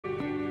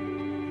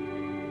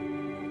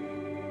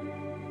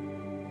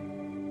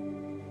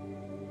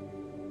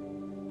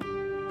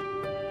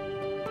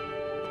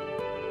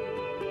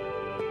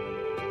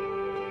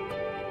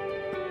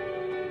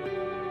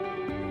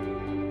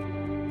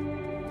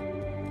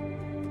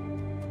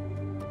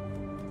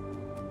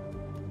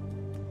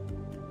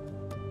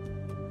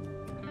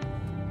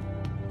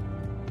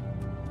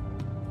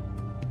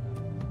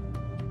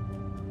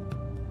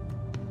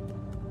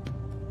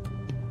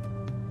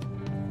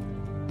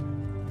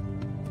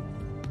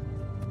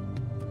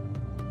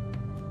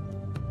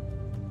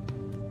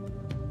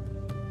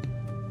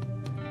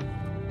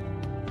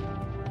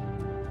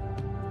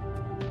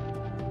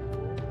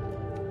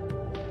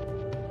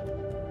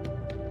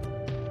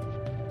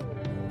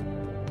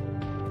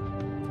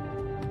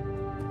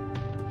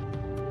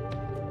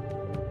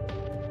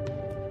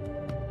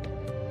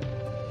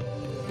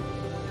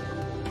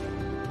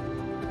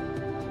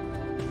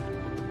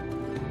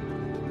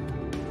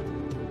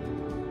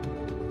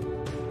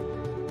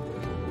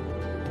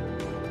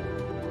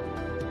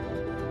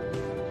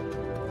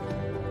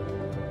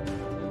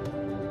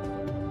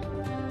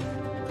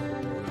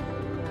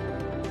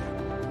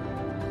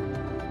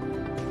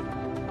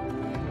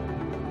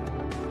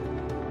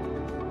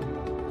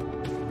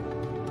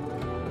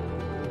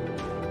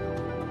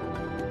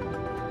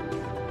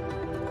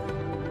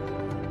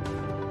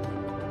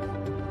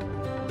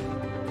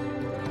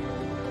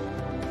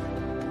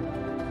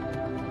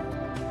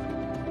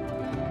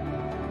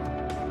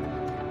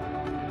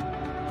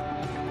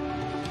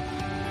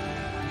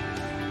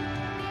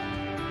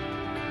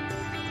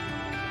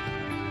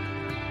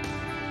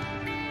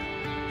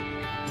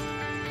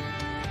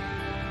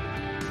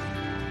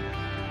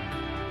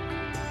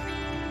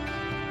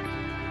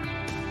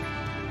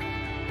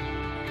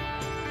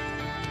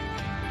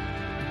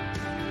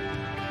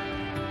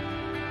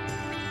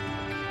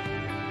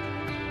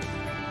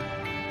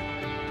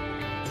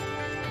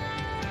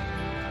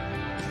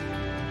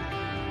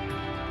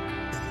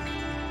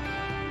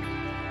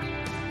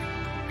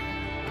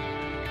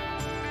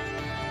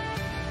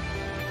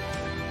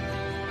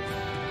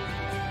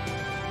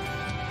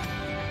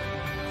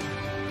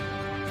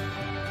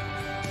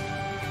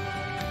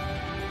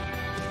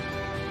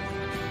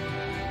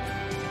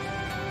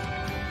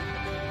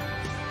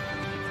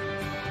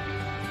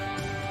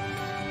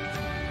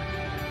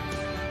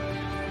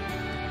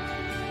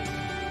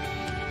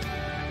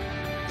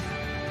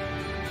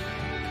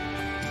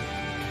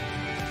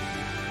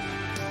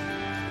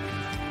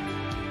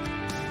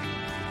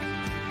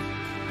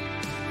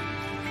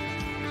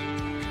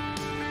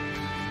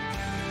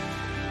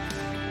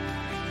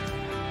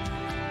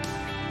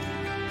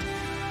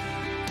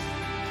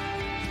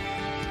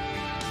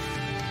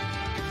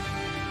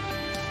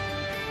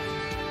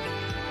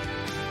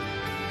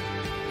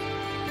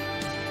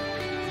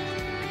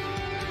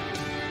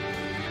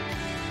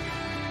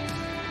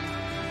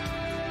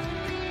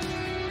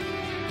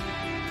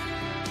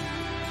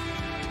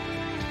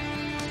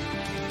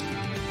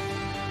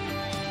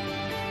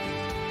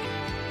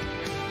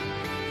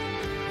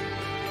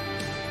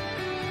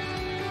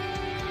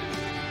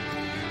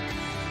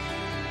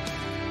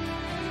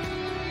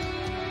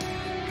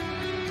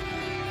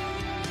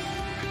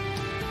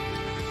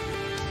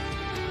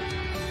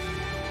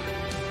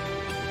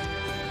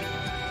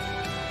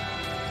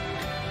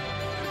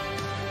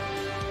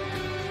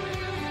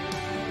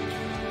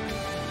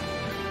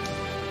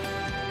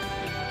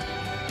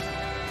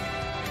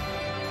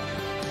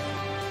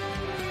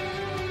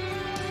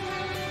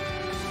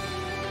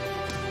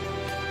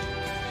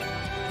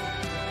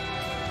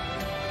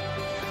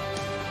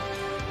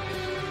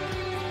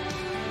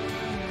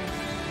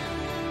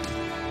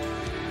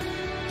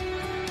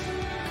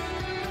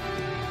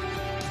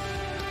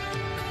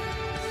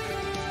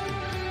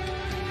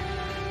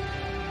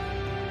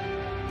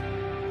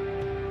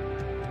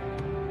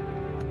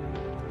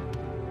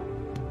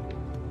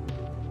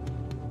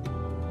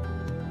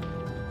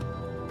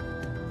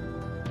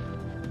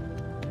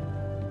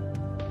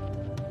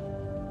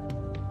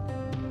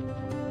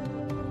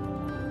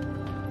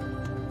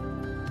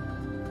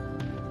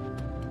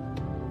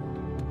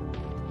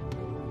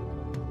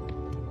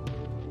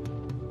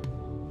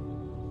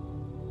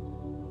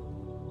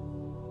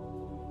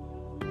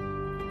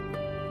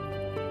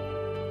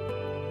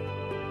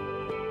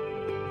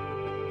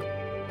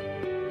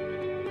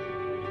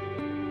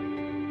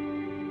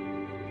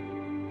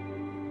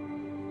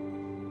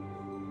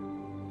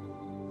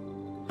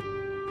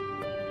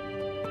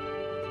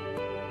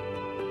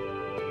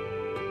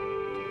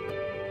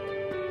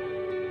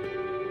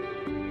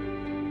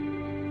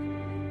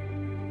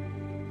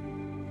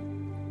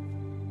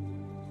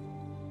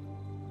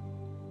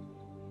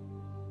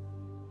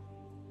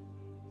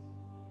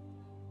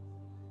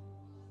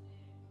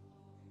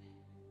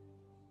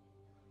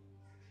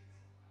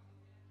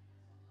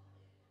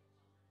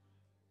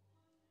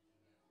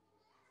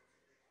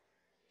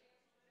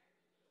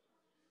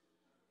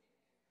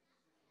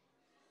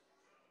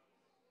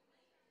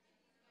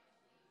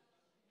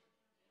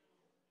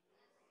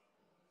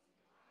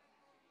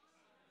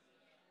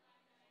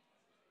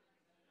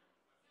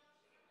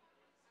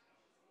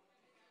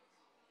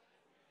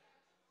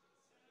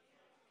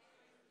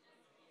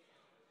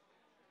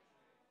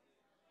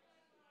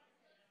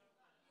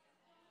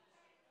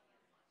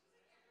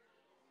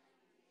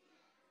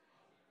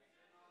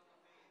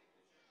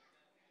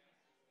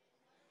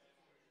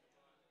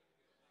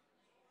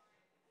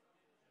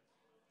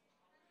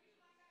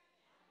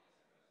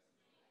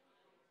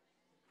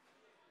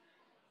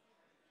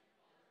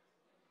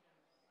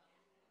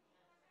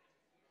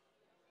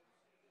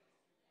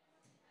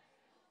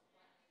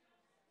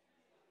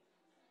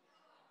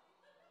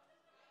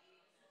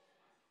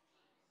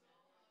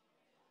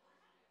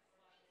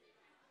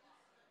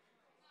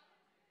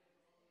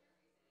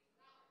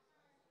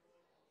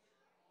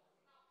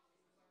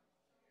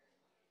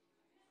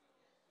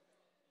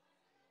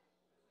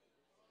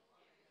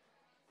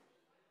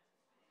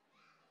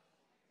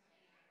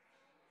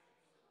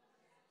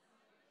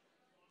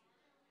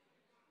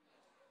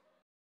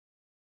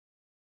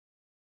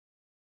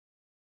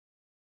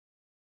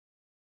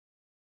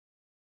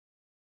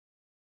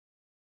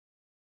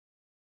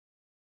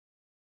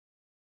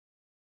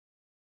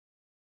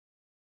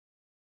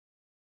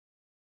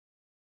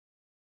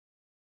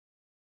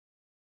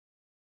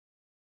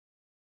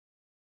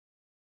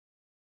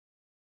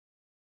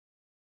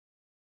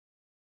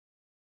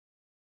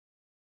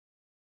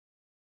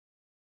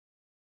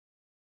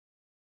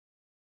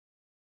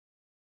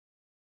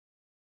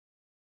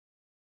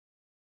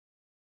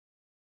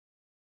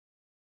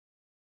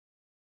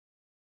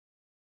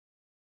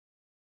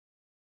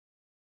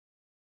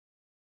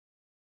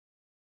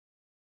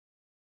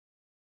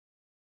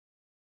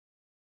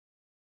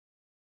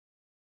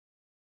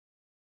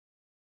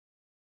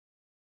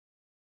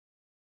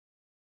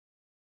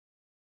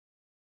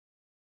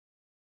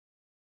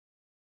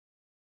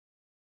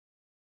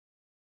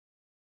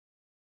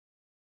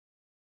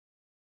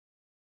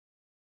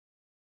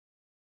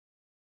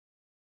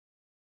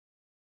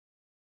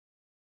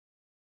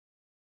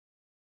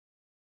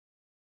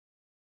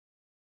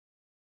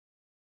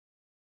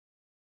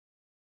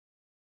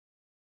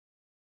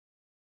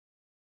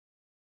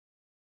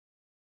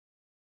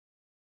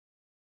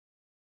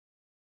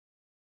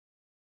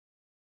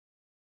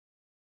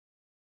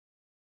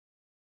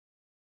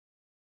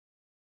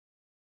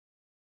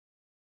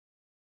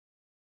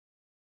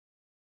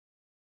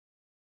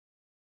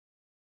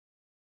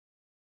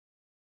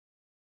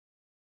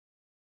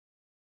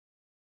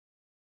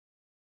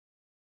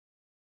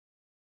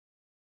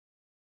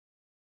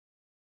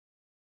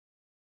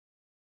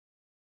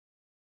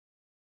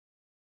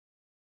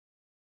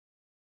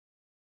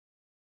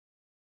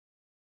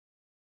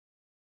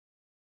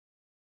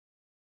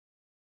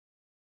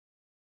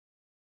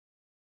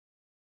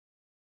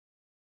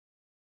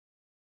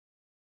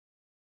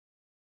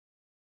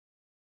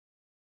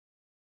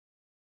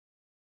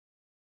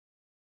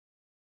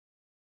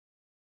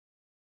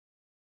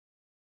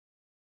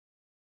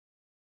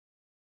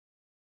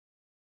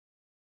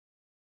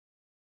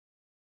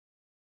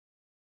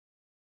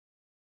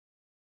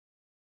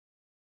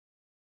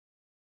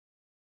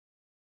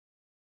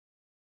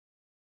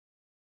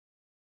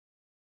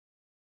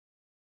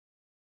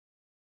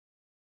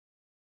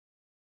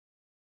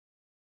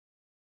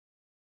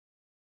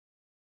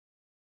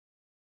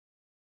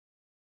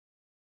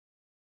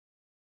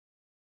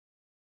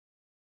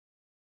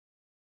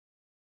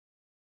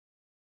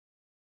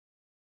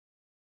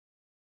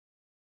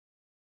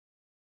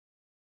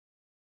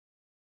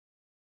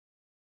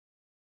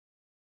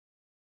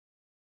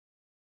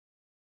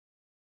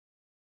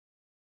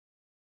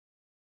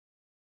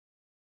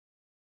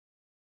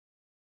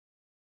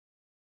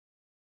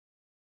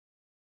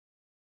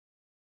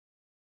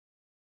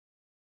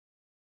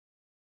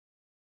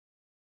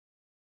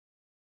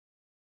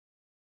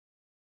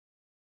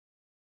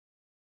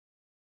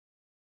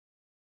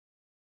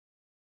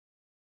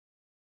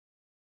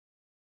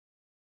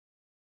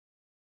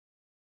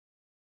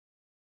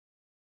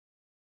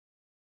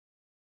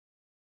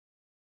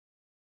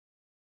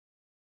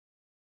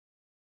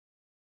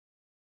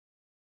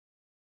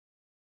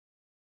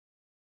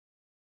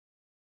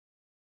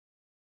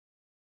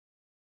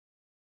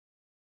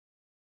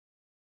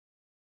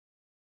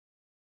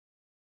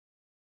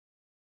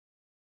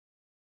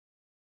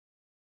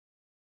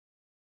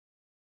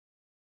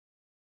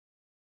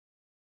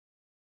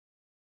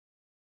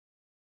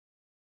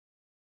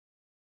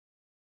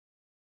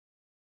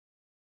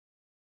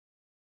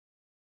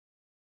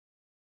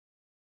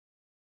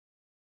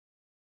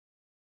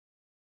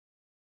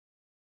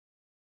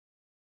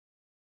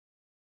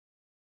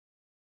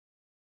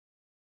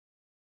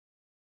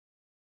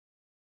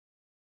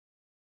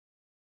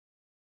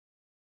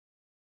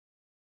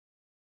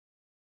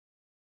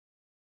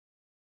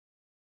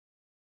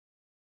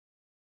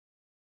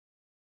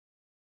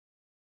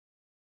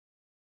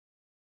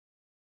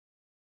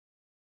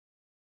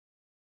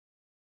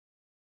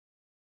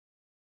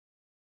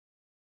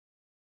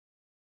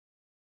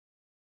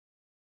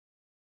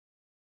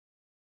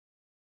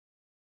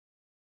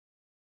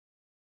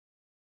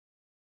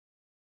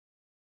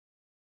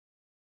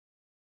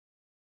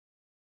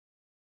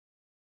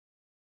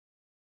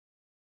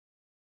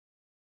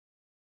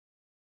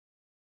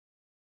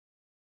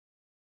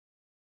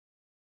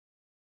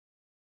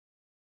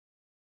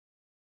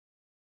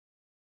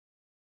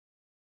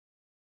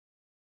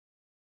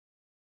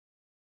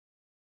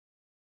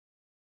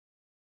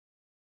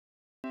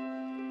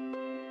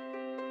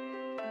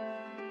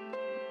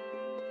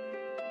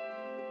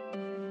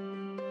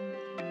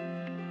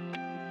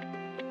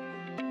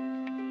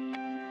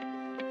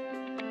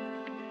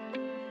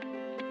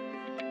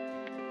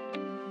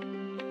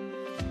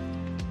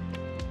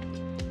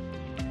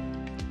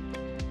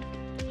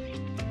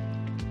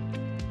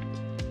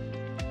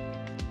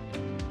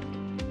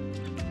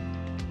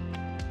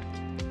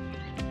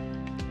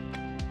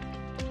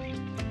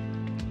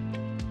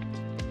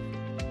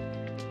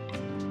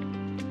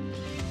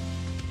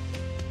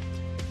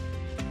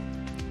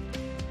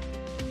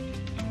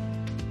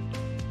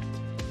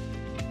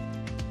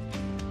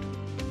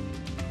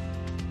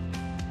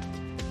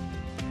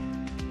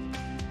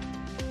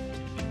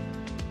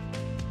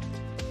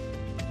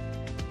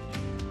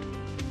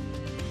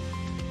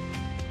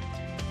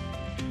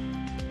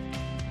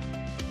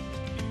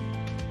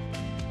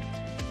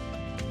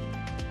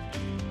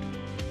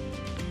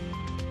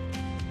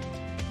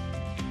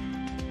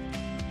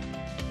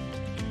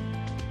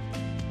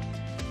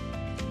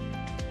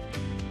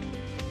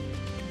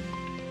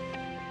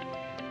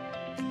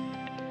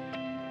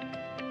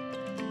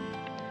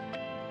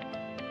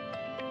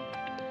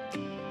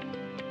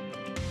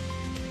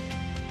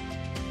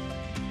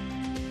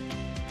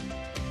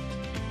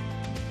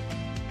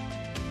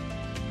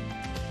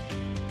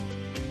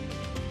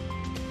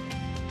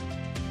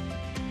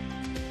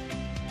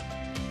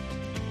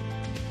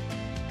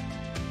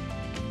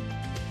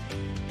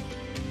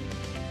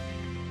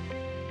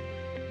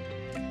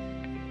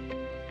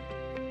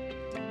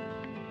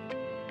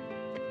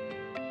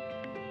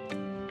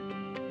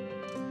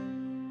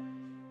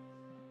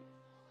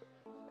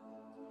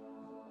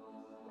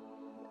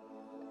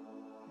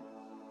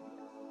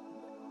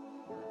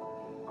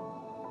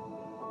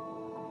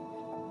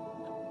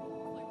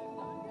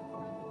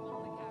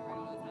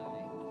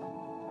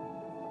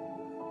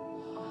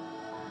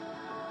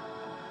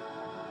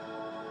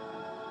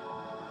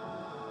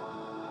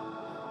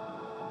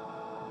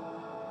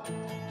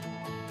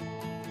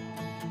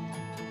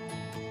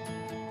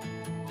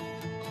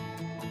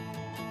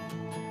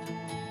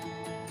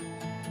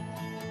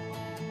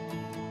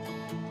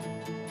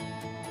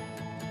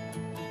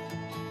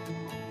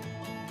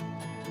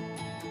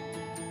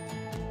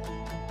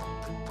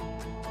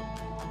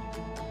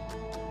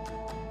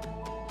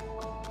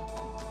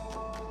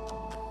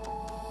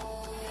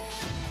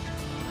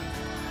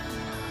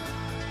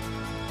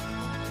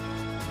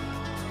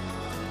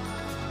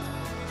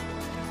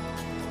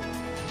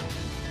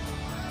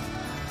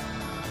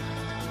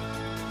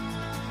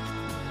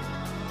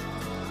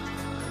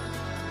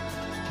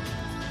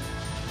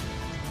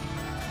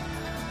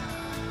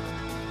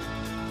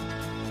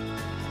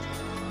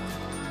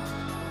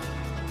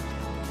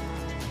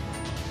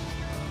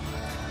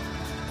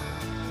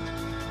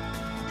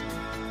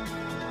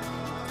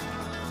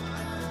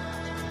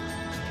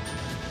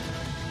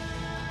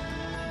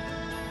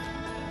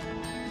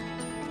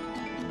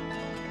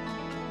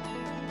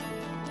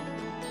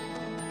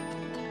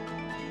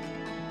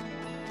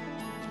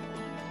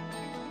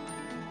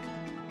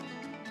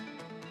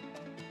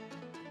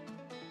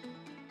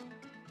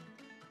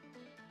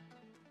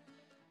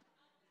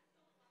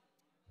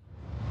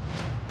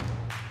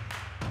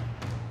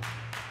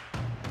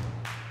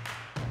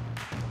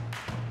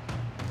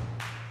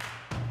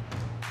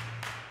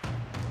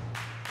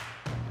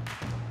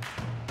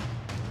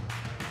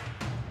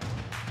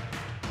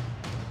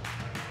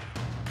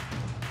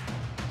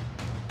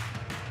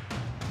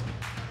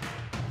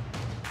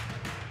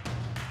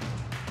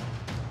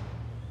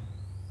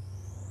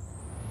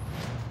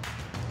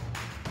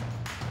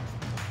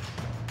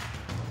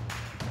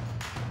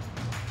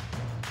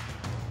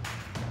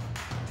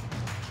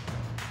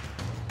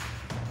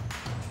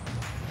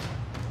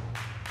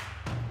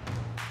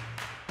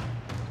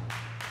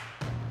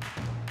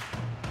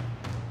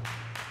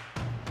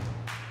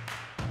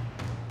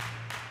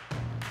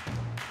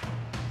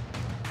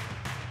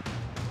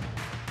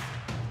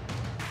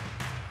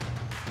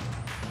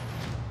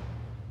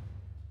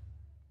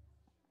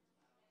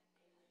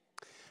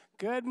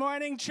Good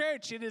morning,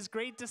 church. It is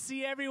great to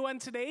see everyone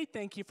today.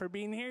 Thank you for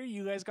being here.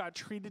 You guys got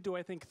treated to,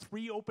 I think,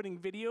 3 opening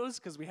videos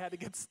because we had to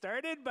get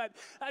started, but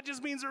that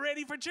just means we're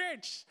ready for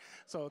church.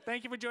 So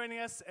thank you for joining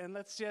us, and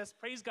let's just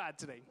praise God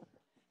today.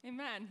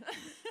 Amen.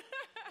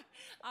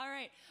 All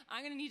right,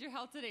 I'm going to need your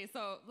help today.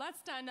 So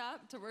let's stand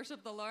up to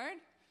worship the Lord.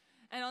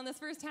 And on this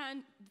first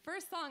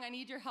song, I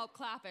need your help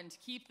clapping to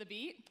keep the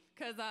beat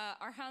because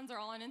our hands are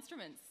all on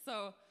instruments.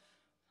 So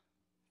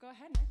go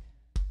ahead, Nick.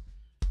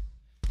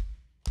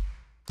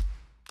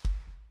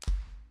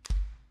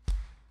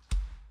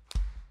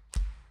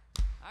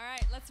 All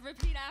right, let's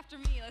repeat after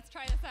me. Let's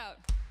try this out.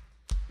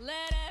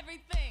 Let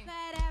everything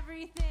that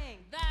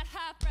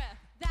hath breath,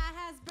 that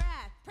has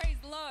breath, praise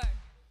the Lord.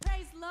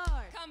 Praise the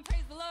Lord. Come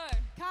praise the Lord.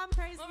 Come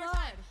praise the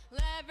Lord.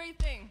 Let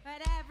everything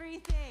that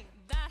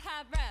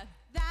hath breath,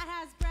 that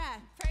has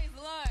breath, praise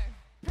the Lord.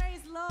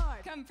 Praise the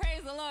Lord. Come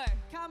praise the Lord.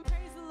 Come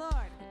praise the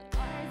Lord.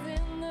 Waters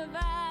in the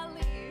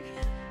valley,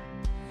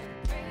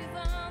 praise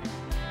on the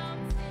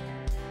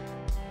mountain.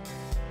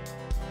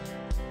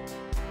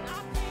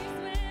 I praise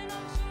when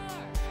I'm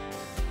sure,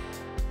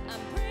 I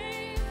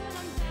praise when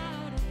I'm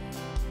doubting.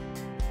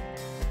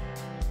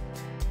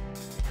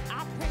 I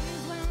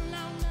praise when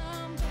I'm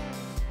numbered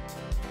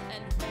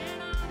and when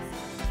I'm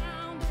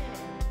surrounded.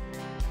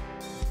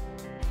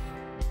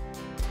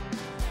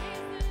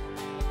 Praise in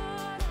the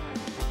water,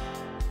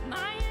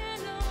 my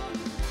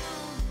enemies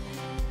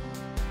drowning.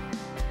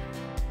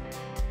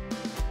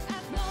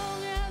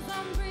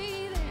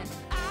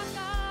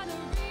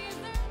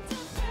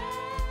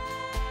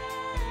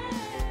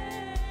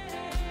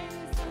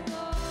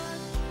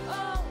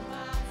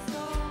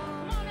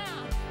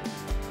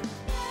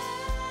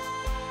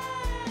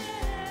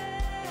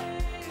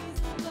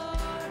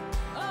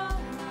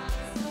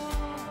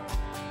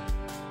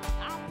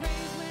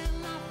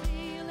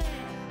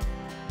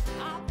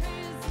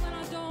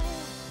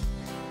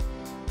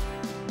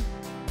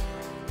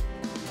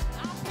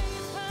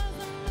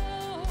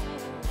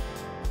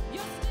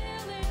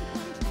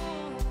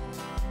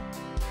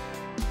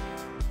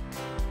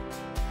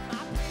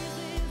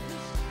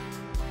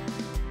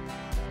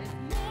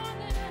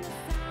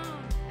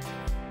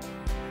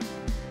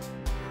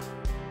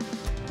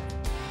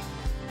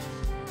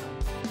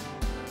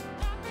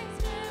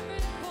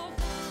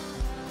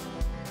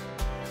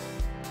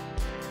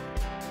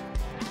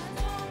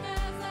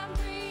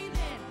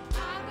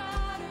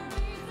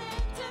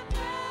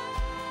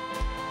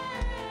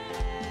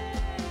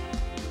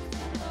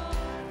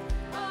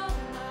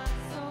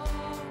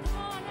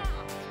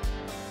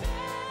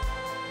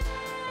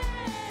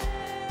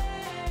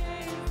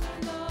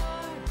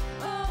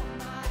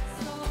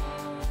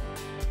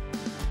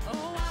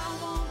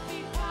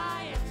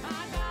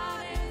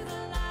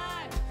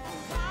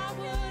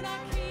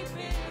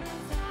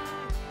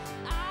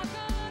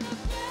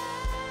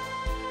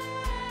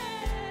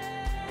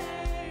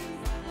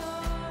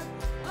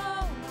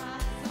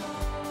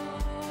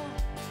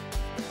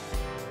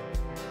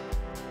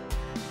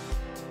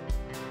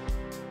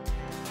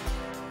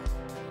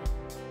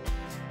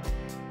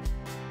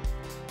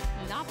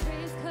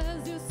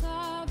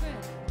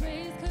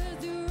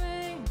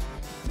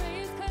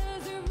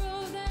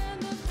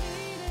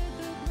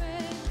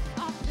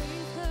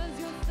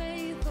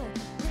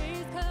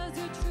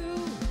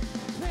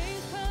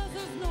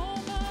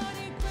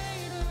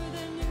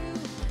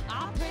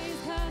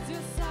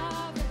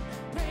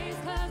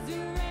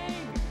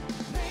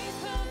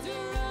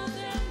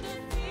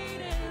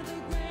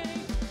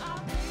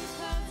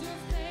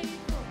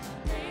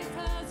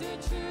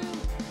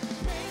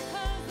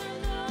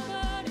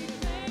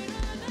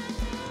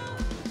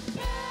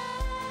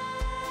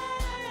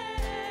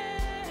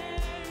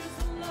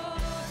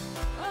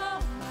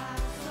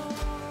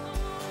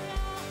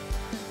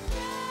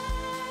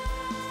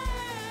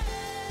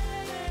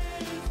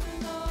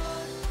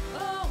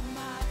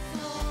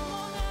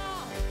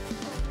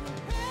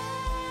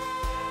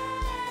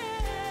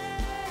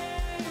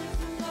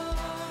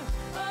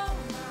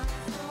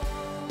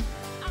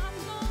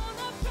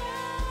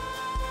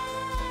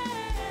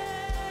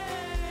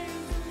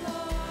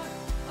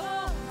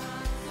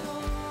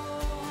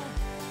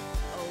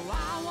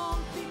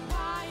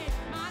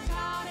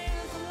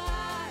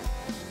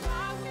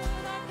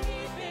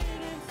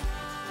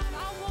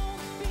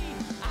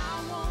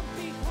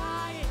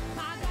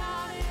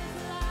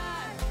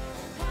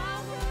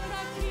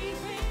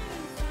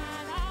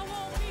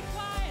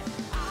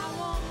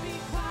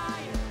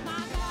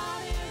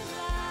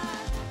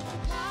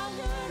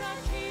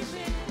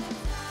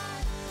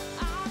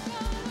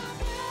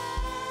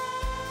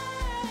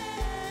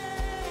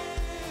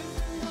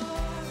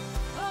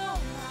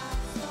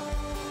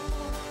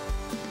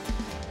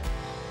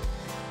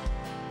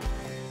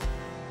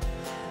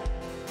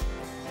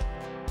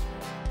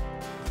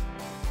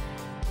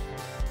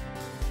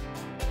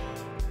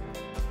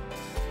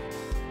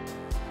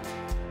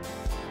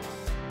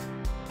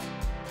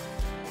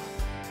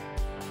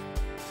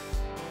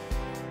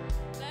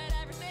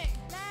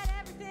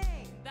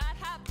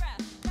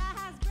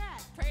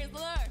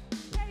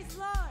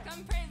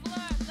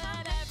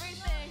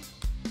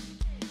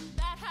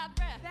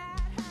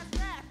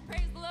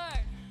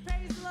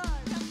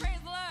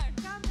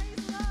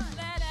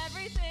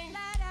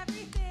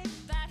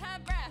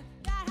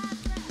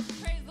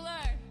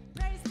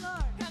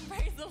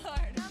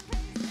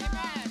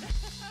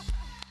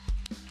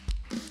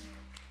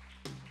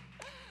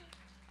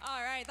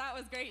 All right, that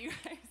was great, you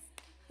guys.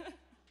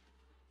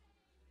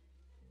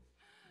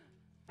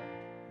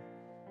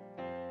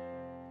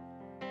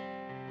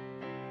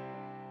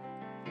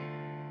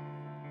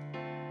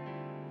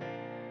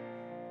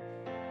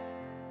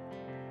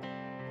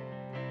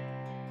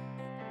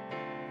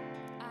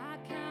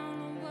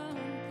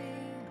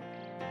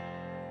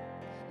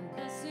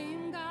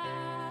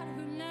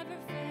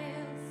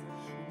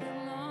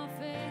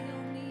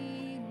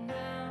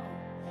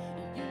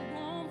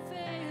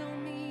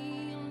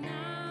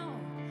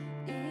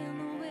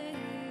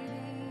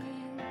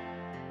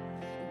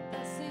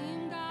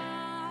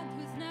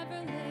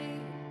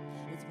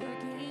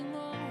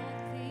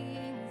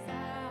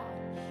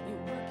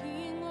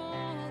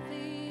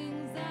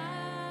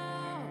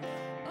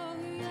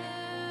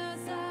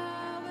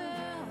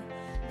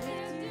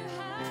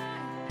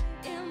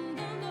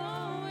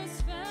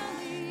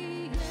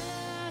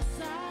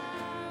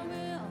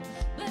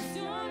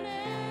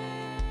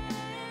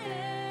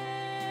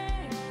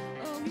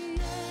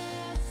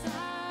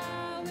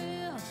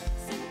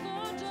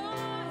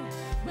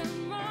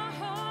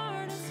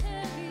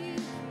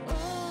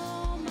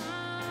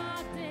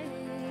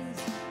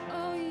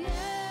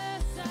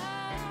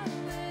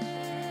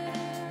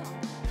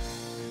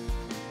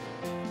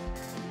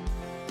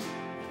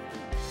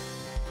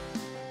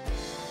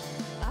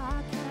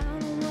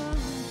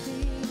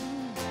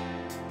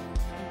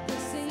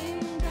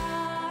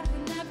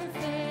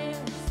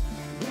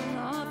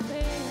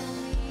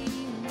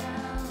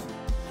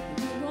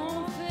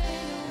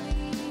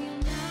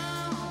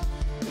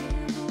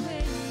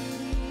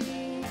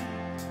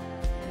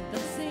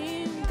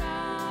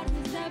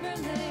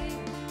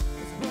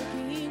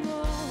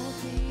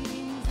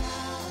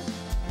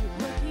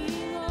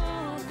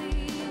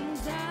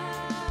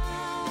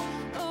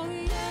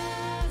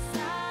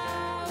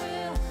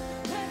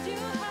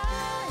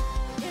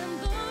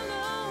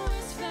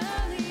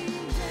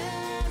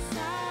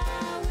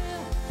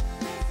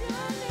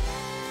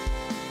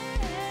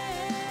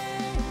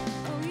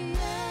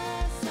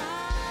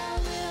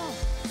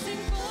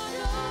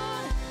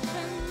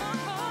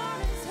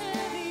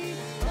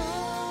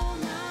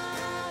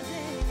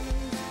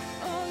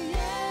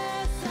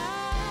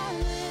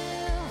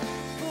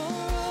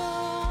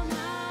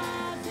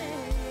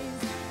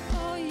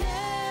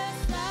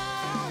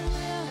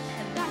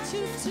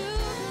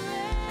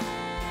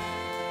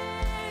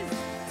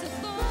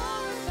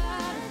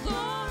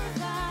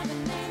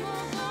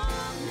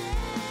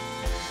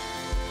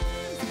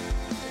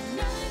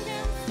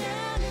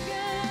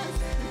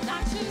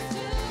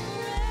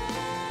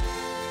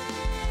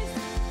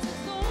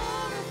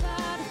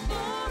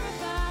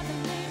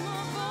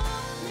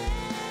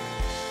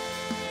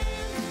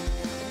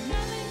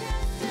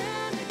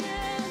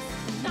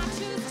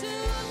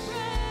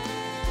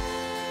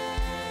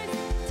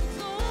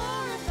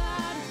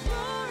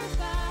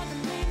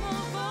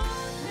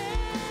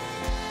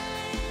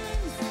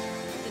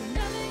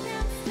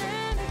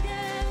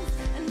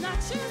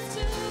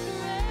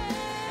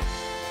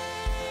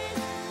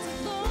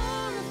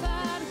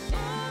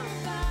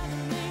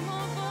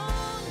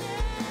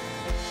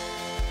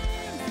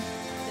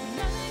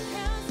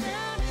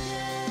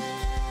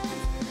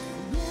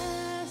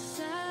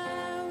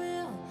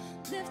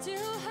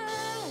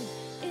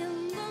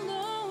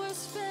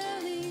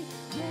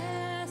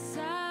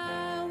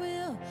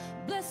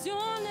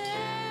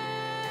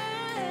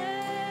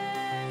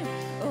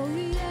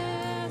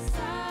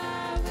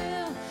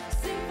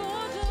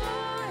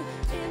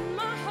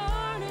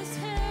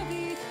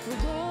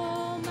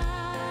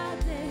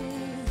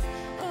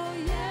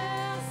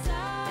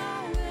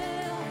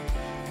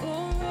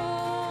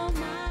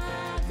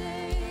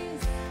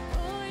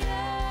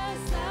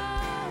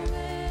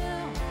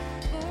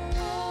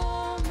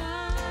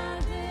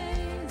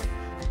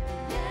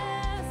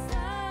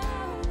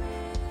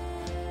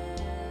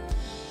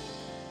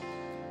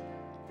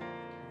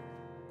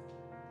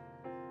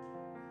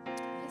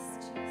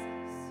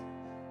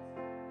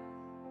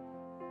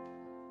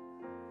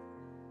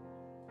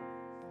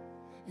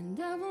 And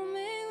I will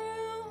make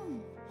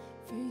room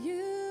for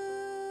you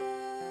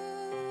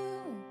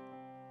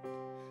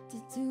to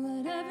do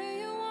whatever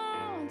you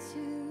want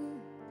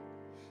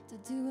to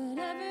do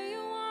whatever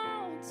you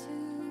want to.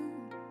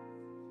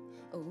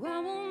 Oh, I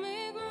will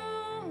make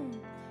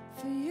room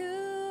for you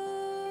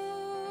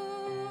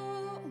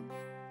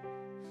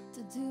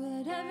to do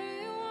whatever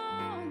you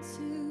want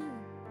to,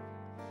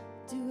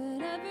 do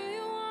whatever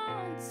you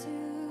want to.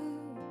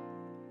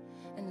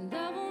 And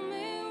I will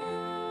make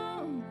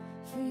room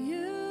for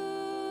you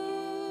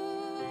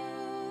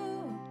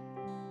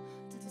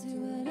to do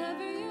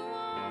whatever you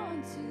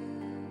want to,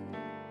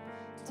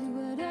 do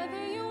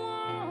whatever you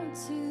want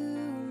to,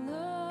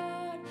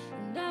 Lord.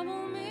 And I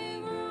will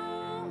make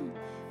room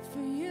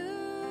for you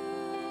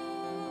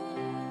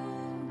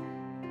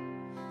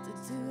to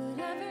do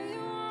whatever you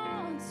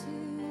want to,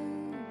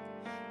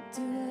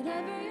 do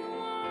whatever you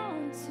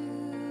want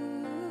to.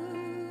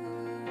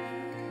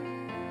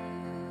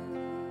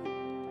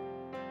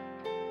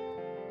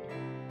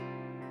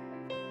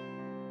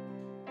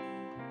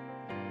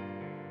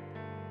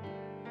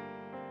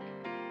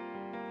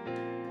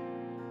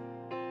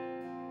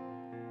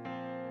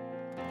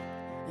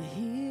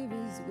 Here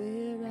is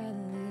where I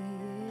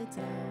lay it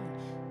down,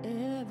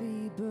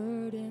 every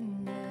burden,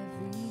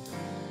 every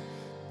crown.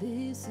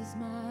 This is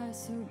my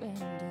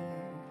surrender.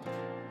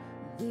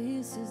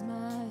 This is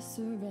my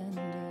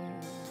surrender.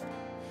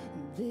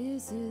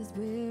 This is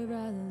where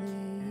I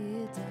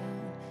lay it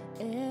down,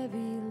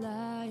 every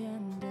lie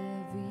and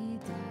every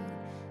doubt.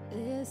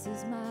 This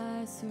is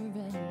my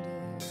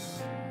surrender.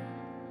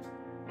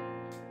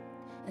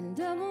 And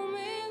I will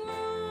make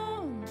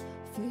room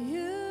for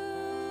you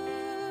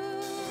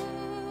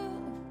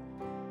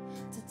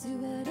to do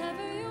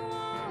whatever you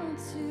want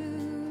to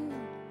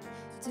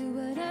do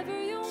whatever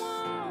you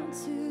want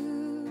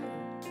to.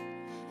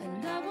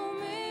 And I will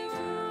make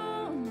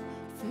room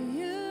for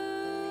you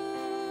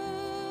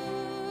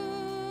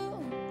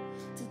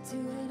to do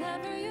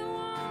whatever you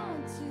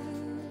want to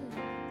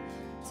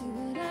do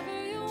whatever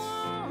you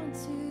want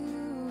to.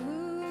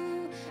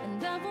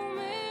 And I will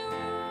make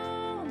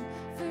room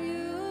for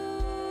you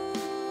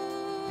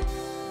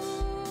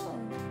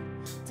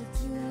to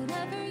do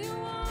whatever you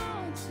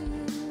want to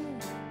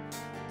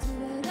do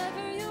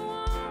whatever you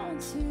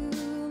want to,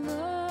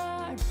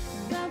 Lord.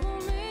 And I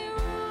will make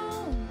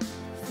room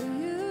for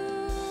you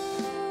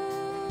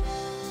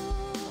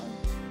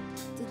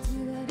to do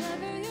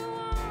whatever you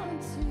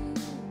want to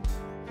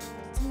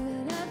do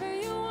whatever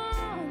you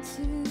want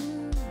to.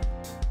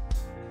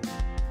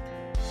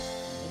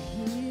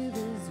 Here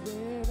is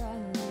where I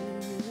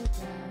lay it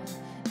down,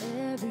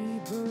 every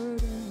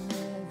burden,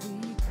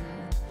 every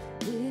crown.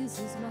 This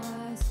is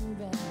my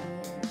surrender.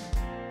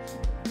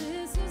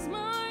 This is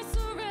my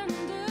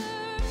surrender.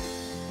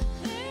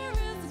 Here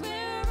is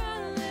where I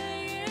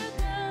lay it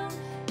down,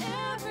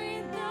 every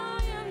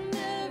lie and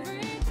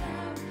every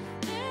doubt.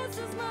 This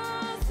is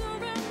my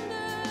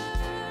surrender.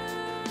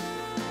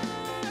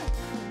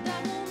 And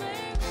I will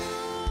make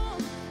room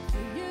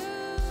for you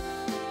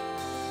to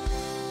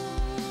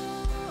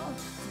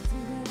do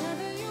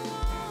whatever you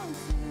want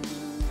to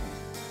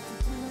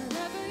do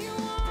whatever you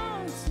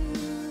want to.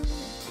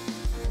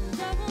 And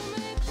I will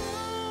make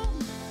room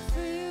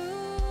for you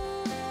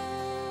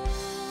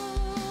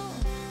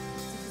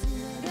to do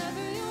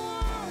whatever you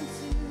want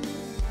to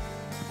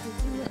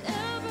do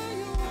whatever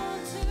you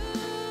want to. Have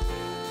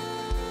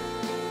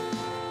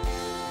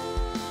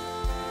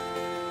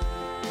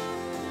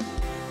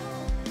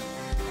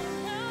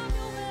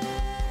your way.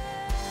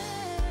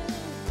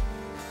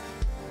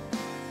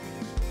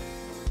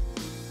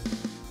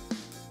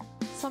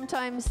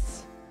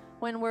 Sometimes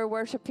when we're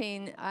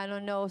worshiping, I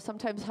don't know,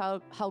 sometimes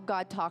how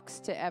God talks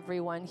to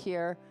everyone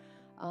here.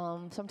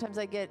 Sometimes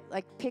I get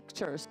like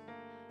pictures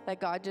that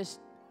God just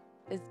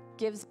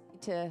gives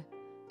me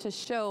to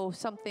show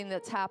something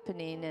that's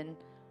happening and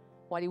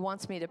what he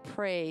wants me to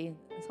pray.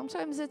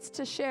 Sometimes it's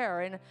to share.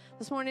 And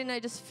this morning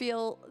I just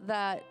feel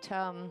that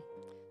the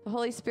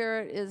Holy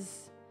Spirit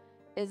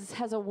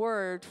has a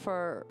word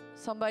for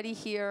somebody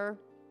here,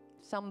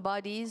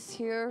 somebody's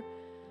here.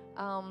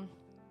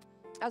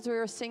 As we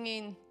were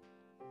singing,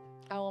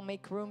 I will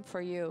make room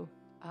for you.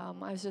 I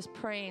was just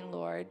praying,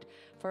 Lord,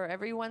 for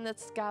everyone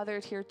that's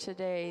gathered here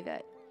today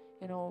that,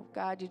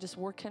 God, you just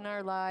work in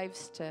our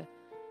lives to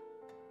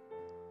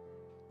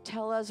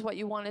tell us what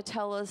you want to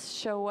tell us,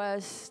 show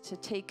us, to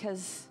take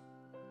us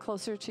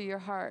closer to your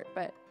heart.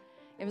 But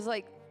it was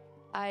like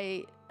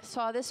I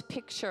saw this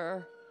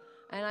picture,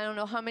 and I don't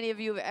know how many of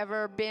you have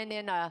ever been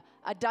in a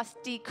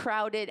dusty,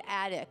 crowded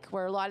attic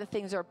where a lot of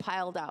things are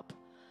piled up.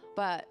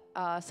 But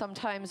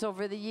sometimes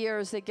over the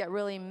years, they get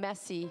really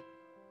messy.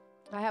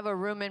 I have a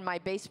room in my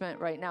basement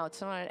right now.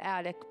 It's not an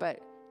attic,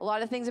 but a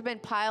lot of things have been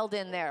piled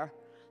in there.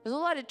 There's a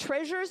lot of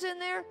treasures in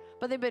there,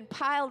 but they've been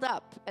piled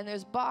up. And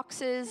there's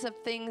boxes of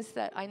things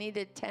that I need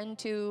to tend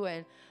to.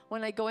 And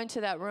when I go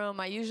into that room,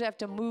 I usually have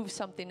to move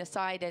something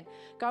aside. And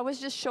God was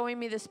just showing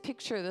me this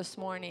picture this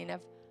morning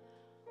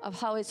of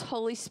how his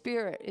Holy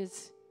Spirit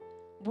is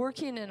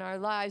working in our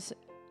lives.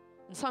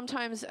 And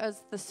sometimes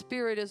as the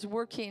Spirit is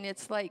working,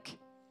 it's like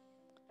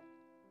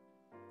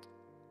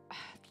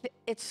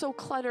it's so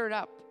cluttered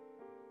up.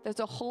 There's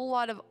a whole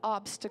lot of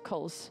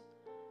obstacles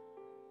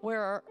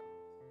where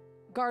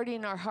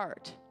guarding our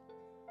heart.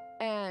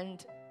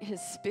 And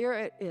his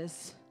Spirit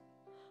is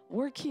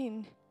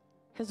working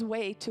his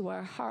way to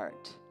our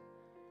heart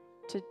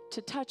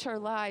to touch our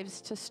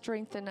lives, to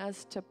strengthen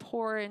us, to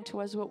pour into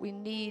us what we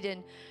need.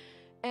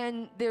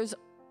 And there's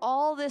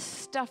all this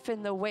stuff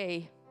in the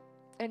way.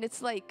 And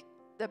it's like,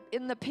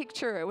 in the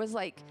picture, it was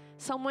like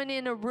someone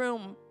in a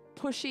room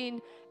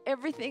pushing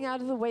everything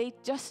out of the way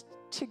just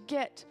to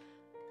get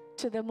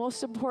to the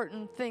most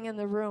important thing in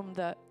the room,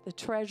 the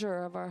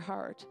treasure of our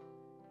heart.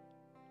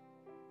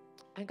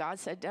 And God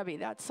said, Debbie,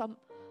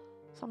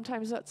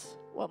 sometimes that's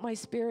what my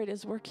Spirit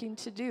is working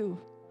to do.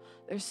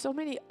 There's so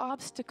many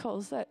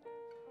obstacles that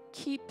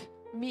keep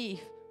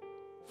me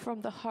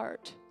from the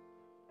heart.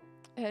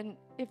 And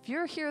if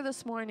you're here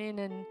this morning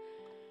and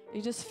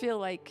you just feel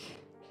like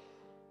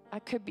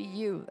that could be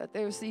you, that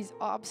there's these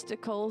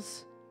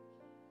obstacles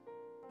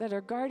that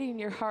are guarding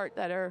your heart,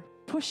 that are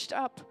pushed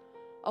up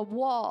a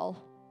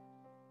wall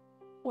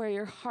where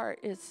your heart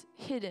is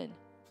hidden,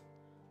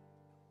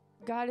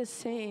 God is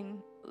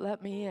saying,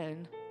 let me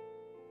in.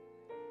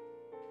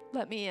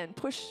 Let me in.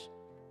 Push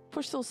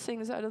those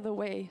things out of the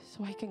way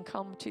so I can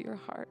come to your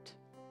heart.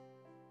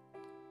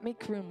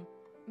 Make room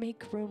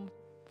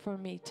for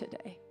me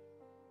today.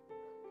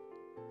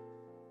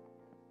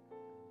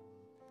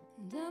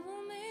 And I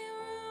will make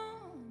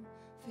room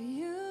for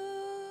you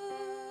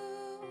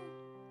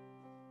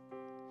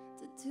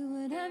to do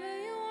whatever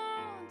you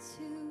want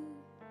to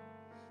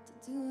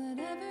do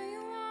whatever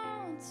you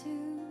want to.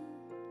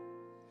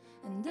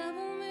 And I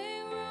will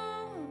make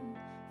room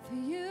for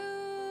you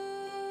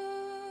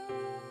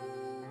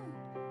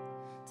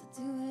to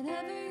do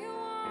whatever you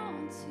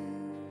want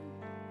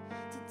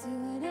to do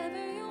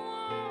whatever you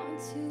want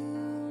to,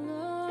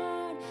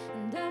 Lord.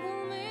 And I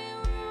will make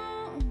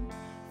room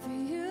for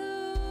you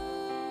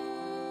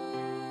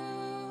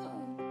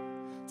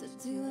to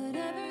do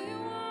whatever you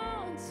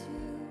want to,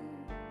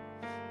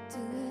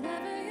 do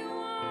whatever you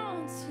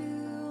want to,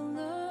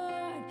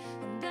 Lord.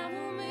 And I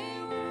will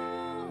make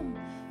room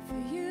for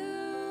you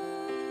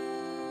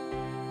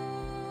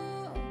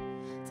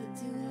to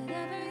do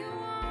whatever you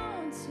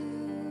want to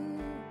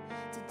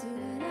do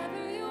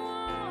whatever you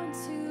want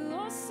to.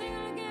 Oh, sing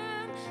it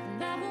again.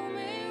 And I will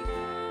make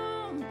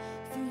room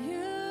for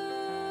you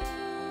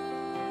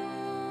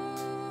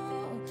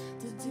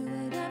to do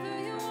whatever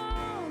you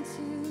want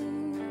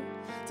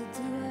to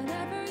do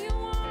whatever you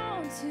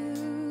want to.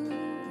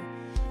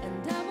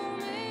 And I will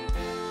make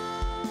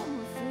room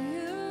for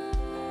you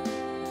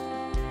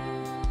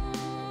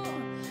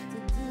to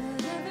do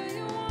whatever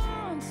you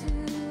want to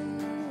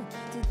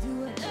do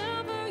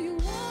whatever you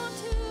want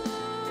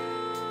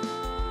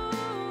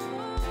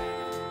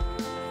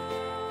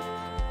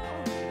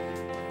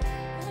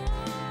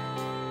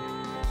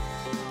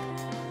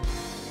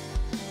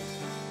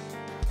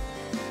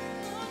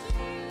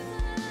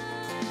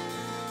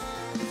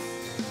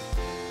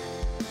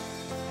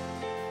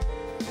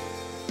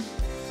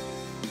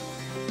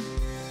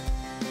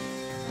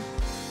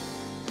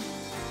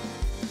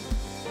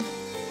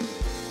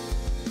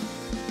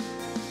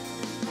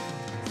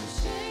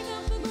Shake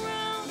up the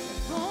ground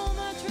of all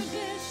my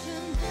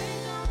tradition,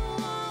 break down the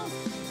walls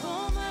of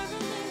all my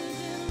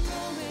religion.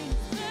 Your way is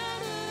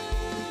better,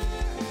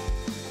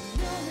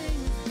 your way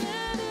is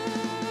better.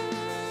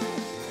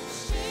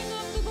 Shake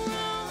up the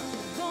ground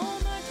of all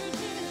my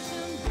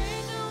tradition,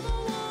 break down the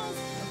walls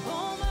of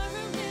all my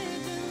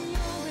religion.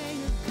 Your way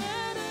is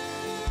better,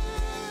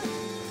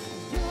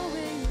 your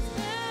way is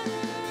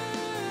better.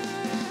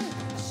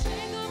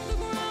 Shake up the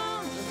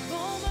ground of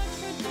all my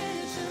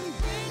tradition,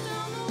 break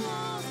down the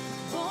walls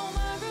of all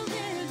my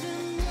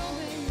religion. Your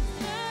way is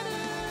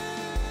better,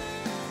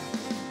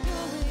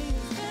 your way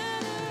is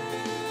better.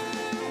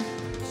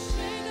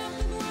 Shake up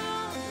the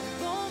ground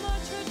of all my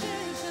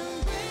tradition,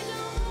 break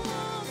down the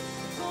walls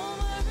of all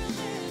my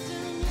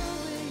religion. Your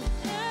way is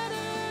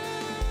better,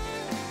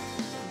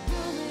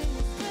 your way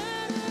is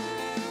better.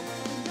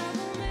 And I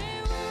will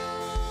make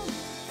room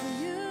for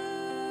you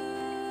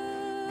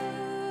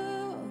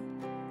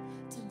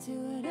to do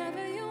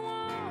whatever you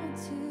want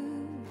to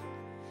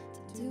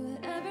do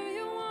whatever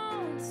you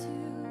want to.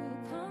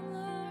 Come,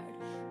 Lord,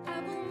 I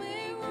will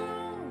make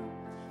room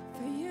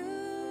for you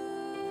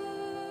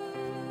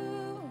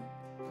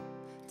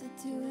to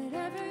do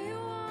whatever you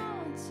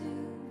want to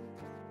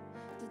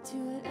do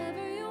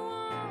whatever you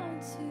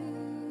want to.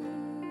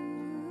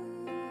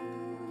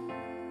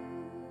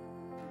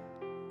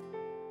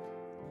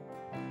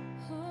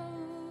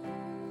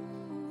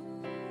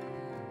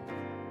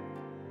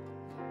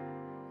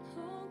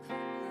 Oh,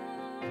 come,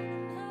 Lord,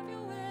 and have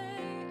your way.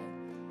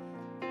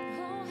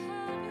 Oh,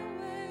 have your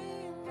way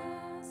in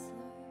us,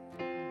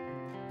 Lord.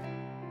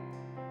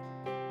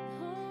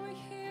 Oh, we're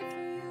here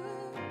for you.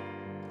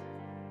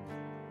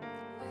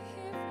 We're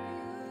here for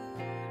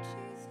you,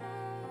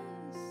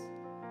 Jesus.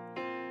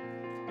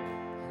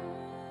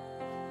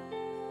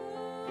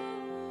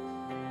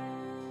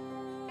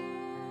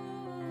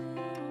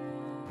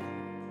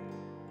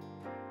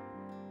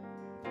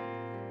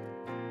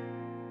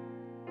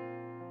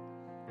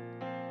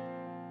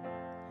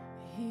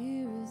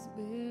 Here is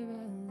where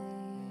I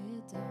lay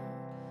it down.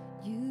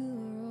 You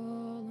are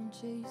all I'm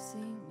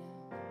chasing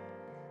now.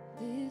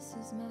 This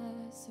is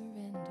my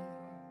surrender.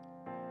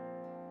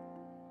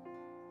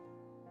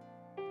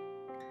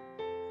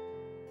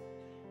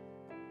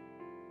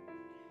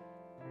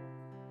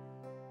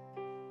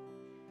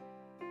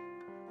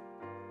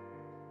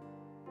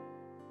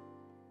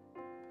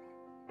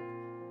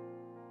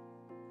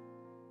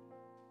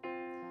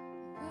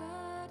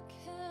 What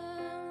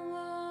can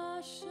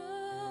wash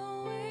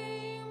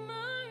away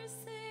my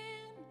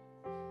sin?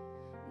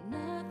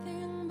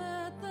 Nothing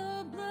but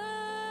the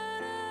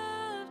blood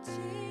of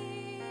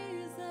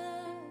Jesus.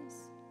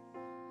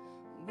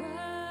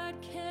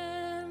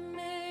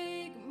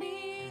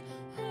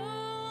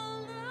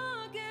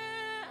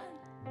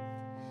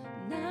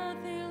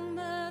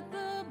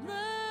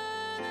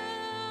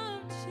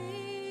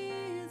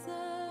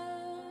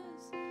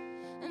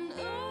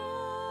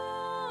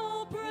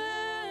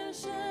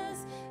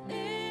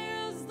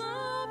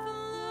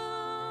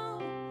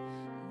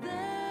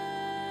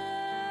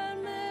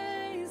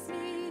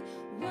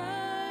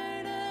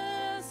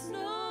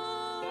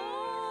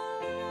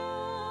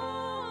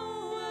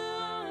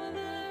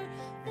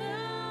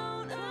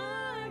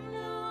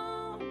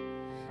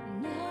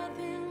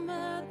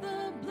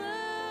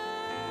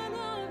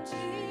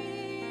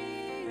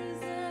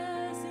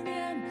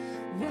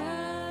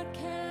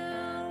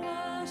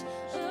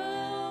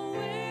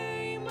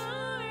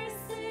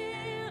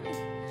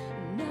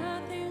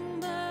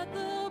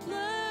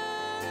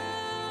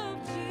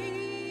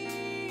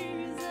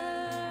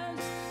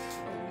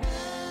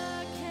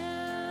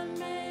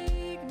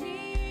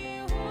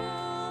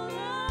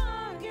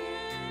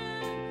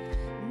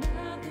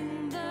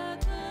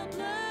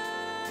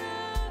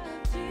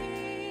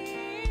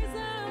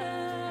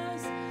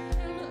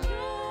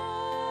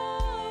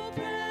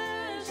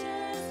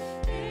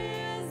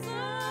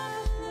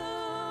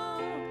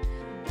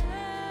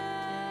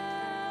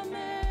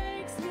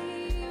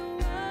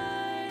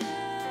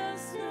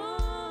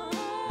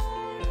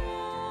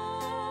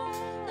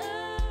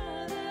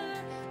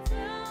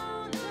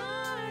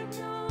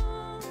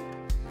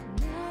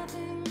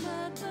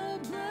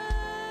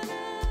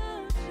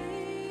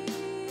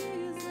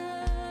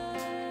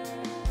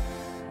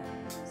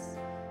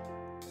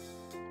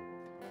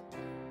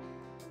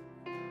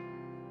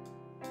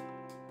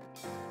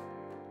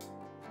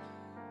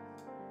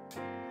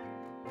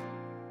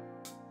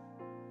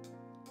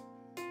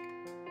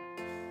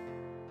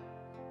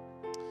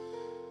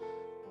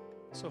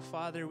 So,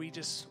 Father, we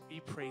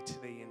pray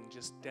today and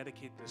just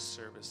dedicate this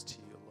service to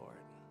you, Lord.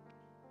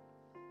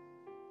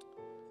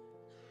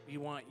 We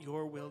want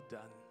your will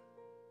done.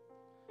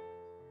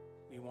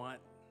 We want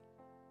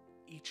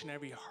each and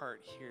every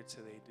heart here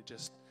today to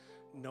just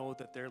know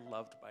that they're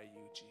loved by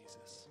you,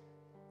 Jesus.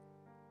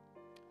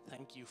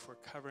 Thank you for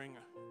covering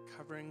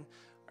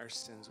our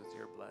sins with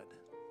your blood.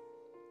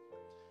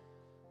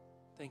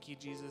 Thank you,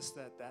 Jesus,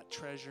 that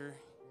treasure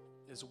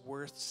is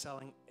worth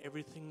selling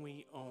everything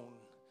we own.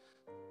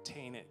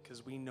 Obtain it,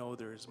 because we know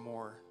there's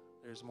more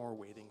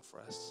waiting for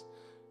us.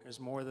 There's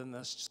more than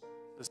this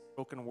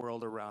broken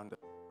world around us,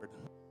 Lord.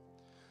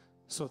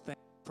 So thank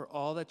you for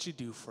all that you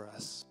do for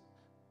us.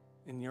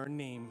 In your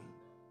name,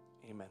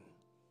 amen.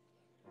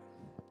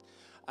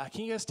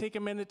 Can you guys take a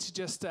minute to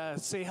just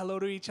say hello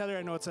to each other?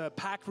 I know it's a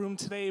packed room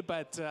today,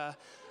 but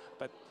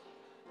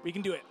we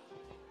can do it.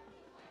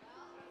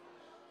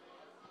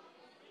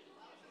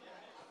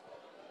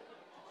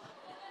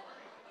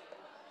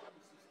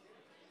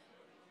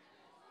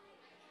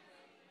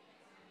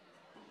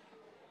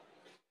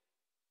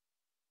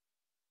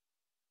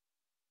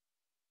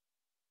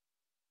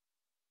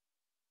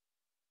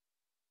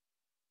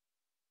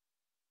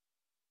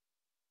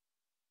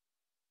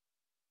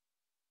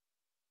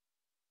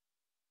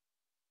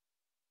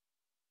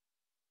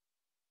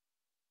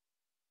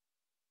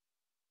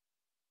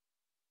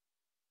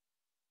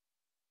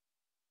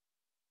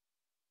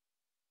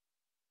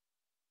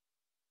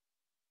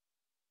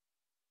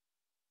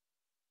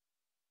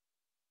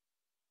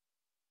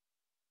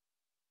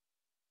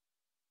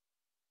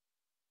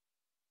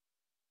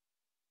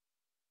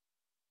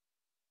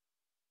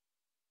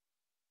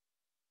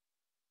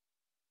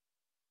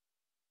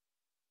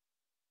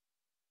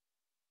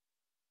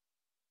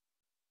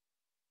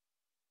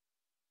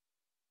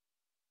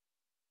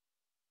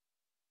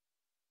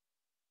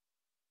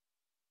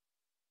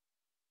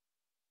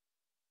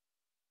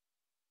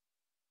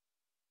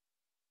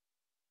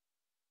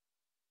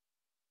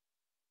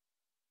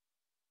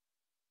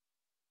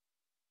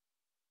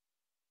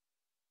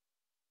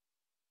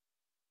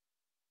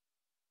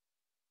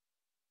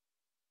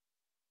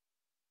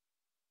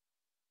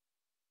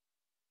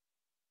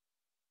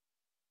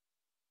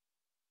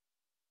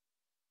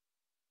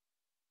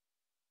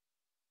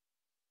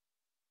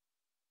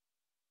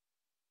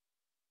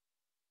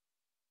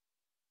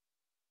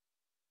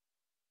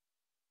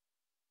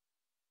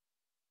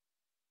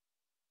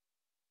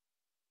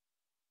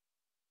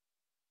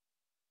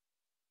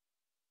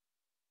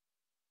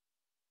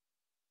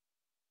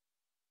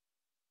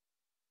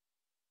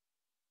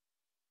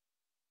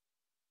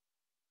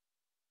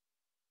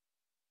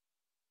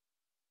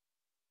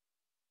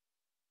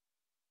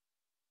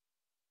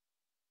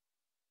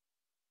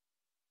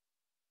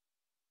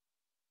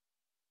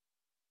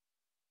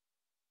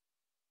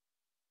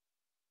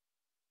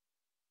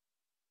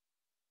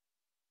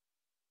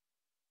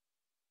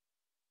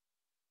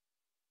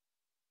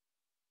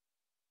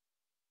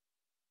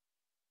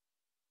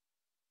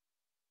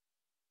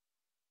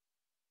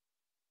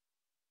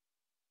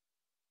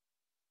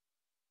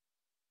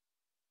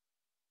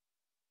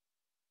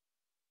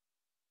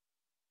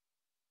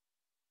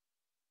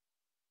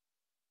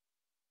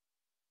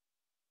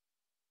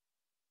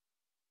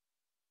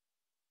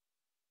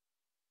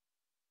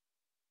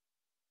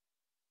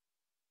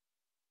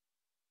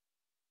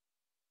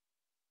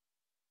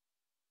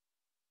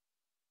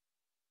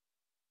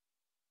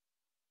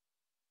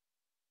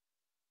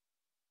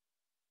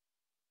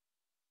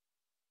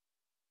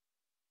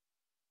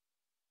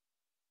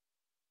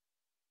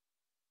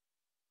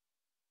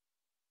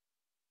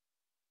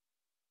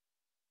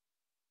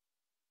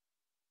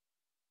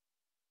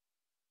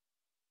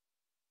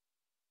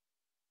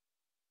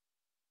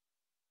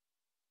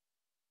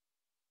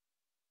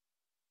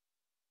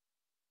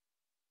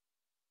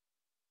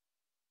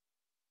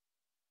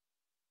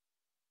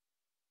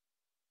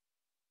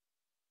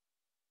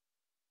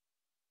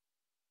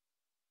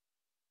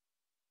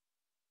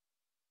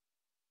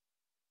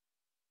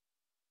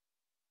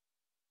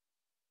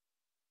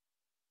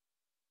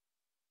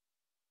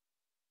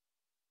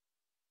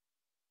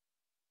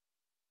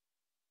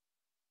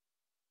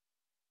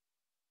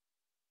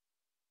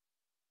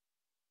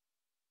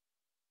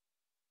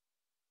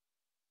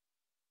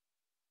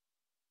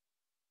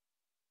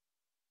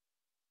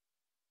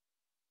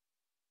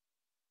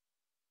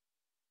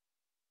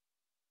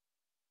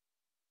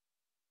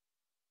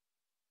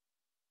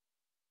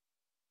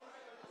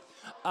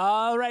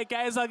 All right,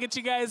 guys, I'll get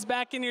you guys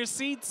back in your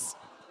seats.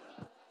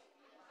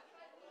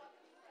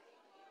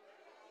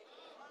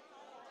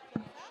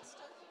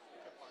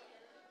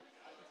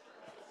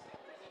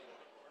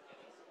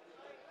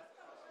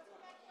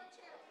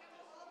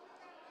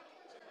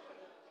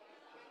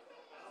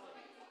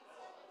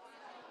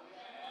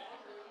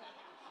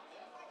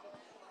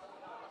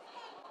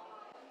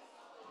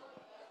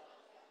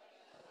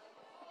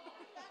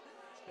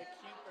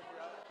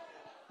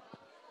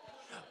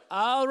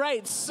 All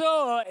right,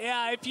 so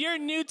if you're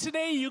new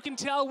today, you can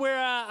tell we're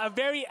a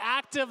very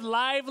active,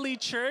 lively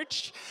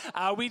church.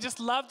 We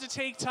just love to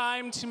take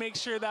time to make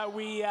sure that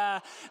we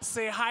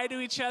say hi to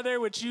each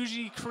other, which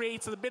usually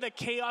creates a bit of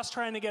chaos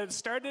trying to get it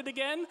started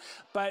again,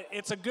 but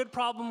it's a good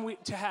problem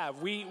to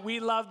have.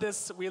 We love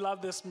this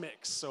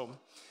mix. So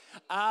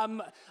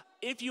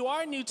if you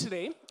are new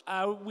today,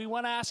 we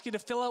want to ask you to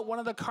fill out one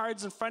of the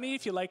cards in front of you.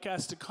 If you'd like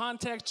us to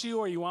contact you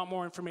or you want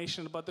more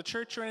information about the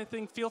church or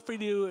anything, feel free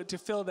to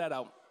fill that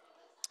out.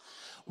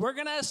 We're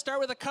going to start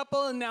with a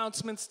couple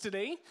announcements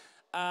today.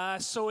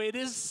 So it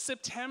is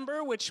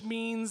September, which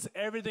means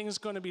everything's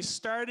going to be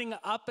starting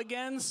up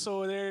again.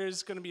 So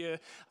there's going to be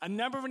a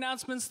number of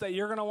announcements that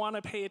you're going to want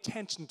to pay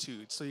attention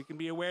to so you can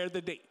be aware of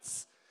the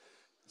dates.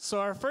 So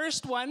our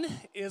first one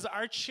is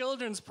our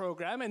children's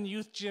program and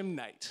youth gym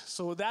night.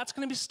 So that's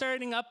going to be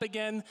starting up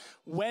again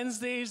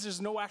Wednesdays. There's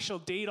no actual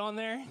date on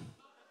there.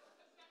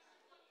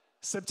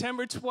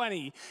 September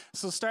 20.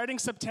 So starting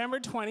September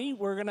 20,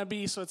 we're going to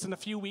be, so it's in a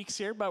few weeks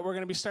here, but we're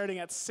going to be starting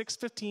at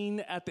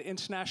 6:15 at the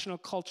International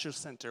Culture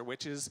Center,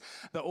 which is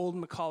the old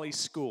Macaulay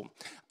School.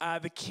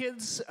 The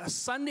kids'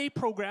 Sunday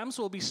programs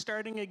will be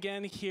starting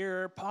again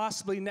here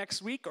possibly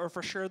next week or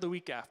for sure the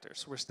week after.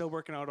 So we're still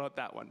working out on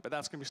that one, but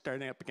that's going to be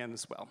starting up again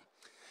as well.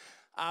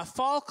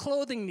 Fall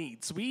clothing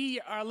needs.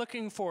 We are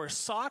looking for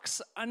socks,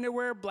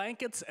 underwear,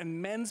 blankets,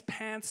 and men's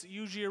pants,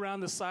 usually around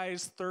the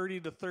size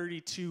 30 to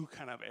 32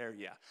 kind of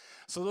area.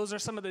 So those are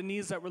some of the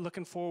needs that we're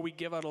looking for. We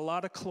give out a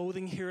lot of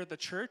clothing here at the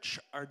church.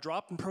 Our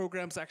drop-in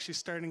program's actually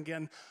starting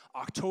again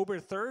October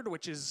 3rd,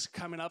 which is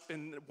coming up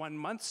in 1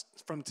 month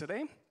from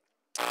today.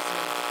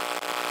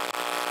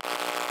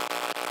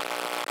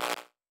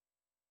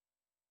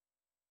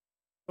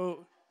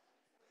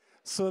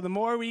 So the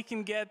more we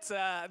can get,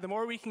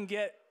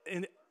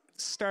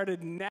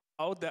 started now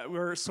that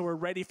we're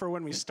ready for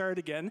when we start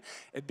again,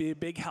 it'd be a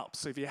big help.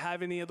 So if you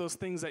have any of those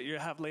things that you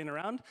have laying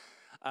around,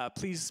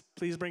 please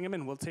bring them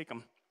in. We'll take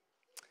them.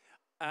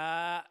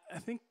 I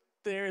think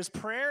there's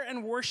prayer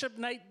and worship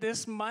night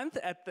this month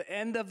at the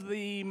end of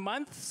the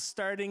month,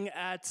 starting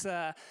at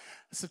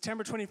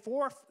September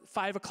 24th,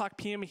 5 o'clock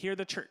p.m. here at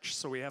the church.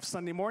 So we have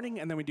Sunday morning,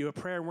 and then we do a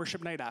prayer and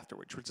worship night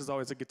afterwards, which is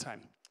always a good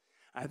time.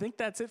 I think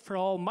that's it for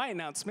all my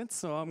announcements,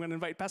 so I'm going to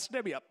invite Pastor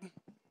Debbie up.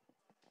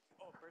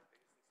 Oh,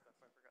 birthdays and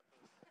stuff, I forgot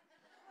those.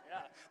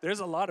 Yeah, there's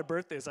a lot of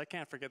birthdays. I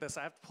can't forget this.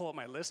 I have to pull up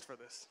my list for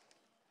this.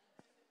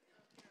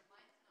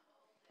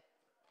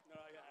 No,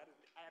 I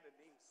added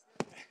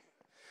names.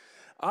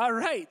 All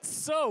right,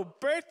 so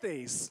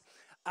birthdays.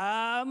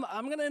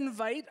 I'm going to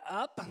invite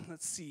up,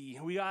 let's see,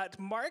 we got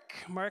Mark.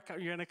 Mark, you're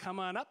going to come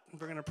on up.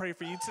 We're going to pray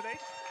for you today.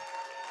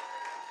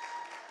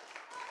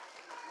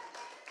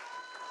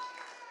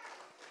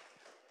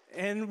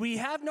 And we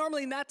have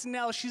normally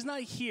Natanel. She's not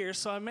here,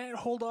 so I might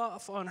hold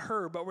off on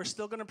her, but we're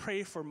still going to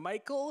pray for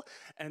Michael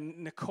and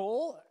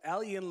Nicole,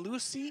 Ellie and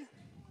Lucy,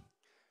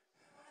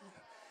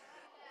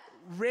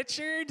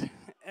 Richard,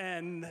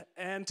 and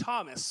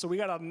Thomas. So we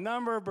got a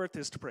number of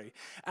birthdays to pray.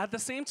 At the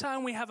same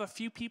time, we have a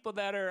few people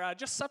that are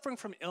just suffering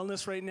from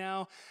illness right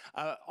now.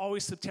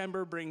 Always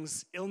September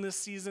brings illness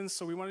season,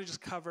 so we want to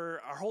just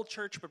cover our whole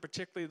church, but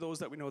particularly those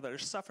that we know that are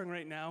suffering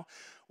right now,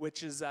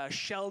 which is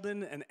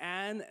Sheldon and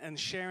Anne and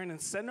Sharon and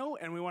Seno,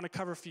 and we want to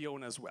cover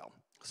Fiona as well.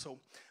 So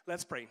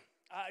let's pray.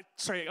 I'm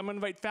going to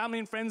invite family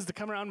and friends to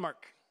come around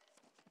Mark.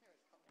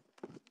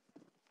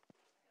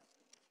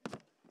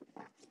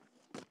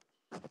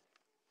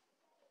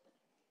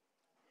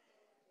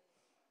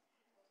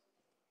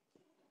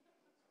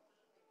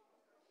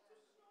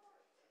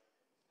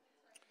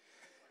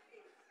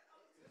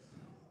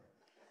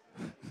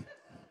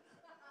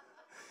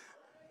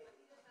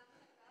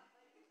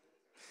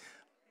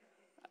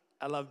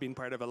 I love being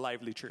part of a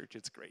lively church.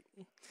 It's great.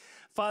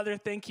 Father,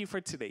 thank you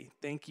for today.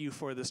 Thank you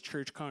for this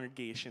church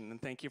congregation,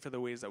 and thank you for the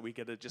ways that we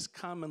get to just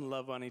come and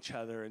love on each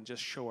other and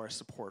just show our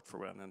support for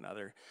one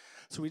another.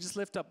 So we just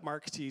lift up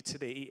Mark to you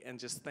today and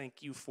just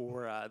thank you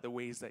for the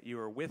ways that you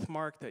are with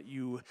Mark, that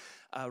you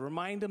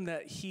remind him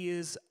that he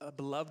is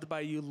beloved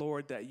by you,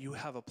 Lord, that you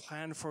have a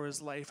plan for his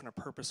life and a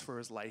purpose for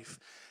his life.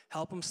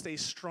 Help him stay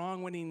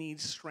strong when he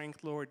needs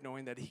strength, Lord,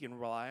 knowing that he can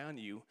rely on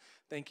you.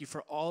 Thank you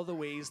for all the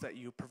ways that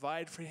you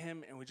provide for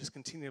him, and we just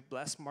continue to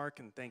bless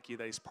Mark and thank you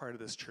that he's part of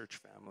this church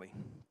family.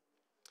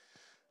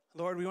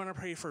 Lord, we want to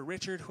pray for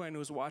Richard, who I know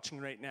is watching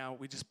right now.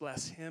 We just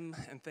bless him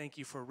and thank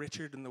you for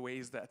Richard and the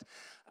ways that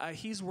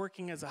he's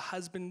working as a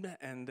husband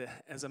and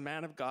as a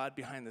man of God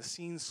behind the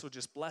scenes. So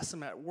just bless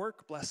him at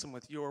work, bless him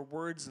with your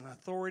words and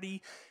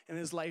authority in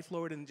his life,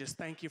 Lord, and just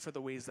thank you for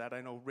the ways that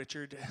I know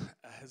Richard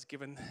has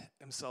given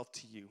himself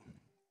to you.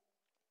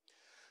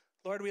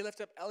 Lord, we lift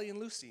up Ellie and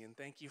Lucy and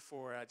thank you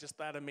for just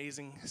that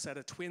amazing set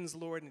of twins,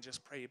 Lord, and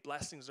just pray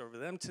blessings over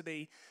them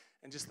today.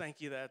 And just thank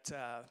you that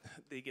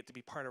they get to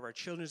be part of our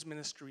children's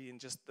ministry and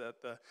just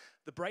the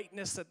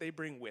brightness that they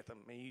bring with them.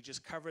 May you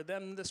just cover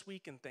them this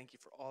week and thank you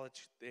for all that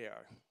they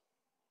are.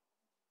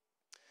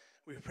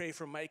 We pray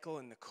for Michael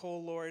and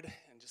Nicole, Lord,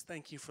 and just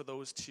thank you for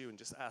those two, and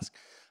just ask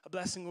a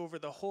blessing over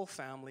the whole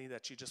family,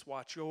 that you just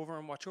watch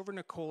over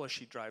Nicole as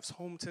she drives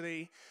home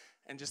today.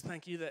 And just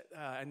thank you that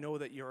I know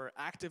that you're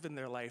active in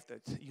their life,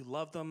 that you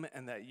love them,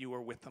 and that you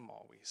are with them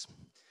always.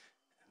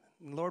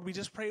 And Lord, we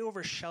just pray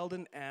over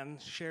Sheldon, Ann,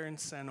 Sharon,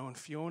 Sano, and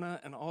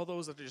Fiona, and all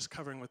those that are just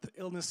covering with the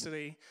illness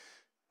today.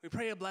 We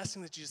pray a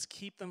blessing that you just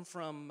keep them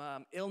from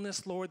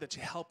illness, Lord, that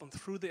you help them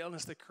through the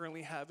illness they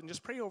currently have. And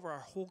just pray over our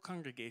whole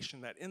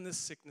congregation that in this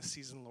sickness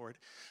season, Lord,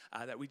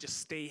 that we just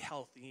stay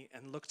healthy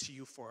and look to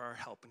you for our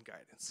help and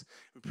guidance.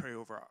 We pray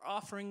over our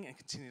offering and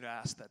continue to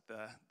ask that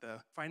the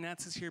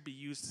finances here be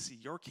used to see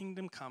your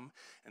kingdom come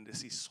and to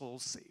see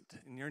souls saved.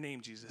 In your name,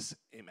 Jesus,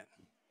 amen.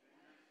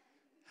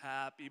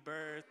 Happy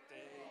birthday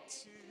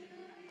to you.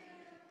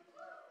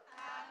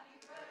 Happy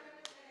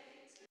birthday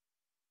to you.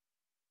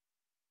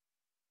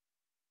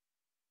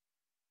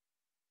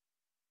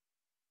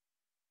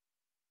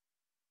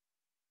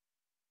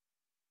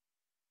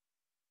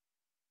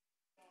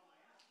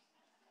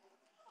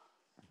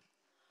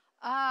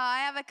 I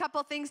have a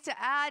couple things to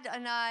add,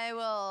 and I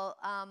will,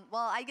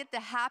 I get the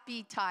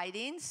happy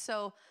tidings.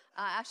 So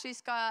Ashley's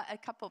got a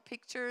couple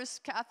pictures.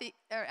 Kathy,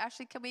 or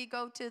Ashley, can we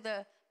go to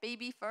the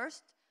baby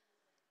first?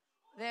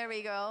 There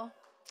we go.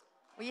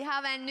 We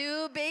have a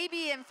new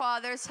baby in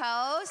Father's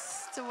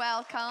house to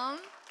welcome.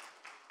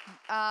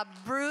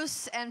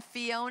 Bruce and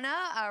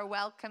Fiona are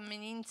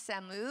welcoming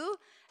Samu.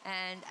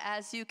 And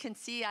as you can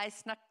see, I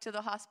snuck to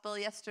the hospital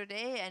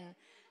yesterday and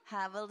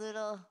have a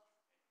little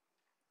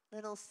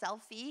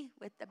selfie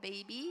with the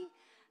baby,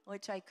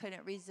 which I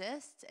couldn't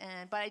resist.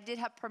 But I did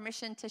have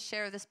permission to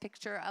share this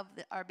picture of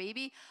our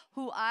baby,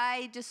 who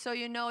just so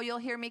you know, you'll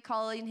hear me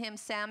calling him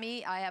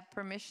Sammy. I have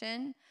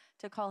permission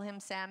to call him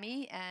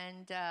Sammy,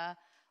 and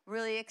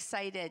really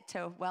excited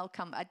to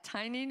welcome a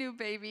tiny new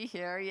baby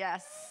here.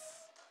 Yes.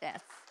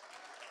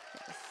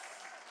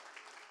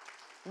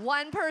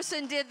 One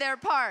person did their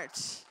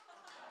part.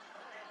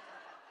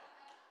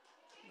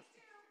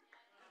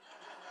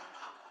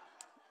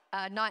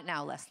 Not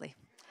now, Leslie.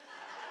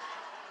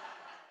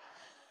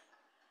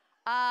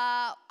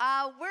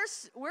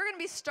 We're going to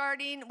be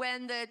starting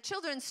when the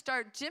children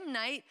start gym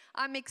night.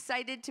 I'm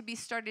excited to be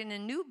starting a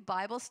new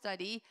Bible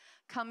study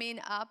coming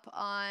up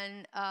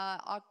on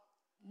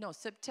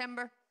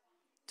September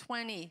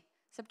 20.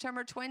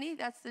 September 20,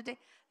 that's the day.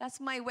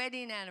 That's my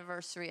wedding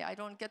anniversary. I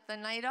don't get the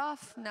night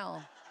off?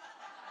 No.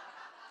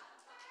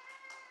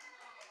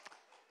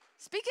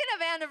 Speaking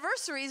of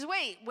anniversaries,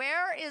 wait,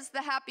 where is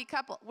the happy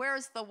couple?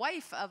 Where's the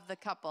wife of the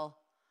couple?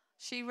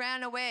 She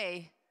ran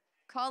away.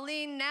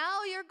 Colleen,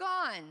 now you're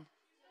gone.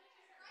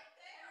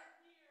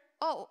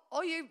 Oh,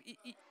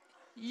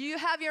 you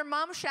have your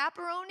mom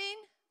chaperoning?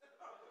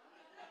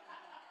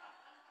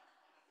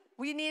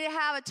 We need to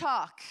have a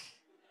talk.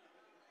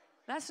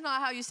 That's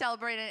not how you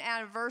celebrate an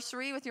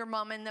anniversary, with your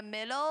mom in the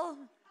middle.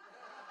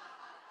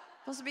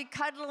 Supposed to be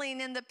cuddling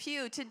in the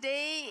pew.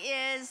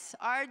 Today is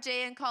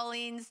RJ and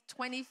Colleen's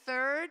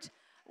 23rd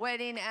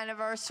wedding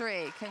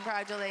anniversary.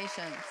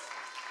 Congratulations.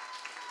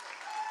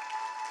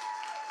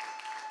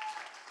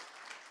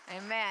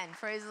 Amen.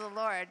 Praise the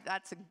Lord.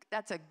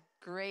 That's a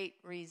great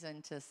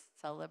reason to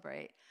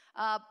celebrate.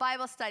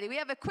 Bible study. We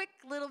have a quick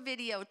little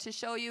video to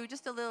show you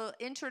just a little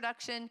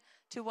introduction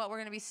to what we're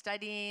going to be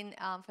studying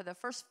for the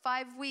first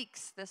 5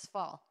 weeks this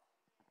fall.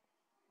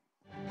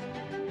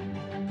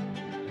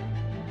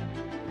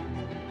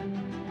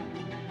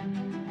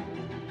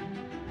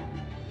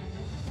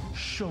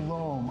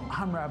 Shalom,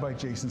 I'm Rabbi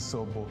Jason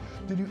Sobel.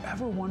 Did you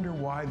ever wonder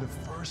why the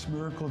first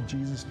miracle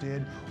Jesus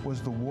did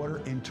was the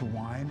water into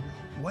wine?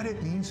 What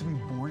it means to be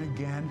born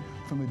again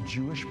from a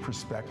Jewish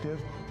perspective?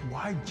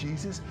 Why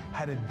Jesus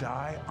had to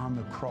die on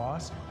the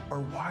cross? Or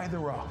why there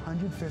were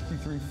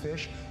 153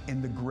 fish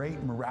in the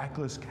great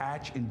miraculous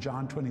catch in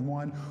John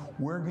 21?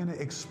 We're going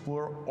to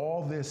explore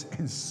all this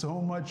and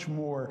so much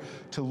more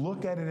to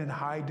look at it in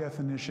high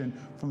definition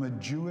from a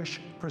Jewish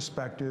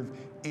perspective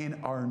in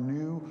our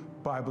new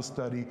Bible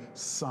study,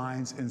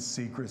 Signs and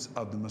Secrets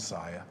of the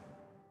Messiah.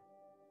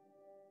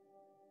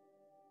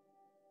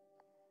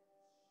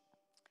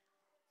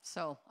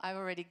 So I've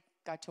already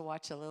got to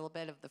watch a little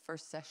bit of the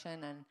first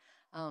session, and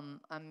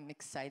I'm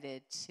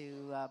excited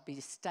to be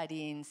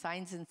studying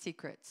Signs and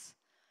Secrets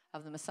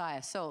of the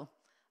Messiah. So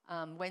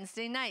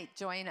Wednesday night,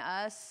 join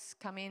us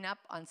coming up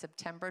on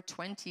September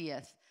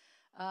 20th.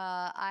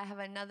 I have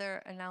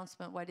another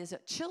announcement. What is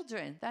it?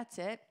 Children, that's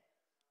it.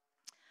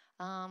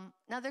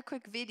 Another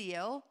quick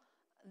video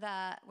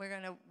that we're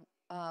going to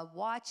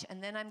watch,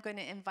 and then I'm going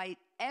to invite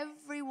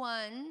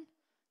everyone,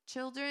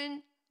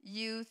 children,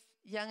 youth,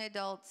 young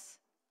adults,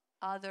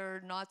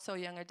 other not so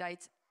young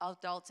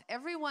adults,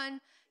 everyone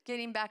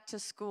getting back to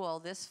school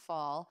this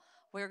fall.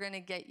 We're going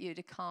to get you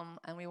to come,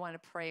 and we want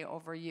to pray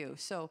over you.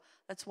 So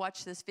let's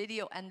watch this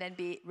video and then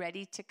be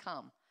ready to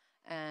come,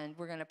 and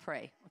we're going to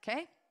pray,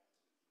 okay?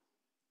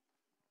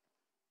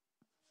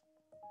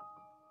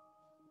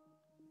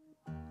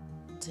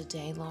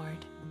 Today,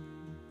 Lord,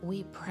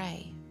 we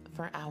pray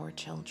for our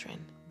children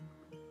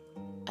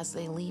as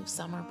they leave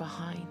summer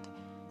behind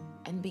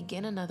and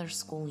begin another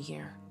school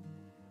year.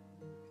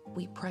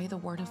 We pray the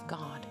word of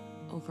God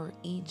over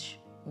each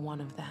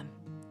one of them.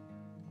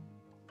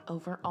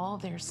 Over all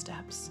their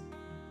steps,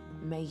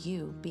 may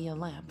you be a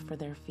lamp for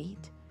their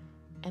feet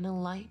and a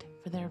light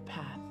for their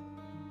path.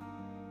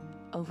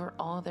 Over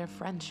all their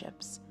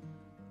friendships,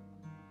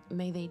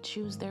 may they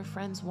choose their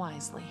friends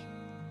wisely,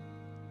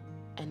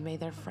 and may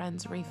their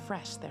friends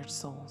refresh their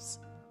souls.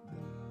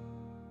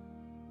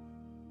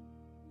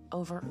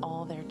 Over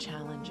all their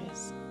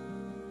challenges,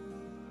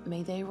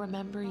 may they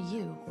remember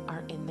you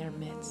are in their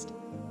midst,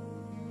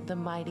 the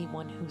mighty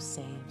one who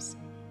saves,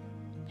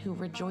 who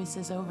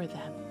rejoices over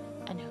them,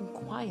 and who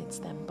quiets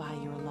them by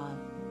your love.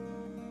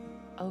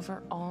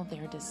 Over all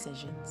their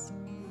decisions,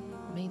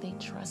 may they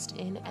trust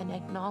in and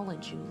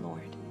acknowledge you,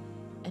 Lord,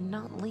 and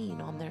not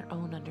lean on their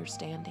own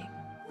understanding.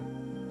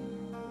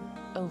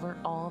 Over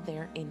all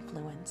their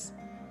influence,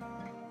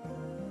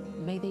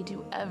 may they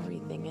do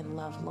everything in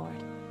love,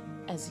 Lord,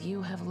 as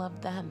you have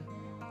loved them.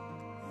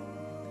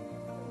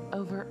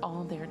 Over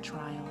all their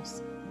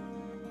trials,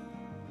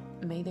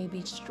 may they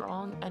be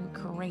strong and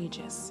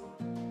courageous,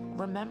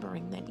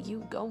 remembering that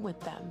you go with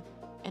them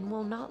and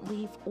will not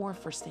leave or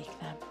forsake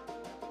them.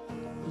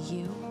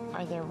 You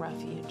are their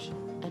refuge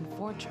and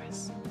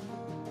fortress.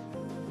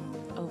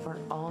 Over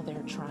all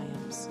their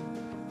triumphs,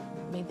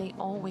 may they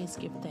always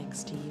give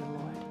thanks to you,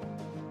 Lord,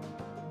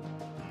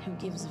 who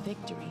gives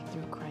victory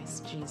through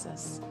Christ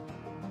Jesus.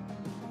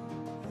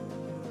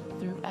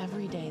 Through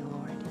every day,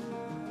 Lord,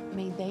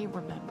 may they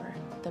remember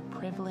the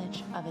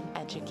privilege of an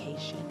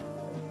education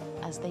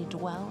as they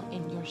dwell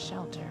in your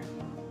shelter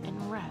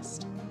and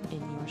rest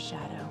in your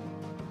shadow.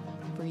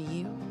 For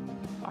you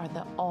are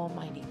the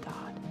Almighty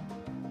God,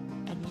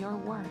 and your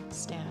word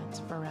stands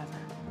forever.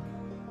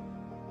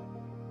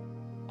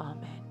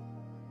 Amen.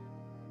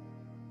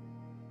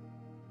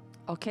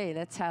 Okay,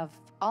 let's have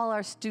all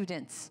our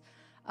students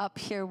up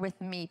here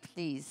with me,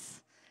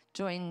 please.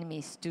 Join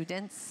me,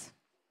 students.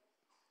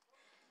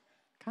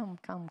 Come,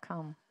 come,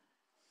 come.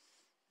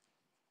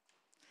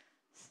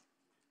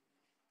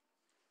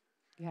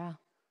 Yeah.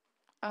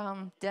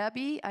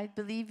 Debbie, I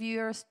believe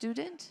you're a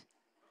student?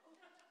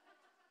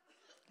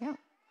 Yeah.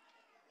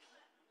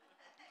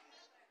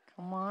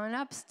 Come on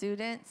up,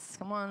 students.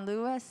 Come on,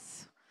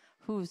 Lewis.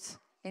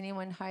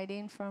 Anyone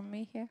hiding from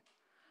me here?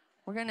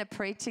 We're going to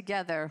pray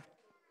together.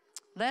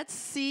 Let's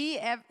see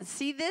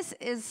this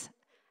is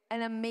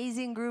an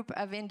amazing group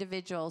of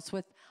individuals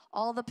with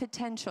all the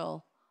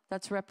potential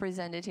that's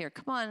represented here.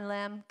 Come on,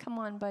 Lem. Come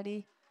on,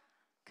 buddy.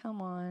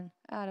 Come on.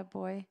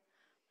 Attaboy.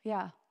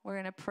 Yeah, we're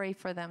going to pray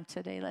for them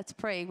today. Let's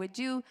pray. Would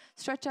you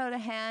stretch out a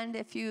hand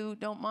if you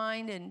don't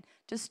mind and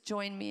just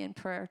join me in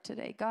prayer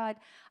today? God,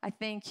 I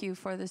thank you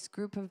for this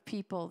group of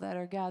people that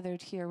are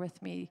gathered here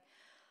with me.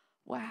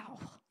 Wow.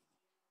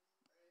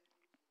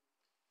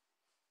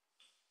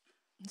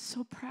 I'm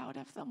so proud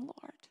of them,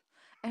 Lord.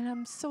 And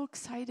I'm so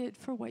excited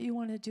for what you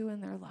want to do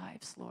in their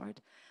lives, Lord.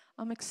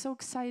 I'm so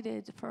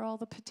excited for all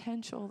the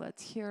potential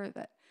that's here,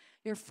 that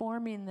you're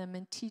forming them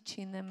and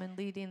teaching them and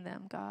leading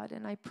them, God.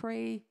 And I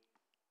pray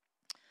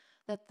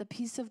that the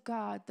peace of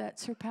God that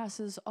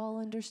surpasses all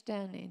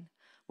understanding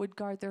would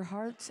guard their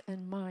hearts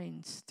and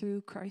minds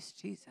through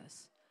Christ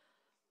Jesus.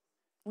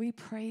 We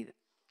pray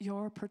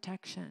your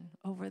protection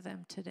over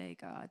them today,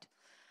 God.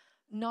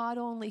 Not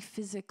only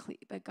physically,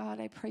 but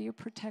God, I pray your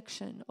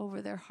protection over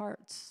their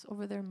hearts,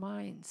 over their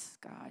minds,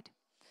 God.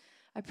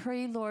 I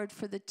pray, Lord,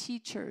 for the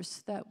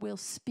teachers that will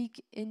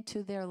speak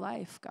into their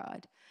life,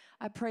 God.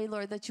 I pray,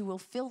 Lord, that you will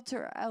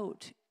filter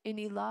out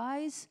any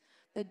lies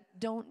that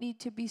don't need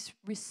to be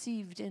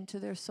received into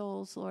their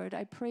souls, Lord.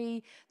 I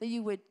pray that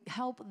you would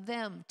help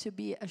them to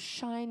be a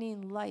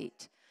shining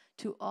light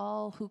to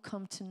all who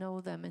come to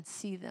know them and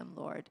see them,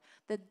 Lord.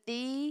 That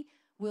they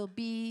will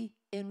be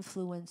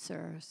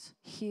influencers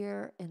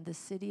here in the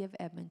city of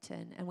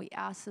Edmonton. And we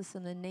ask this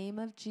in the name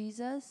of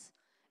Jesus.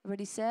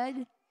 Everybody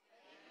said?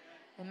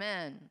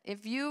 Amen.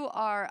 If you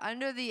are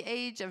under the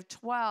age of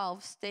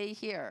 12, stay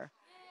here.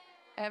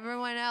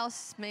 Everyone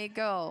else may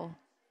go.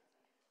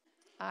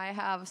 I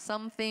have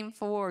something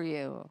for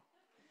you.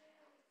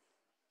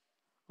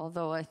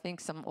 Although I think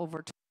some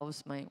over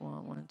 12s might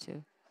want one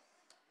too.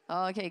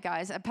 Okay,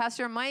 guys.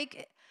 Pastor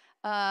Mike,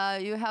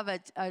 you have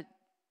a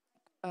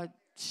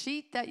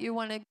sheet that you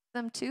want to give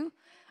them to?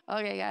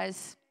 Okay,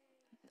 guys.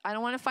 I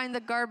don't want to find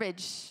the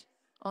garbage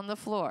on the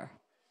floor.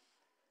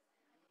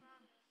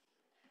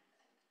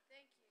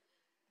 Thank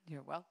you.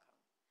 You're welcome.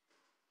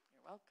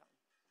 You're welcome.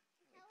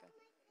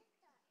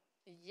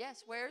 Here you go.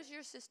 Yes, where's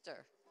your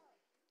sister?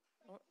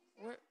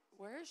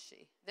 Where is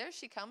she? There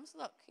she comes.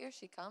 Look, here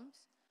she comes.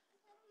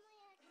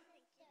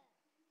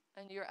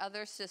 And your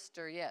other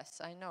sister, yes,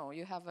 I know.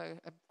 You have a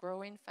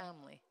growing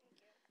family.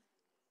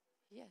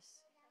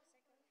 Yes.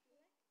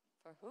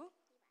 For who?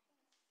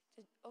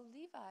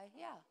 Levi.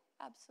 Yeah,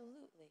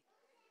 absolutely.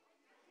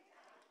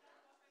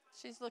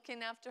 She's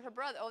looking after her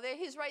brother. Oh,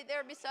 he's right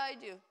there beside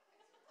you.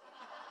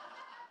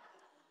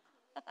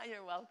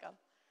 You're welcome.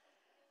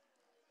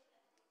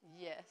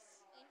 Yes.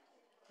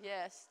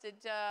 Yes. Did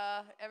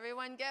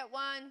everyone get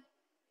one?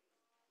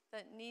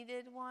 that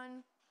needed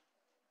one?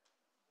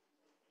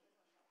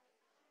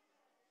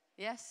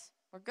 Yes,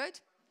 we're good?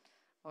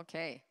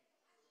 Okay.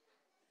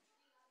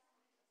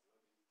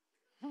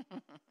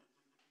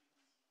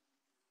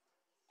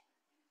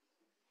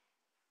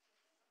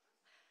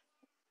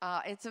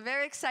 It's a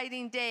very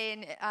exciting day,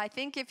 and I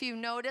think if you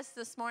noticed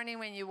this morning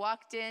when you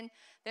walked in,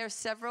 there are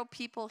several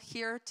people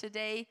here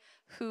today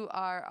who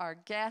are our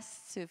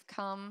guests who've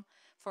come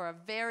for a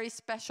very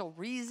special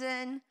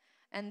reason,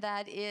 and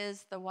that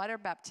is the water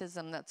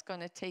baptism that's going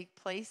to take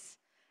place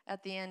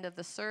at the end of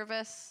the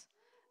service.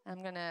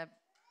 I'm going to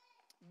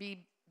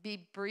be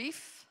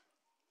brief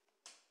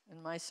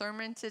in my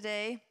sermon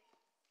today.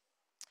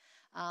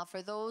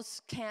 For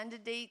those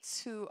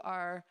candidates who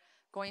are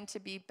going to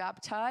be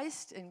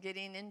baptized and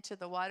getting into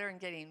the water and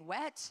getting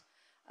wet,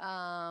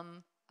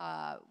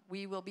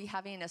 we will be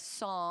having a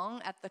song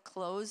at the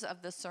close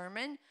of the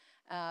sermon.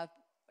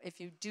 If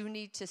you do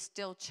need to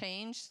still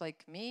change,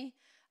 like me,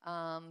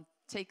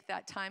 take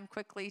that time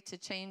quickly to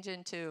change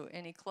into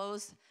any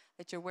clothes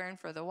that you're wearing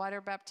for the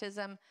water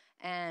baptism,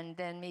 and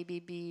then maybe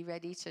be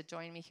ready to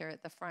join me here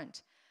at the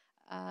front.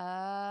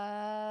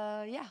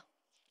 Yeah,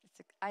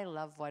 I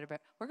love water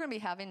baptism. We're going to be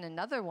having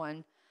another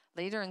one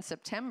later in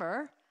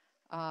September.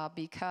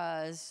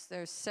 Because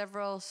there's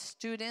several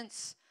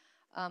students.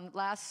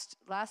 Last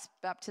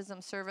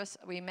baptism service,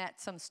 we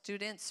met some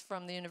students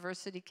from the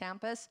university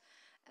campus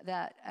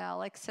that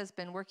Alex has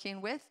been working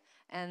with,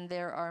 and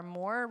there are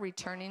more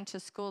returning to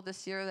school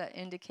this year that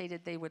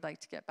indicated they would like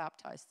to get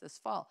baptized this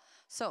fall.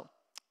 So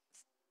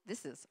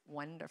this is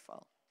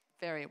wonderful,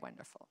 very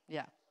wonderful.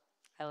 Yeah,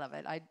 I love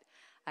it.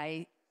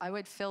 I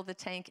would fill the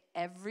tank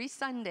every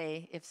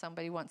Sunday if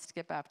somebody wants to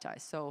get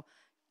baptized. So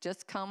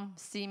just come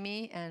see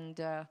me, and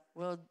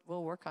we'll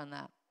work on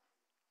that.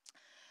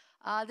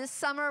 This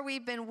summer,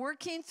 we've been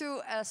working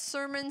through a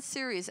sermon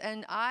series,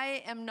 and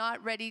I am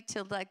not ready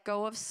to let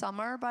go of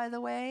summer, by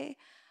the way.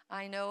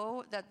 I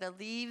know that the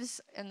leaves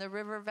in the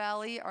river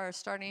valley are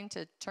starting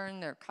to turn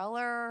their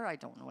color. I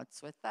don't know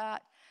what's with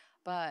that,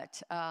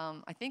 but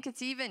I think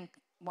it's even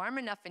warm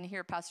enough in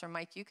here, Pastor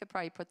Mike. You could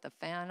probably put the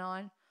fan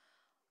on.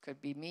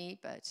 Could be me,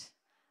 but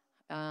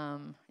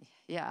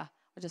yeah,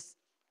 we'll just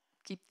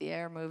keep the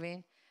air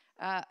moving.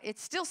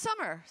 It's still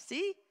summer,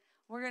 see?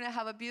 We're going to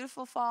have a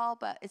beautiful fall,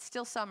 but it's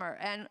still summer.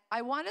 And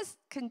I want to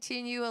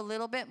continue a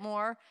little bit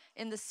more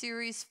in the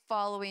series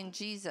Following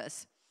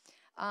Jesus.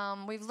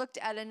 We've looked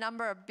at a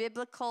number of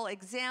biblical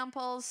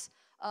examples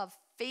of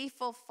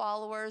faithful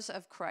followers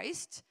of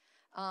Christ.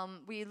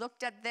 We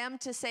looked at them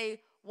to say,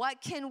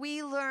 what can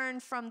we learn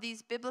from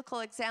these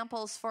biblical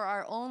examples for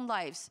our own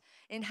lives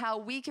in how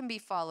we can be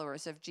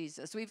followers of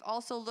Jesus? We've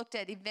also looked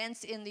at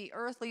events in the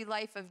earthly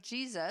life of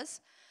Jesus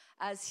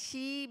as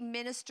he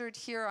ministered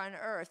here on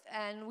earth.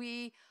 And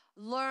we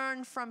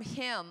learn from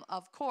him,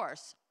 of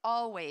course,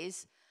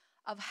 always,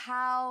 of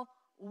how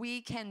we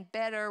can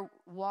better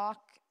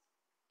walk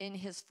in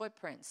his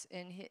footprints,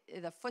 in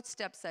the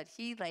footsteps that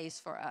he lays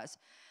for us.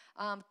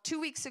 2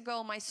 weeks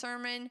ago, my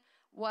sermon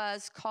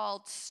was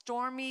called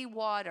Stormy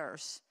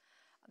Waters.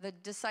 The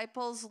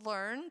disciples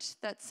learned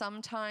that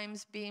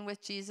sometimes being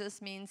with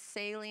Jesus means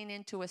sailing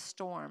into a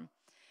storm.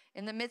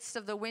 In the midst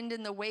of the wind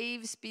and the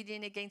waves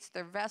beating against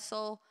their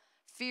vessel,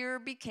 fear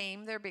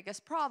became their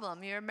biggest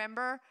problem. You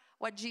remember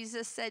what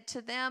Jesus said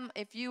to them?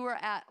 If you were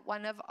at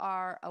one of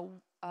our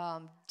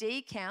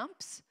day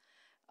camps,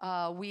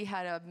 we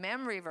had a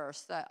memory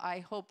verse that I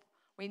hope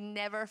we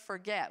never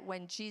forget,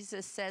 when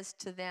Jesus says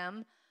to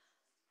them,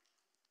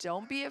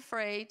 don't be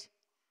afraid,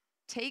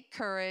 take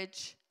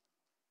courage,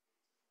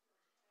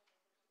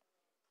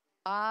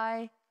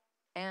 I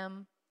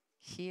am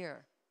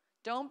here.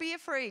 Don't be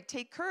afraid,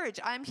 take courage,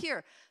 I'm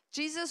here.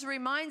 Jesus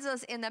reminds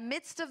us in the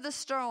midst of the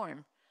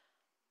storm,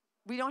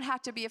 we don't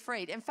have to be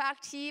afraid. In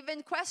fact, he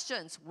even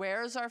questions,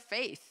 where's our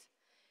faith?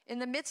 In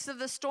the midst of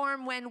the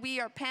storm, when we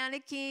are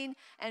panicking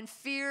and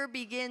fear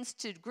begins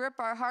to grip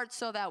our hearts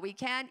so that we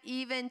can't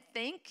even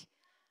think,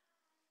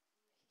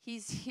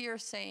 he's here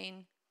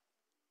saying,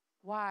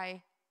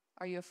 why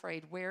are you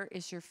afraid? Where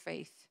is your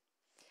faith?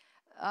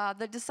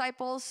 The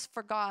disciples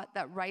forgot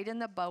that right in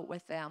the boat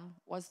with them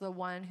was the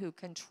one who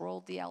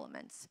controlled the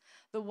elements,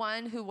 the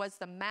one who was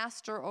the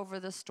master over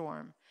the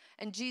storm.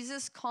 And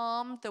Jesus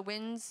calmed the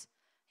winds.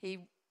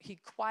 He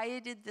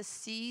quieted the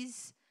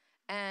seas,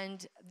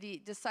 and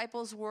the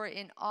disciples were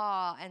in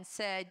awe and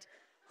said,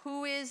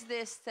 who is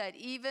this that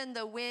even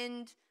the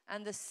wind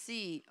and the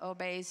sea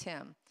obeys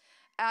him?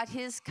 At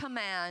his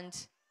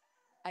command,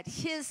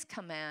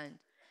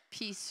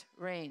 peace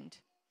reigned.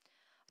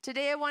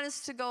 Today I want us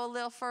to go a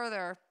little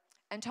further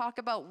and talk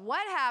about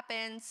what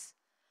happens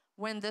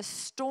when the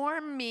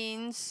storm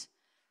means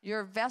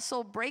your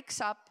vessel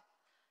breaks up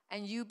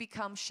and you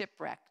become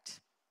shipwrecked.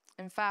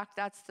 In fact,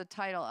 that's the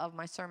title of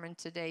my sermon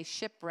today,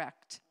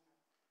 Shipwrecked.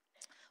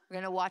 We're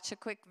going to watch a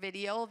quick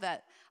video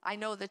that I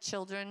know the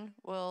children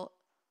will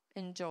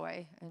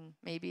enjoy, and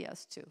maybe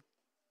us too.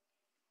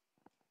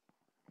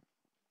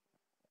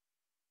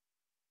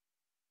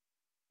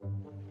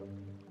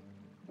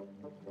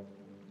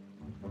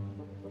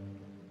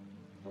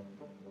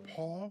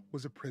 Paul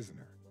was a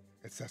prisoner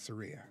at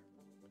Caesarea.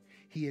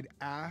 He had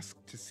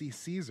asked to see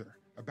Caesar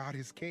about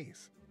his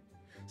case.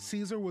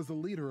 Caesar was the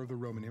leader of the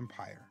Roman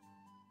Empire.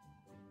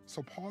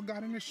 So Paul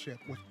got in a ship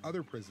with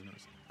other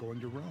prisoners going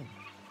to Rome.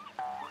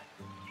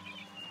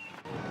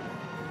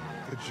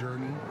 The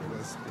journey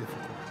was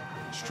difficult.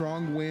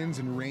 Strong winds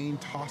and rain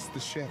tossed the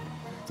ship.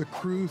 The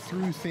crew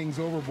threw things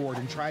overboard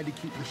and tried to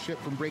keep the ship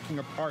from breaking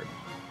apart,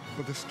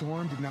 but the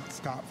storm did not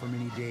stop for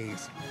many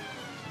days.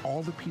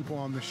 All the people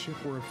on the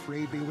ship were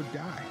afraid they would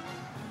die.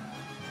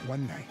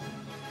 One night,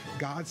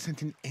 God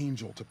sent an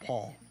angel to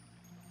Paul.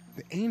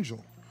 The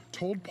angel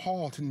told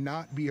Paul to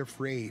not be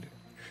afraid.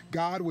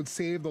 God would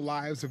save the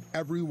lives of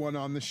everyone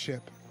on the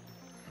ship.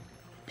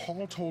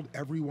 Paul told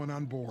everyone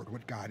on board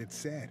what God had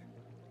said.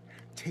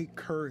 "Take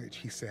courage,"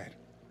 he said.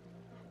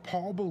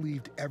 Paul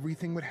believed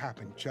everything would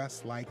happen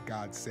just like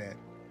God said.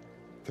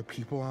 The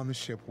people on the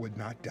ship would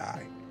not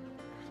die.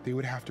 They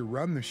would have to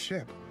run the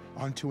ship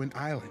onto an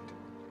island.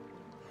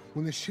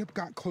 When the ship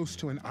got close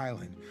to an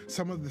island,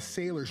 some of the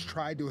sailors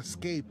tried to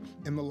escape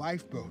in the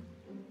lifeboat.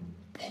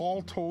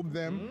 Paul told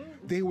them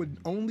they would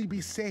only be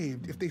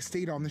saved if they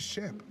stayed on the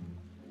ship.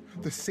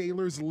 The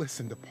sailors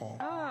listened to Paul.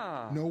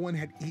 No one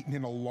had eaten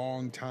in a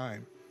long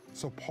time,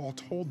 so Paul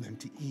told them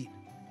to eat.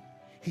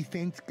 He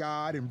thanked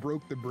God and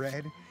broke the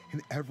bread,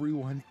 and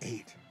everyone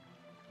ate.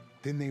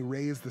 Then they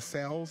raised the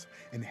sails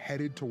and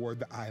headed toward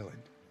the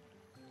island.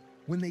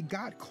 When they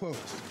got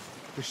close,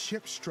 the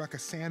ship struck a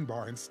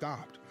sandbar and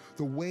stopped.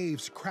 The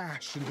waves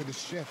crashed into the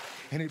ship,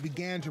 and it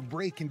began to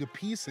break into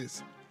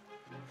pieces.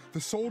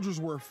 The soldiers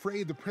were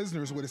afraid the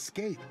prisoners would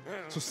escape,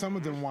 so some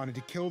of them wanted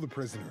to kill the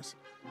prisoners.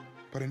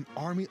 But an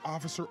army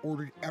officer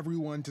ordered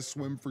everyone to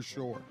swim for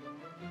shore.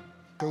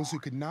 Those who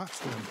could not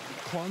swim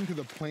clung to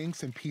the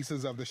planks and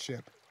pieces of the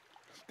ship.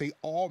 They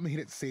all made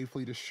it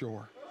safely to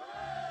shore.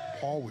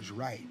 Paul was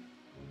right.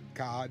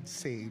 God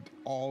saved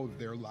all of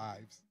their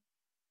lives.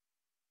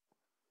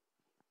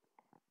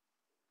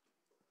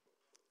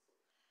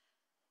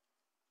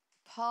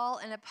 Paul,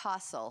 an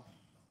apostle.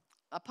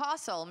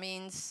 Apostle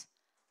means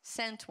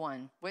sent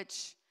one,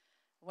 which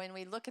when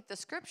we look at the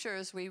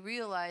scriptures, we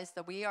realize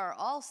that we are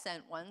all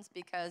sent ones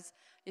because,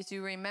 as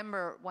you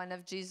remember, one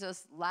of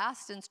Jesus'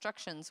 last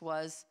instructions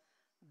was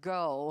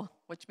go,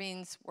 which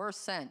means we're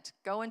sent.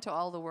 Go into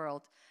all the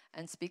world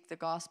and speak the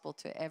gospel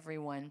to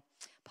everyone.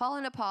 Paul,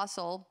 an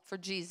apostle for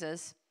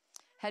Jesus,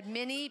 had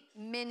many,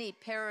 many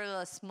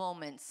perilous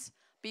moments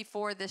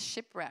before this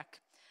shipwreck.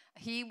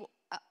 He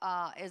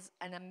is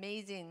an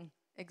amazing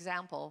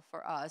example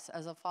for us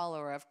as a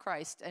follower of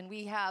Christ. And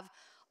we have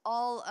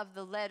all of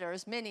the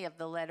letters, many of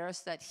the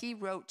letters that he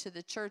wrote to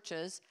the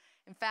churches.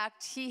 In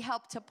fact, he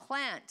helped to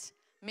plant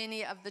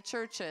many of the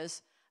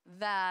churches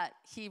that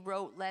he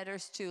wrote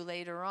letters to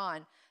later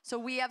on. So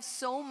we have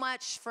so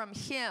much from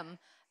him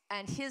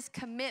and his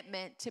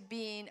commitment to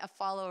being a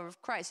follower of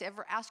Christ.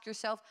 Ever ask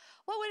yourself,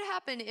 what would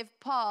happen if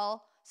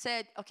Paul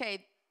said,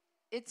 okay,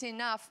 it's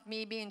enough,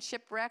 me being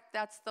shipwrecked,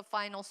 that's the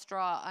final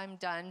straw, I'm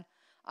done.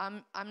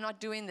 I'm not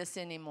doing this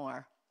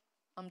anymore.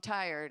 I'm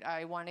tired,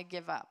 I want to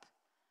give up.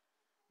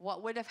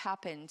 What would have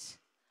happened?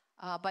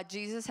 But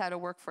Jesus had to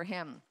work for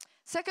him.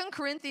 2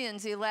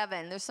 Corinthians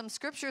 11, there's some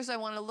scriptures I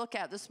want to look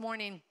at this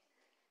morning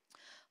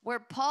where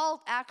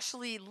Paul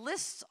actually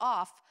lists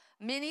off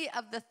many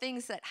of the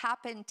things that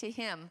happened to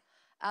him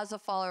as a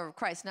follower of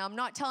Christ. Now, I'm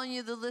not telling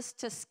you the list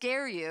to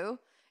scare you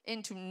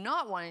into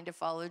not wanting to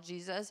follow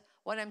Jesus.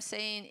 What I'm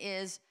saying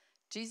is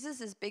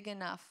Jesus is big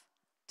enough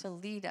to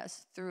lead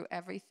us through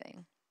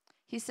everything.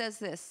 He says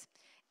this,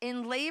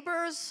 in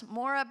labors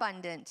more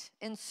abundant,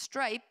 in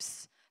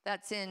stripes,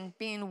 that's in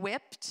being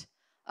whipped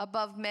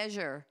above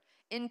measure,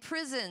 in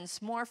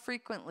prisons more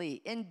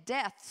frequently, in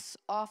deaths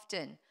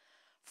often.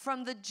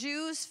 From the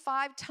Jews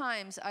 5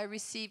 times I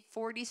received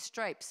 40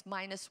 stripes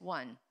minus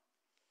 1.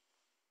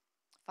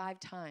 5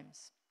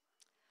 times.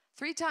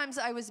 3 times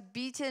I was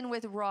beaten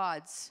with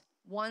rods.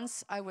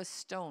 Once I was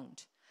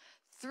stoned.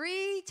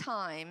 3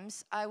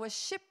 times I was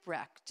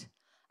shipwrecked.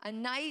 A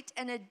night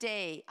and a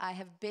day I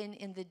have been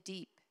in the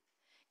deep.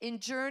 In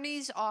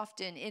journeys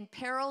often, in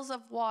perils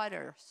of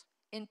waters,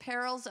 in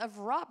perils of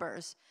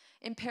robbers,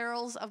 in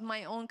perils of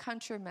my own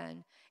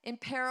countrymen, in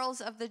perils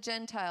of the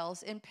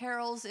Gentiles, in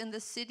perils in the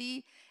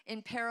city,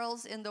 in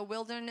perils in the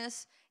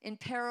wilderness, in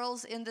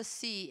perils in the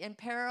sea, in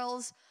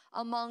perils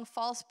among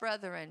false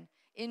brethren,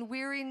 in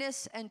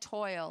weariness and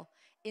toil,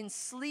 in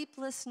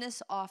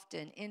sleeplessness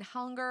often, in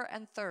hunger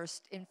and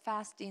thirst, in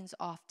fastings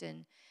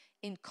often,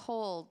 in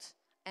cold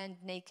and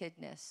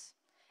nakedness.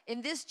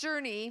 In this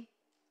journey,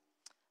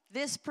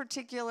 this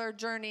particular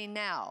journey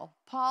now,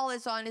 Paul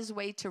is on his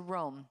way to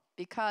Rome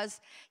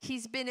because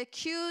he's been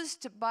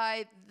accused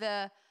by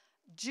the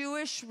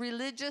Jewish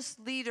religious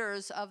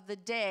leaders of the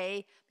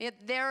day.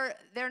 They're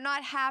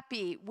not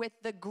happy with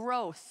the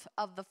growth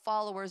of the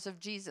followers of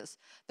Jesus.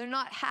 They're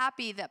not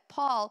happy that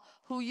Paul,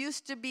 who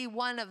used to be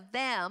one of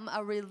them,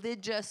 a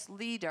religious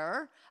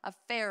leader, a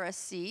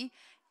Pharisee,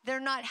 they're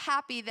not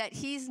happy that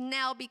he's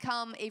now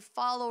become a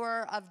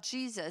follower of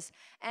Jesus.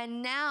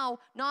 And now,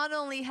 not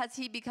only has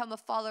he become a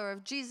follower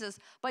of Jesus,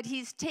 but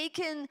he's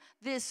taken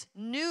this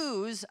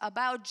news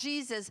about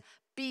Jesus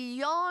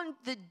beyond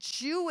the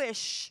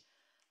Jewish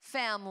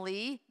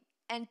family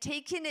and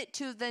taken it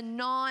to the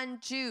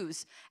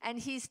non-Jews. And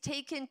he's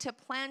taken to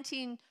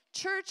planting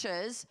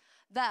churches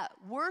that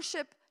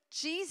worship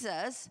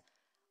Jesus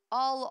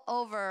all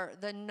over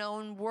the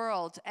known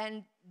world.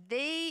 And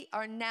they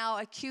are now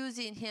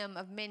accusing him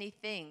of many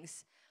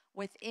things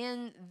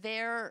within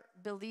their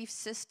belief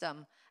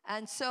system.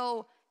 And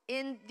so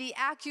in the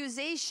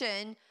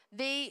accusation,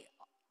 they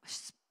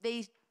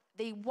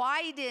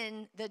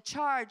widen the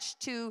charge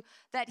to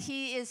that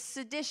he is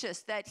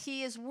seditious, that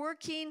he is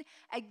working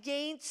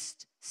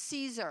against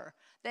Caesar,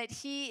 that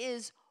he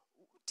is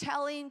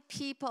telling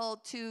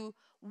people to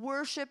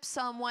worship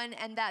someone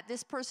and that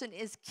this person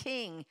is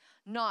king,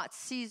 not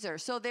Caesar.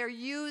 So they're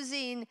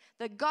using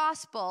the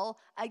gospel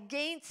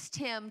against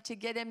him to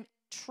get him in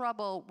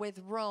trouble with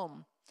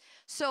Rome.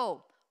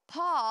 So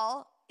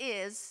Paul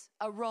is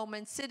a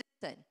Roman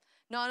citizen.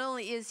 Not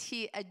only is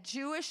he a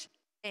Jewish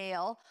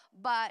male,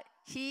 but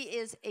he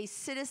is a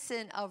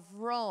citizen of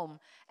Rome.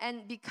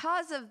 And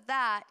because of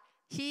that,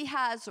 he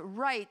has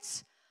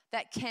rights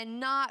that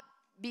cannot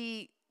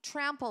be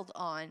trampled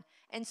on.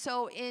 And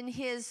so in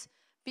his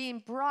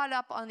being brought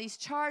up on these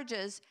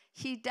charges,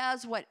 he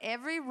does what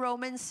every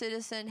Roman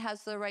citizen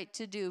has the right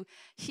to do.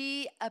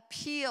 He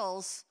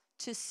appeals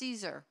to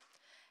Caesar.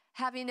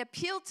 Having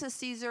appealed to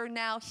Caesar,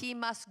 now he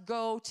must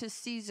go to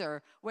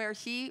Caesar, where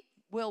he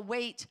will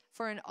wait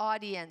for an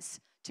audience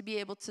to be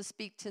able to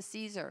speak to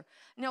Caesar.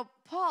 Now,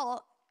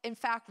 Paul, in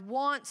fact,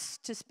 wants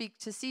to speak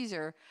to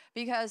Caesar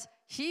because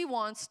he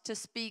wants to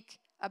speak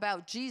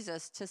about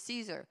Jesus to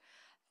Caesar.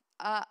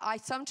 I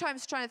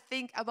sometimes try to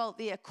think about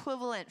the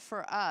equivalent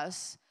for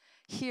us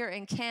here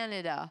in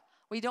Canada.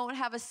 We don't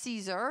have a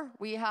Caesar.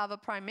 We have a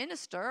prime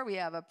minister. We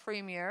have a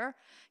premier.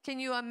 Can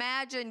you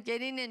imagine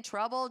getting in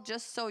trouble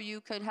just so you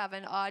could have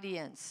an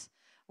audience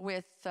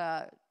with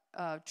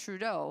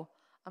Trudeau?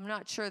 I'm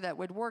not sure that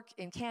would work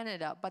in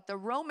Canada, but the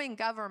Roman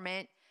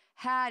government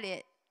had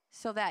it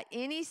so that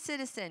any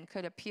citizen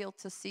could appeal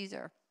to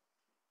Caesar.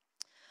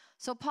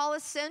 So Paul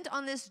is sent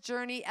on this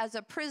journey as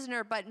a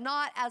prisoner, but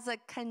not as a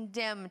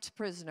condemned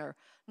prisoner.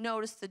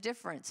 Notice the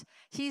difference.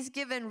 He's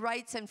given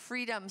rights and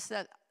freedoms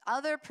that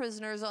other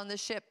prisoners on the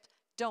ship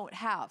don't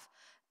have.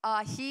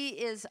 He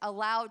is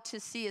allowed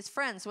to see his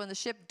friends. When the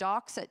ship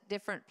docks at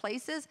different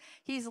places,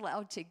 he's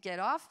allowed to get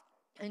off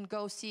and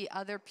go see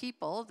other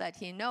people that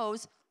he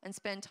knows and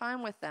spend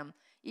time with them,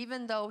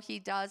 even though he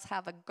does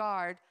have a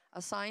guard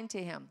assigned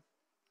to him.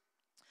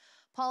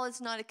 Paul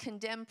is not a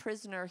condemned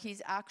prisoner.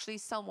 He's actually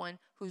someone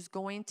who's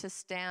going to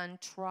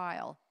stand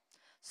trial.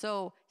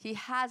 So he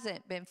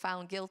hasn't been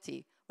found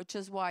guilty, which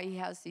is why he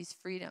has these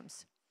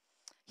freedoms.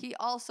 He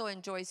also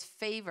enjoys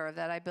favor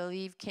that I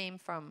believe came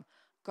from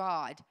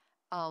God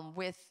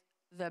with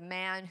the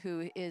man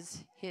who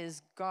is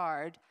his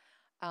guard.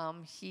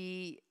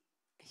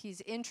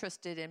 He's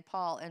interested in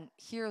Paul, and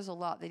here's a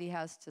lot that he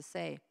has to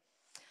say.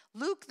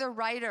 Luke, the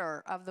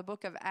writer of the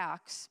book of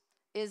Acts,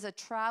 is a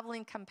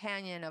traveling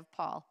companion of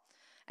Paul.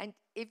 And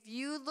if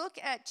you look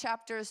at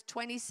chapters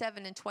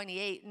 27 and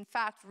 28, in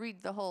fact,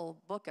 read the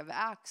whole book of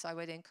Acts, I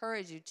would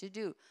encourage you to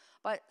do.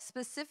 But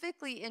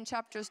specifically in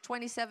chapters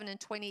 27 and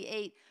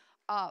 28,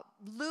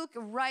 Luke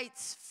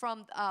writes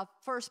from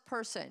first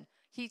person.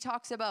 He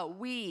talks about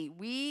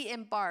we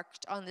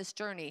embarked on this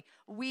journey.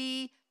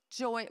 We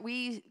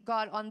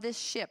got on this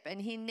ship,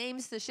 and he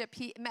names the ship.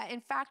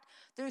 In fact,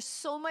 there's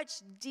so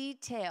much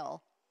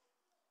detail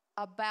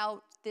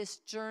about this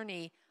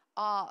journey,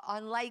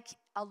 unlike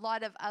a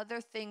lot of other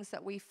things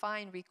that we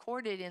find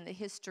recorded in the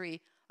history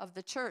of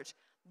the church.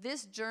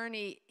 This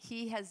journey,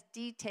 he has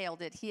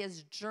detailed it. He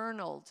has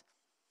journaled.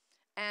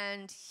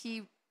 And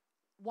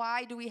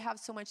why do we have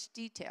so much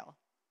detail,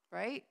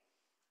 right?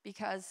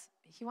 Because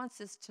he wants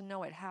us to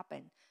know it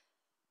happened.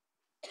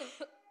 Excuse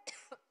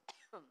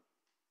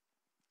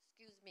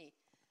me,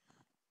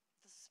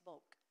 the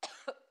smoke.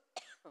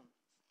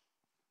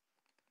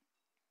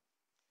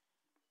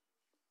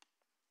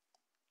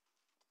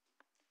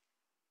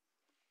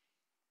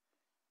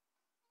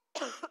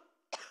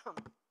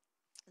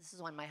 This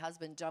is when my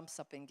husband jumps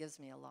up and gives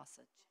me a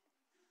lozenge.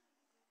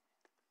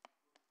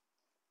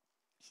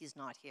 He's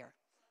not here.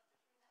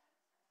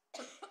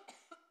 A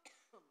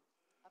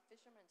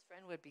fisherman's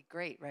friend would be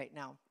great right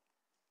now.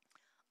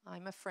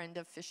 I'm a friend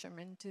of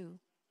fishermen too.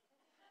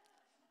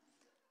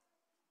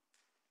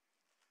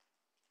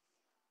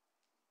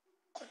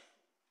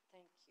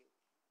 Thank you.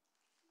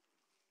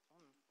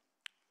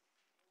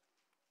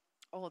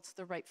 Oh, it's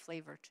the right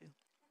flavor too.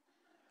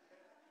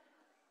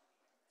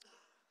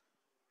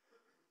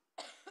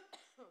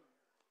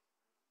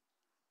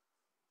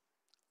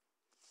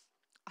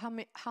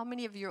 How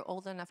many of you are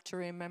old enough to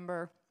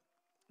remember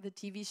the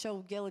TV show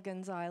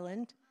Gilligan's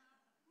Island?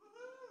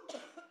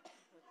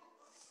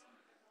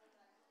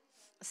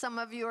 Some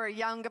of you are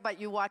young, but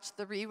you watch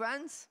the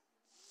reruns.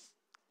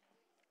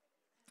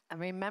 And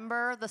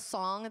remember the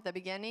song at the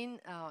beginning?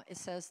 It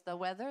says, the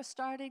weather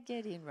started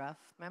getting rough.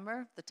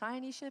 Remember the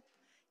tiny ship?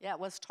 Yeah, it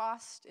was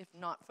tossed. If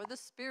not for the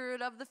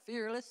spirit of the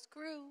fearless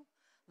crew,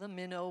 the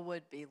minnow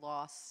would be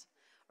lost,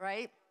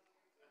 right?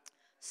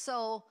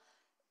 So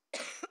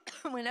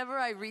whenever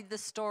I read the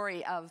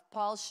story of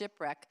Paul's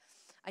shipwreck,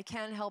 I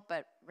can't help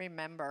but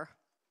remember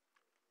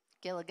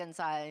Gilligan's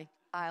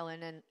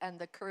Island and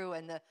the crew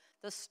and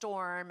the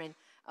storm. And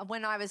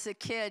when I was a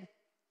kid,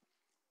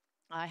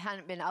 I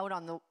hadn't been out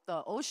on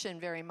the ocean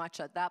very much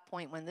at that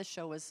point when this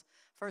show was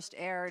first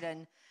aired.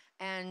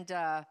 And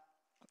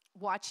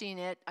watching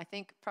it, I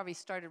think probably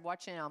started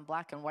watching it on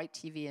black and white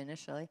TV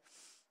initially.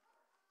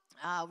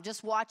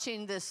 Just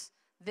watching this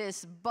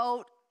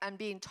boat and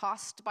being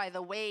tossed by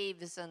the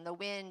waves and the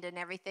wind and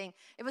everything.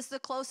 It was the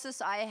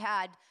closest I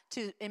had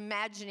to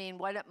imagining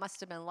what it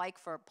must have been like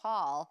for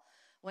Paul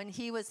when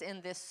he was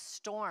in this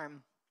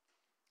storm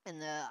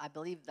in I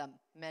believe, the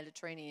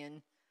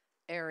Mediterranean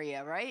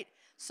area, right?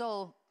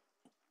 So,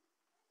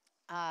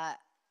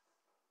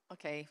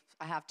 okay,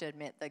 I have to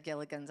admit the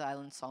Gilligan's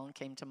Island song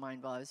came to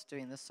mind while I was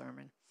doing the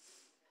sermon.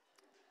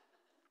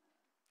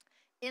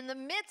 In the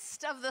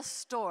midst of the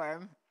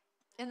storm,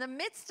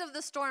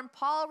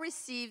 Paul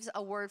receives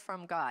a word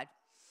from God.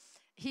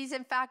 He's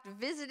in fact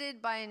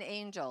visited by an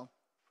angel.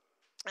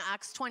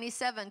 Acts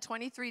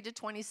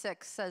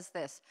 27:23-26 says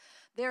this.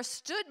 There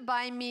stood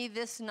by me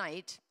this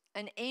night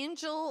an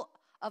angel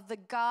of the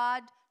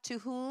God to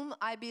whom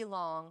I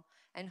belong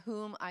and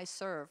whom I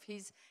serve.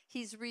 He's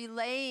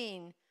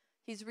relaying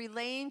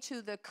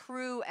to the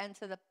crew and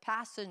to the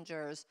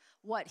passengers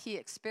what he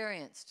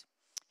experienced.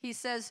 He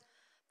says,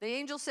 the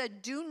angel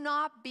said, do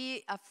not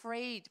be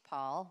afraid,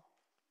 Paul.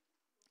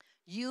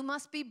 You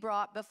must be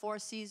brought before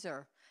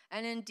Caesar.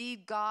 And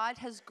indeed, God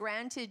has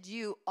granted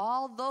you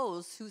all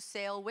those who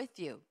sail with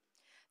you.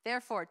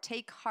 Therefore,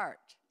 take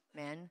heart,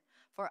 men,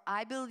 for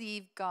I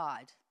believe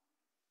God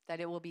that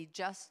it will be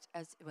just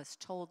as it was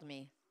told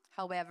me.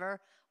 However,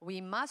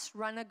 we must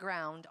run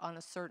aground on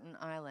a certain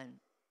island.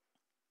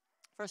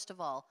 First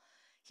of all,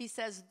 he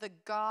says, the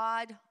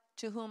God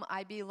to whom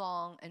I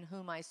belong and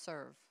whom I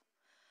serve.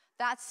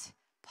 That's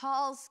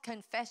Paul's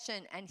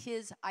confession and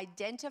his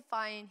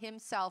identifying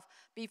himself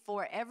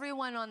before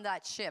everyone on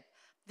that ship.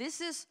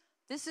 This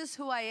is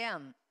who I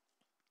am.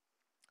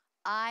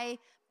 I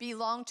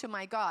belong to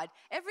my God.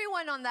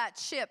 Everyone on that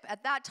ship,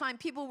 at that time,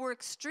 people were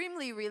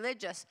extremely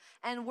religious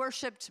and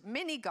worshipped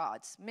many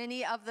gods.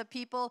 Many of the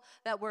people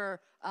that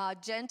were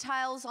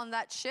Gentiles on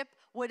that ship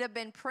would have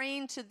been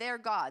praying to their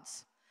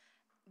gods.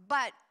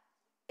 But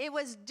it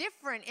was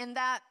different in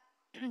that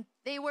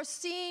they were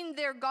seeing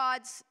their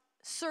gods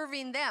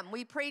serving them.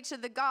 We pray to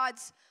the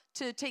gods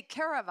to take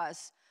care of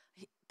us.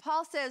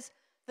 Paul says,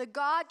 the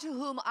God to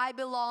whom I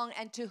belong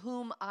and to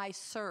whom I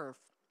serve.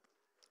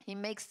 He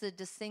makes the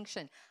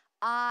distinction.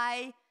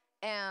 I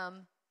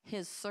am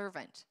his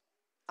servant.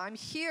 I'm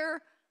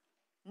here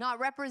not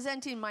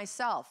representing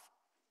myself.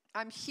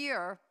 I'm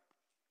here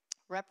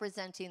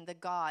representing the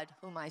God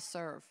whom I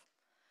serve.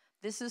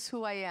 This is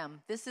who I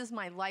am. This is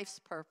my life's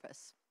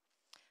purpose.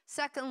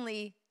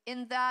 Secondly,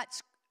 in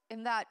that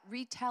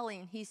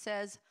retelling, he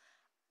says,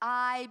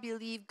 I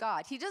believe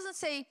God. He doesn't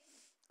say,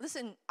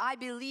 listen, I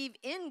believe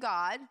in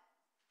God,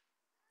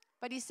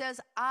 but he says,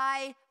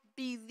 I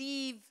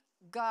believe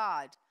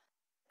God.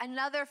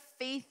 Another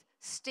faith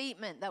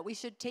statement that we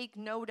should take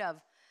note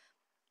of.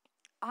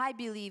 I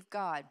believe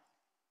God.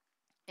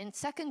 In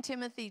 2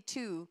 Timothy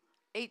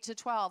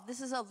 2:8-12,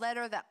 this is a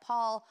letter that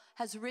Paul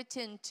has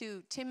written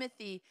to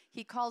Timothy.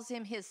 He calls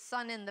him his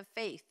son in the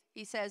faith.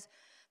 He says,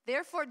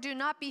 therefore do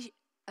not be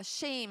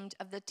ashamed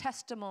of the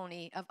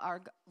testimony of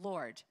our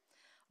Lord,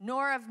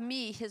 nor of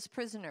me, his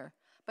prisoner,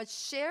 but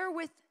share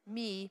with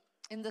me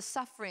in the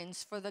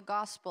sufferings for the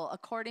gospel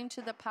according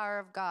to the power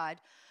of God,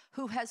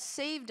 who has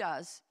saved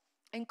us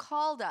and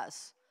called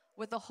us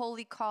with a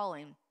holy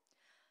calling,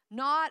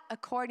 not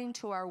according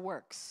to our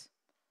works,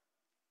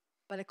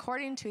 but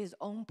according to his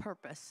own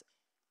purpose.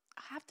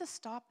 I have to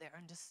stop there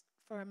and just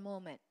for a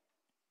moment.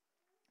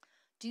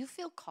 Do you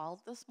feel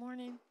called this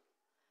morning?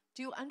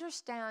 Do you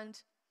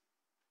understand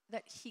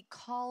that he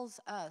calls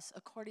us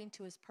according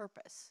to his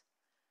purpose?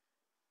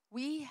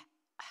 We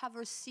have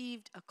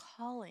received a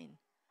calling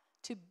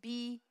to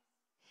be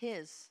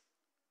his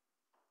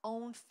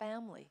own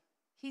family.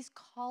 He's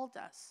called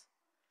us,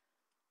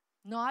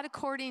 not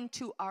according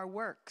to our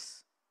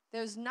works.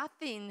 There's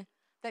nothing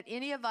that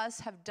any of us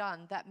have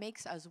done that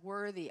makes us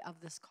worthy of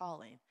this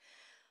calling.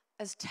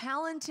 As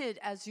talented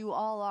as you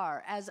all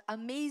are, as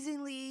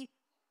amazingly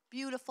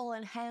beautiful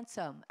and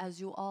handsome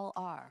as you all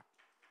are,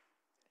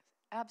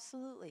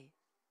 absolutely,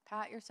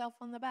 pat yourself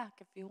on the back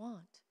if you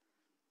want.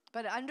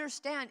 But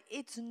understand,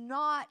 it's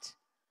not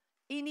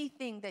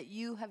anything that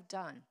you have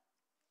done.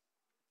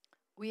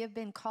 We have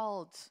been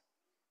called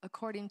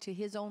according to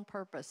his own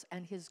purpose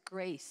and his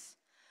grace,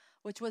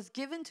 which was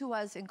given to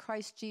us in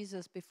Christ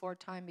Jesus before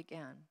time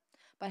began,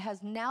 but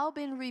has now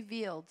been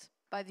revealed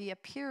by the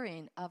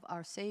appearing of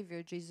our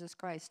Savior, Jesus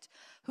Christ,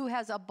 who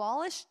has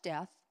abolished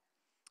death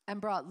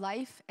and brought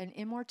life and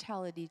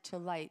immortality to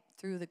light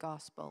through the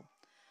gospel,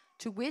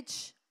 to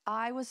which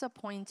I was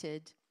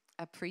appointed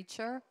a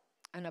preacher,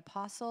 an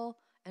apostle,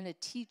 and a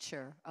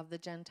teacher of the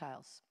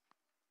Gentiles.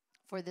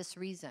 For this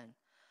reason,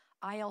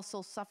 I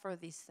also suffer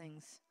these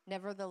things.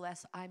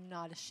 Nevertheless, I'm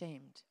not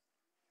ashamed.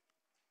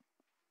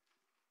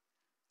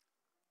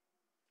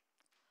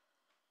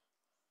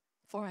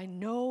 For I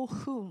know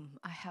whom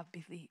I have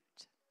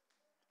believed,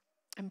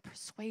 and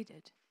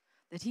persuaded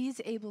that he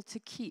is able to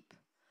keep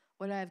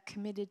what I have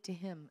committed to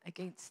him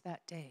against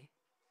that day.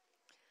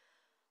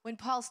 When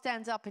Paul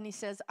stands up and he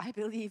says, I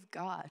believe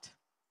God,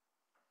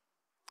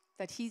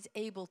 that he's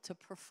able to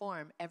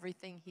perform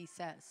everything he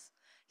says.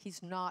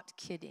 He's not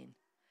kidding.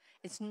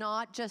 It's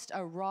not just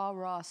a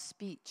rah-rah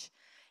speech.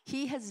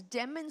 He has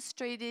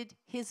demonstrated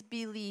his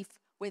belief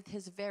with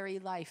his very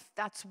life.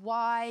 That's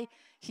why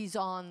he's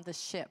on the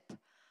ship.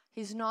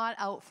 He's not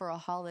out for a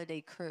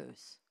holiday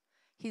cruise.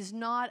 He's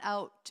not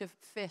out to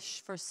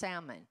fish for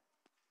salmon.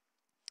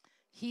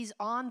 He's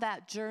on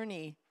that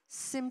journey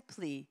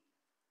simply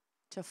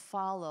to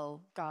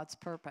follow God's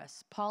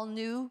purpose. Paul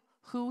knew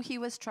who he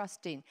was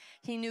trusting.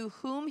 He knew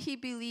whom he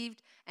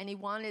believed, and he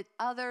wanted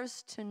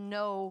others to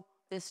know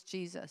this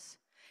Jesus.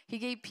 He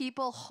gave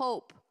people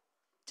hope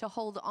to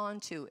hold on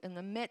to in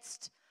the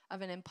midst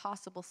of an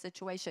impossible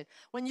situation.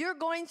 When you're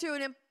going through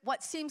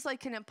what seems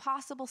like an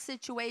impossible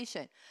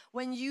situation,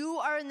 when you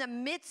are in the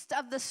midst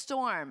of the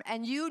storm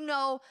and you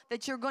know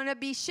that you're going to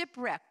be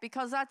shipwrecked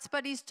because that's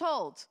what he's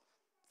told,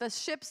 the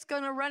ship's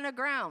going to run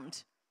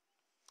aground.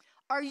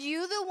 Are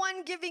you the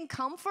one giving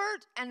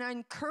comfort and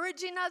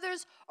encouraging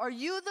others? Or are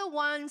you the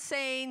one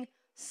saying,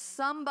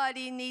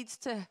 somebody needs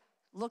to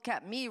look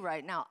at me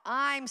right now?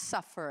 I'm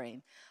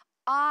suffering.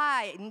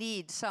 I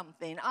need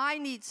something. I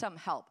need some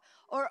help.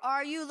 Or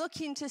are you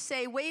looking to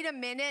say, wait a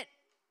minute,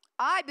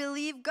 I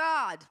believe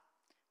God.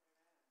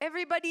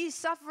 Everybody's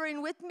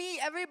suffering with me,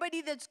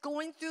 everybody that's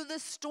going through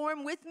this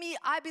storm with me,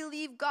 I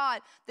believe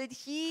God, that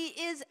he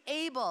is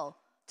able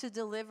to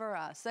deliver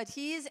us, that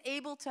he is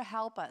able to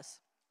help us.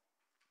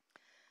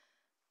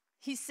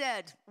 He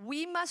said,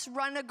 we must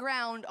run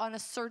aground on a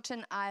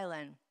certain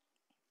island.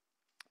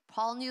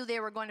 Paul knew they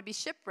were going to be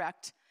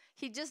shipwrecked.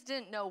 He just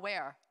didn't know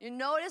where. You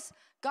notice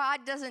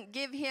God doesn't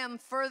give him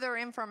further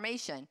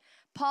information.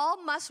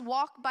 Paul must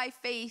walk by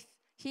faith.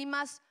 He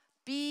must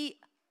be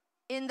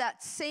in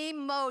that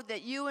same mode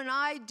that you and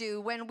I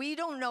do when we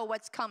don't know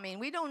what's coming.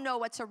 We don't know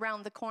what's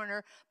around the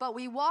corner, but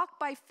we walk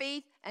by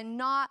faith and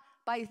not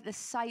by the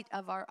sight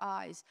of our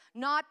eyes,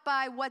 not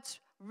by what's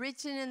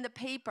written in the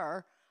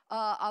paper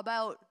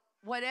about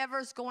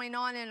whatever's going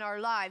on in our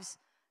lives.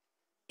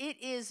 It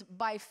is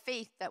by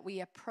faith that we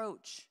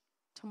approach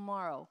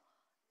tomorrow,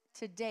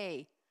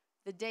 today,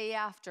 the day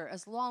after,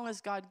 as long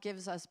as God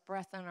gives us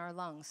breath in our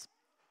lungs.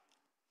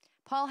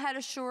 Paul had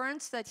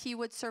assurance that he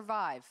would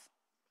survive.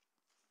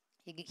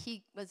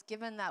 He was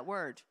given that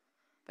word,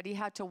 but he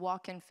had to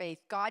walk in faith.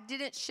 God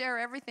didn't share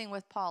everything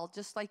with Paul,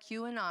 just like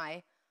you and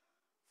I.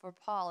 For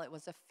Paul, it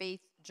was a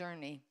faith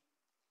journey.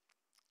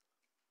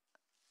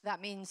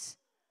 That means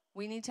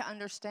we need to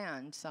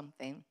understand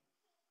something.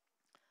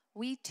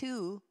 We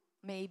too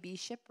may be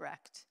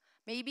shipwrecked.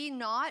 Maybe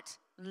not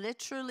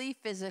literally,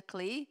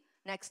 physically.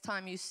 Next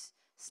time you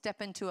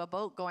step into a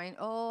boat going,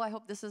 oh, I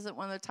hope this isn't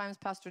one of the times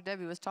Pastor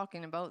Debbie was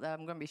talking about that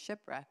I'm going to be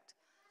shipwrecked.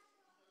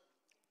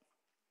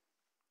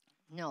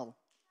 No.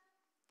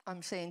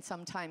 I'm saying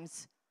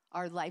sometimes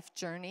our life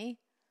journey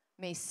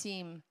may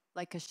seem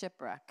like a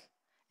shipwreck.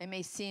 It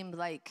may seem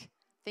like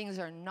things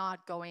are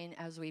not going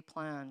as we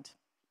planned.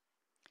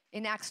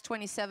 In Acts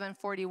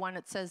 27:41,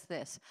 it says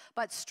this,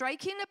 but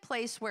striking a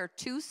place where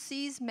two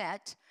seas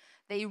met,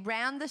 they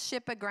ran the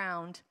ship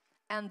aground,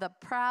 and the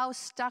prow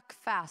stuck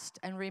fast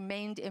and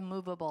remained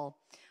immovable.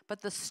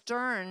 But the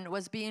stern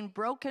was being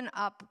broken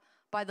up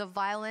by the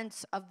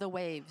violence of the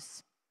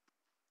waves.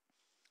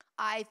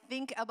 I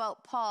think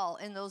about Paul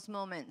in those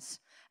moments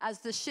as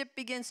the ship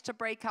begins to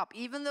break up,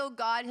 even though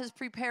God has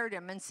prepared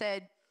him and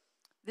said,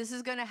 this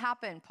is going to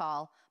happen,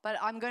 Paul, but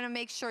I'm going to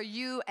make sure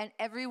you and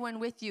everyone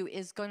with you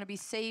is going to be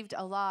saved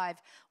alive.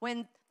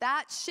 When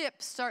that ship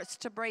starts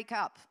to break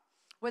up,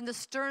 when the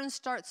stern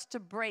starts to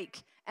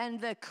break, and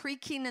the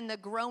creaking and the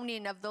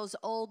groaning of those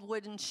old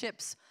wooden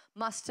ships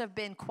must have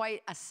been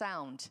quite a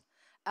sound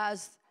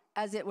as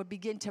it would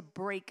begin to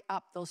break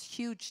up, those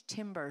huge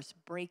timbers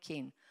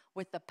breaking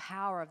with the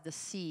power of the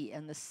sea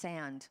and the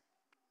sand.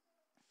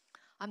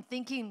 I'm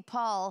thinking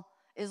Paul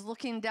is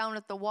looking down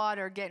at the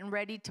water, getting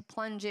ready to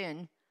plunge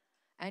in,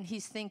 and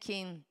he's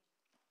thinking,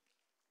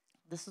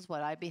 this is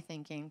what I'd be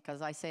thinking,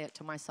 because I say it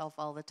to myself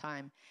all the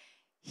time.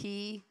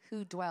 He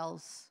who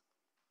dwells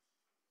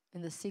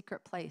in the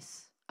secret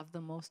place of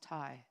the Most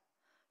High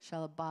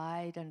shall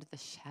abide under the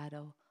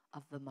shadow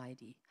of the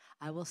mighty.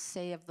 I will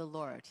say of the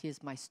Lord, he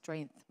is my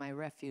strength, my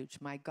refuge,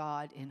 my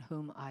God in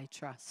whom I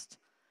trust.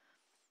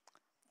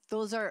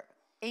 Those are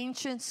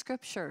ancient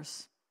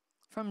scriptures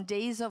from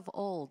days of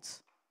old.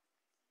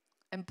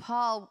 And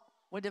Paul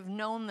would have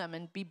known them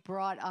and be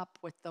brought up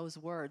with those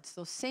words.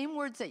 Those same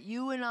words that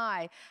you and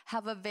I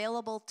have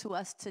available to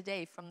us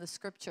today from the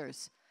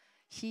scriptures.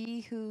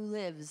 He who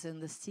lives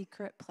in the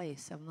secret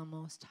place of the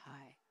Most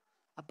High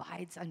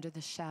abides under the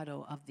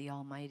shadow of the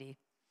Almighty.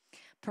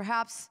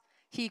 Perhaps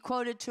he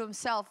quoted to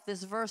himself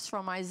this verse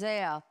from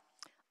Isaiah.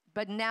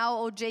 But now,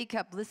 O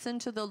Jacob, listen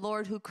to the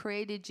Lord who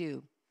created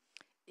you.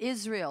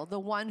 Israel, the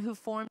one who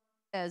formed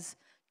you, says,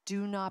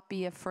 do not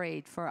be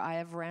afraid, for I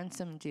have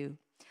ransomed you.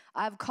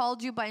 I have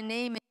called you by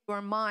name, and you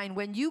are mine.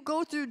 When you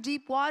go through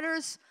deep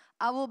waters,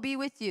 I will be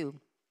with you.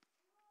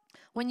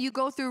 When you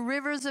go through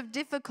rivers of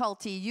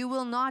difficulty, you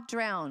will not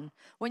drown.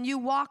 When you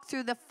walk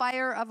through the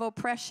fire of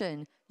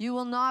oppression, you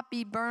will not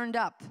be burned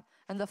up,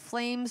 and the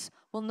flames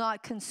will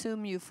not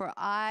consume you, for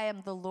I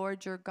am the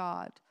Lord your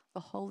God, the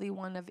Holy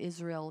One of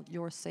Israel,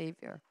 your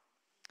Savior.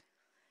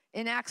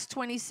 In Acts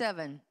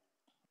 27,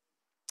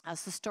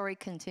 as the story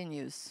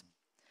continues,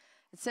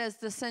 it says,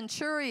 the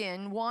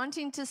centurion,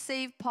 wanting to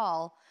save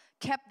Paul,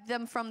 kept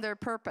them from their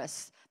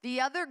purpose.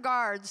 The other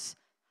guards,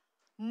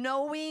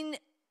 knowing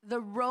the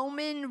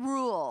Roman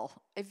rule,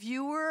 if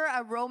you were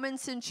a Roman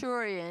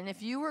centurion,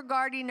 if you were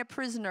guarding a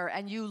prisoner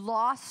and you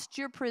lost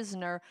your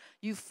prisoner,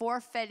 you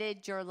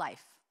forfeited your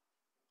life.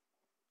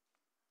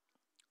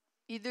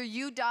 Either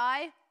you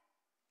die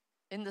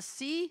in the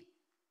sea,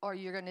 or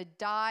you're going to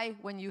die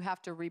when you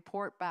have to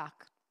report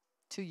back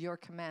to your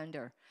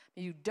commander.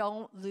 You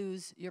don't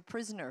lose your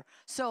prisoner.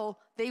 So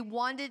they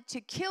wanted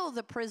to kill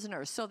the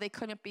prisoner so they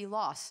couldn't be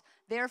lost.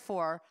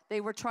 Therefore,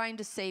 they were trying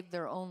to save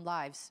their own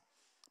lives.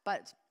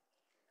 But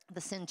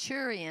the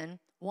centurion,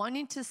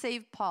 wanting to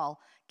save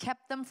Paul,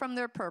 kept them from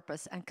their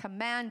purpose and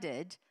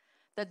commanded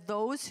that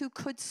those who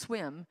could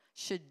swim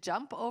should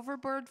jump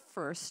overboard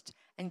first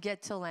and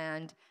get to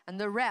land, and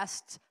the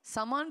rest,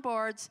 some on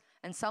boards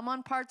and some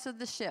on parts of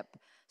the ship.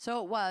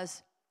 So it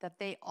was that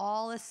they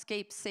all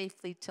escaped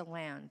safely to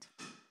land.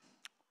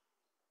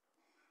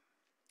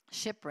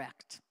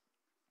 Shipwrecked.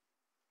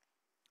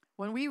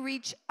 When we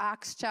reach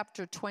Acts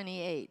chapter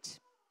 28,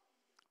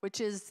 which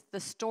is the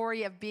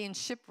story of being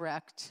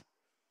shipwrecked,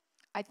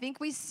 I think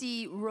we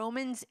see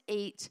Romans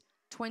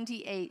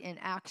 8:28 in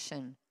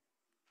action.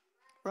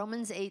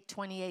 Romans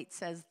 8:28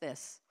 says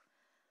this,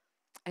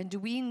 and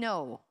we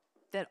know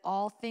that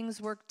all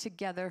things work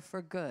together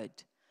for good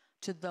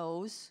to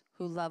those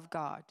who love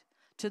God,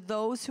 to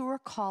those who are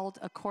called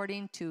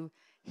according to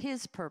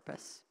his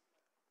purpose.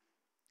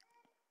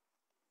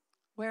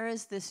 Where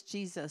is this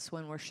Jesus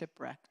when we're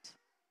shipwrecked?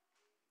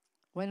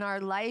 When our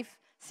life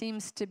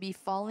seems to be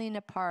falling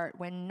apart,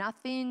 when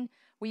nothing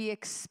we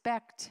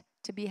expect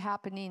to be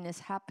happening is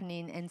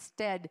happening,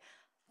 instead,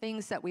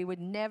 things that we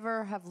would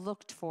never have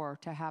looked for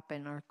to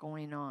happen are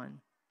going on.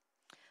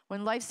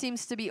 When life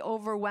seems to be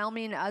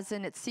overwhelming us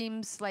and it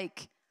seems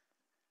like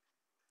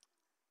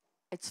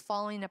it's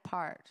falling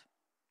apart.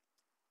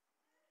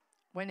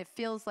 When it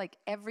feels like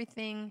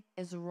everything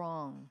is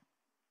wrong.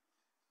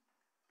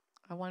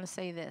 I want to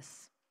say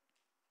this.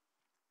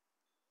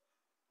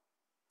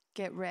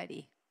 Get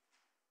ready,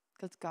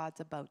 because God's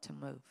about to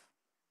move.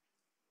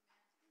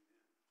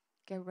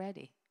 Get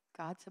ready.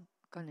 God's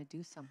going to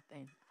do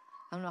something.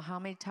 I don't know how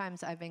many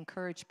times I've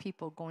encouraged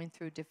people going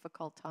through a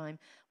difficult time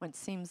when it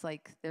seems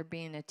like they're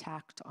being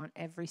attacked on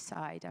every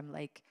side. I'm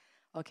like,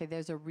 okay,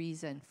 there's a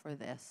reason for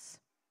this.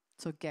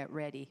 So get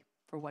ready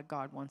for what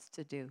God wants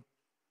to do.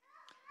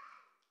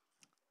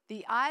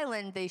 The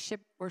island they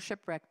were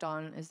shipwrecked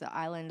on is the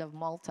island of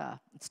Malta.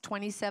 It's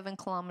 27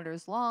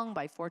 kilometers long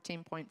by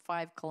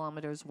 14.5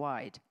 kilometers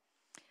wide.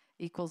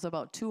 Equals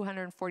about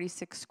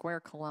 246 square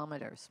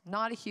kilometers.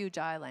 Not a huge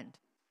island.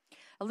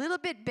 A little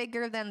bit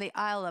bigger than the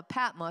Isle of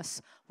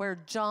Patmos, where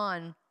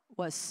John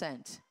was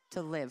sent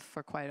to live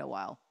for quite a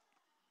while.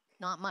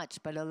 Not much,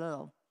 but a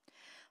little.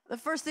 The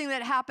first thing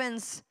that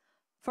happens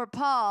for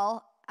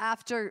Paul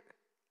after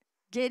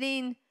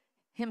getting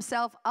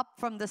himself up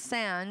from the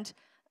sand,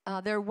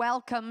 they're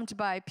welcomed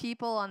by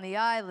people on the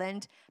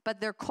island, but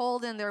they're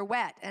cold and they're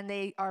wet, and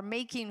they are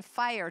making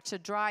fire to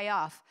dry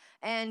off.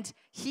 And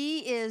he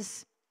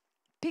is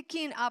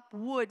picking up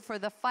wood for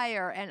the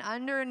fire, and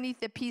underneath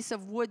the piece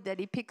of wood that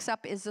he picks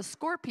up is a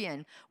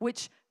scorpion,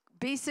 which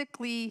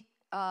basically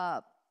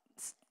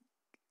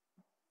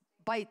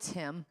bites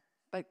him,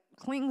 but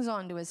clings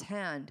onto his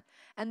hand.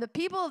 And the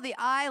people of the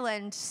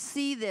island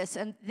see this,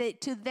 and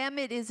to them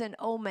it is an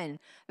omen.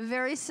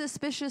 Very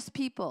suspicious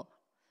people.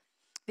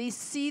 They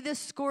see the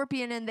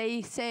scorpion and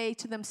they say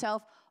to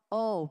themselves,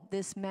 oh,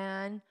 this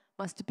man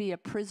must be a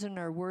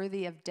prisoner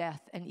worthy of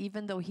death. And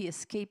even though he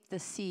escaped the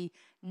sea,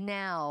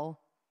 now,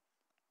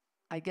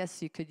 I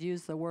guess you could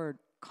use the word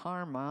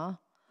karma.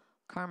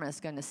 Karma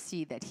is going to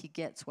see that he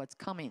gets what's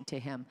coming to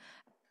him.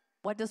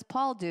 What does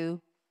Paul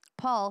do?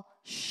 Paul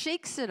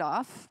shakes it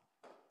off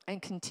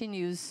and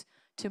continues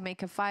to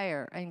make a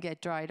fire and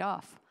get dried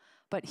off.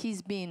 But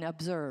he's being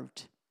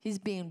observed. He's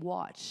being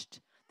watched.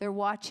 They're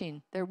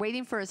watching. They're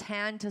waiting for his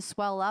hand to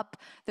swell up.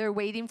 They're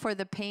waiting for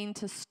the pain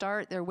to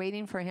start. They're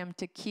waiting for him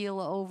to keel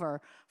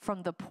over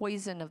from the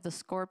poison of the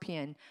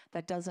scorpion.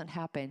 That doesn't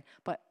happen.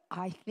 But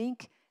I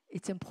think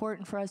it's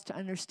important for us to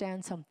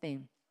understand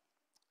something.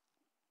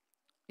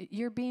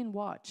 You're being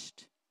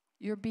watched.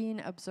 You're being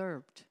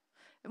observed.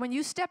 when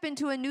you step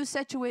into a new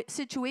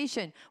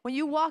situation, when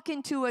you walk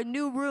into a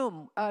new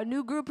room, a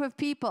new group of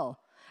people,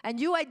 and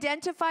you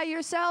identify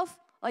yourself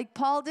like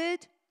Paul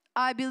did,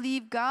 I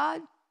believe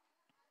God,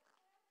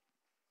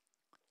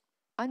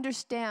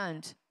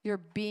 understand you're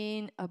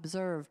being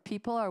observed.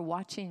 People are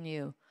watching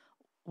you.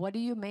 What are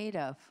you made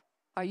of?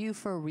 Are you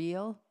for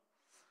real?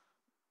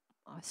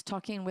 I was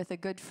talking with a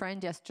good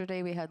friend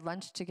yesterday. We had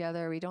lunch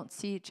together. We don't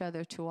see each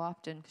other too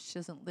often. She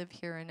doesn't live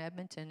here in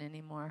Edmonton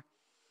anymore.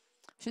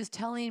 She was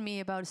telling me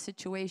about a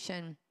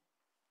situation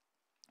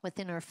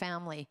within her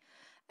family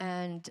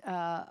and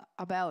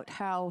about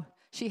how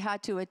she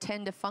had to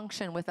attend a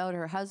function without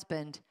her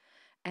husband.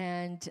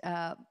 And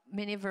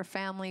many of her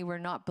family were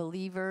not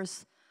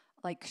believers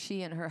like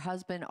she and her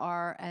husband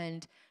are.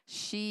 And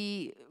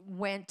she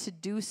went to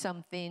do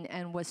something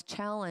and was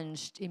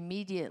challenged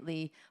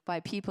immediately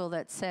by people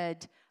that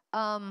said,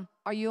 are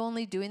you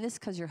only doing this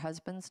because your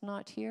husband's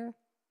not here?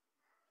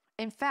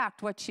 In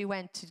fact, what she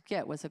went to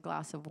get was a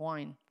glass of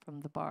wine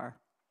from the bar.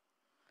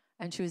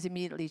 And she was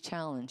immediately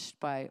challenged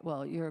by,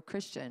 well, you're a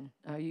Christian.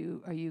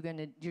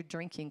 You're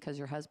drinking because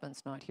your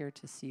husband's not here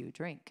to see you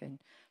drink. And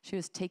she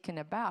was taken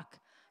aback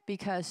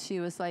because she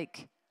was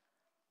like,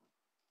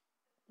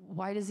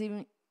 why does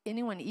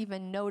anyone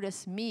even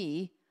notice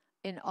me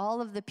in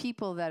all of the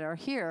people that are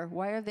here?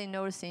 Why are they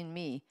noticing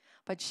me?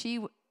 But she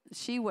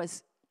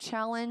was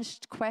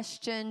challenged,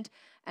 questioned,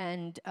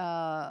 and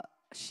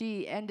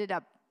she ended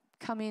up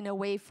coming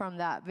away from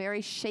that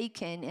very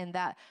shaken in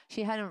that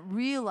she hadn't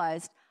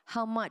realized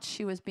how much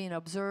she was being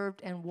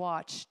observed and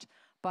watched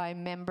by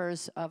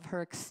members of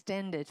her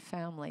extended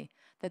family,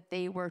 that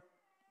they were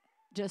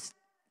just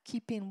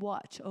keeping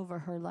watch over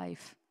her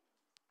life.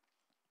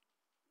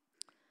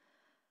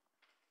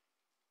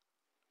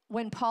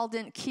 When Paul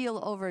didn't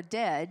keel over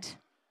dead,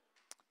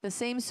 the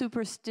same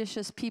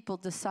superstitious people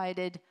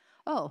decided,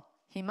 oh,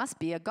 he must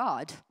be a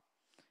god.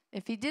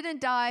 If he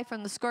didn't die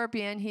from the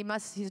scorpion,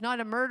 he's not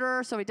a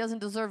murderer, so he doesn't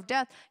deserve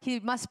death. He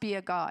must be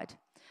a god.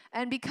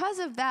 And because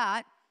of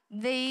that,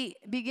 they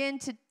begin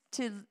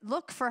to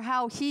look for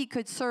how he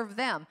could serve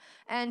them.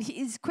 And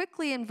he's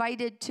quickly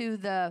invited to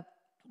the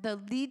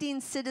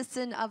leading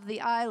citizen of the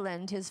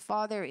island. His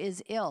father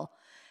is ill,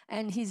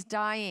 and he's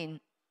dying.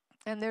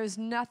 And there's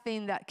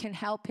nothing that can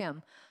help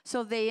him.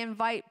 So they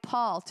invite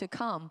Paul to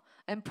come.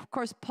 And of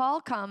course,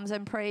 Paul comes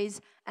and prays,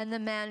 and the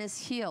man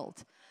is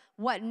healed.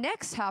 What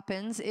next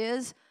happens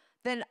is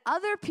then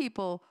other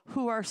people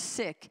who are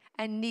sick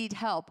and need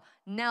help,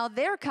 now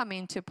they're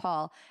coming to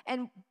Paul.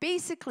 And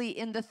basically,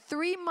 in the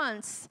 3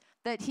 months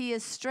that he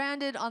is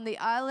stranded on the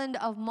island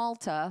of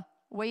Malta,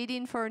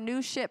 waiting for a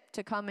new ship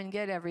to come and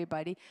get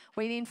everybody,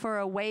 waiting for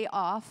a way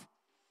off,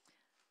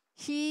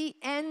 he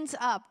ends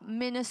up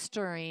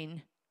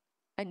ministering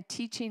and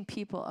teaching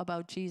people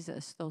about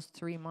Jesus those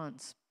 3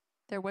 months.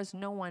 There was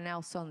no one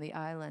else on the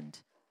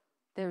island.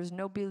 There was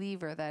no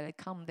believer that had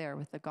come there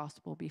with the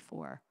gospel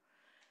before.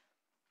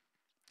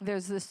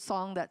 There's this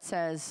song that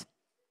says,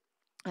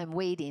 I'm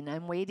waiting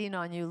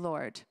on you,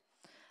 Lord.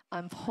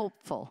 I'm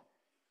hopeful.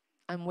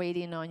 I'm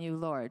waiting on you,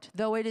 Lord.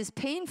 Though it is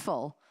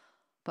painful,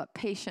 but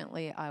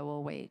patiently I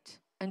will wait.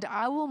 And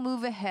I will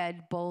move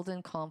ahead, bold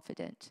and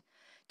confident,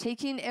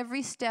 taking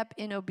every step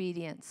in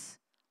obedience.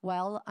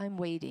 While I'm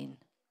waiting,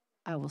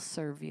 I will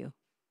serve you.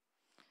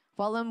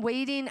 While I'm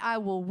waiting, I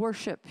will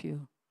worship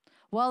you.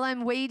 While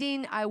I'm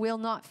waiting, I will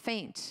not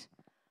faint.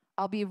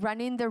 I'll be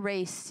running the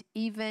race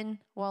even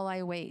while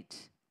I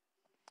wait.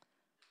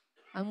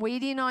 I'm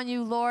waiting on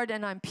you, Lord,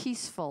 and I'm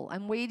peaceful.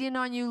 I'm waiting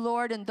on you,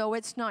 Lord, and though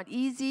it's not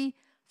easy,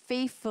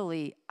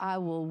 faithfully I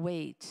will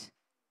wait.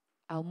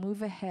 I'll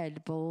move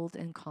ahead, bold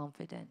and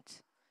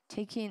confident,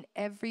 taking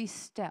every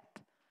step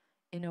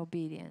in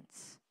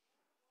obedience.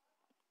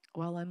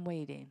 While I'm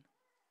waiting,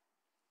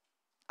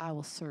 I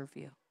will serve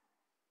you.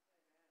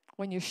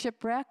 When you're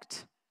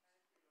shipwrecked,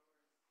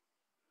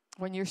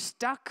 when you're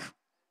stuck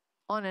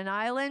on an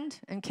island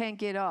and can't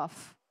get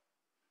off,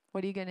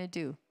 what are you going to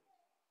do?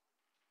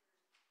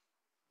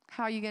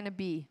 How are you going to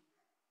be?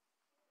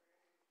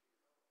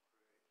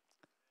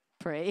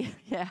 Pray.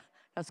 Yeah,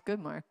 that's good,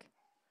 Mark.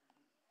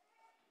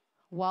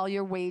 While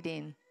you're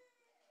waiting,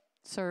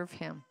 serve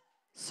him.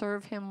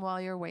 Serve him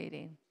while you're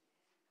waiting.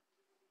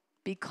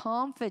 Be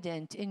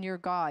confident in your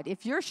God.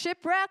 If you're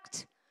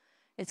shipwrecked,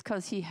 it's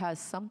because he has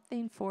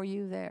something for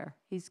you there.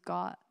 He's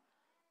got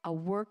a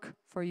work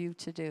for you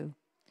to do.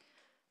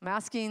 I'm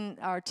asking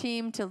our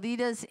team to lead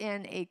us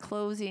in a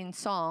closing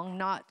song,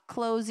 not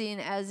closing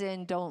as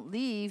in don't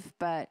leave,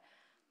 but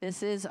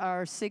this is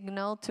our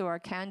signal to our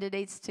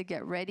candidates to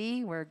get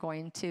ready. We're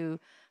going to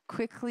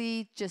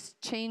quickly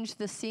just change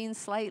the scene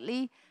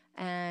slightly,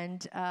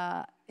 and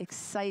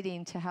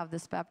exciting to have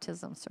this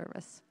baptism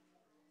service.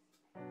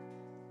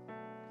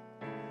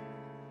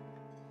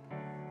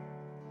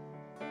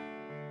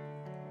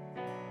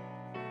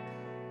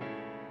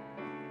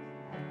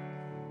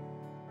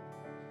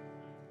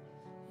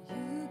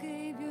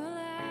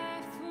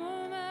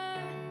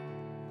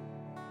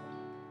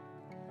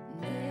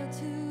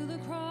 To the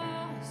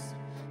cross,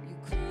 you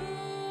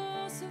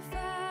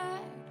crucified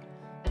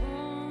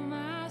all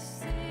my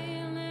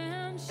sin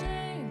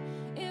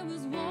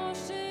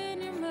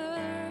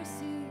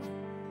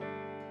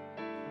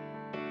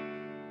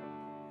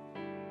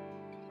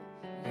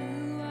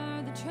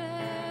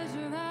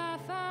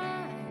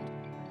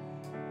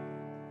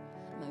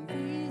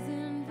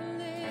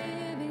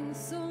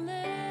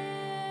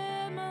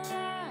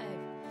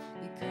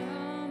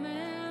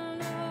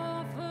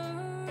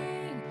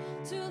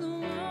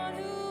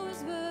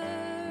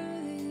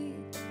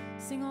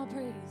sing all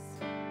praise.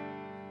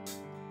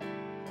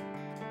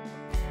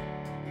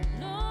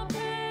 And all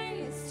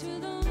praise to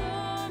the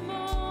Lord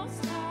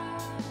Most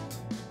High.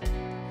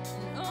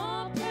 And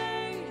all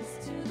praise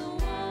to the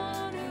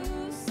one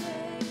who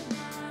saved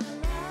my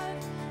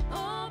life.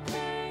 All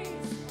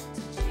praise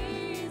to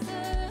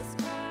Jesus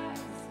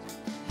Christ,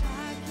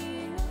 High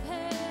King of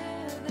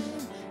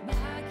heaven,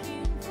 my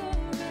King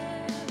forever.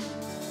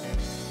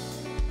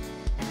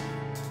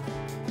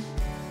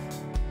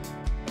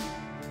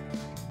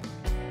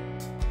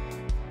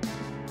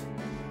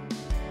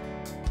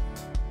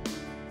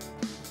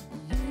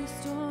 You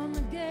storm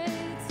the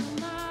gates of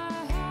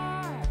my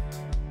heart.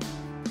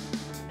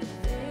 The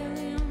veil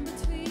in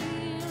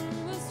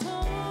between was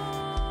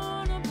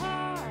torn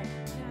apart.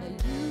 And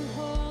you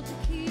hold the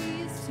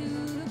keys to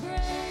the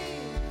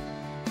grave.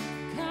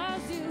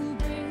 'Cause you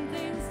bring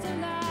things to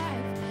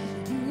life.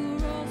 You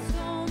roll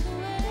stones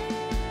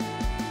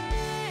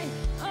away.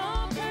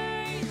 All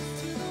praise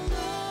to the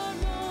Lord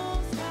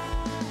Most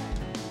High.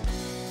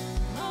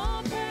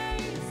 All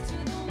praise to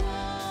the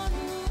one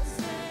who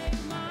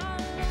saved my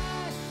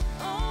life.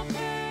 All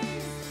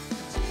praise to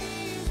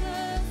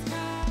Jesus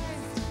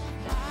Christ,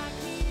 High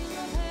King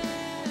of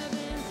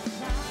heaven,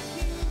 my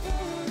King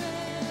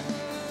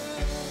forever.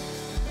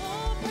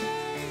 All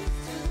praise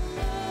to the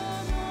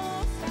Lord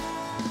Most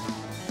High.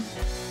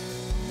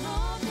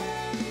 All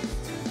praise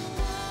to the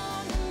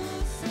one who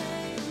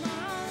saved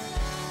my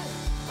life.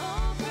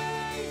 All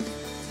praise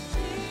to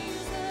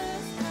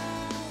Jesus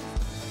Christ,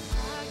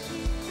 High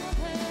King of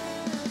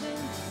heaven,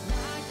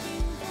 my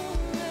King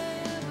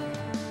forever.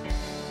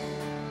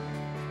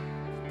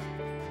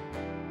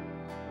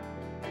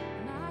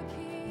 My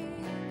King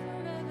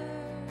forever.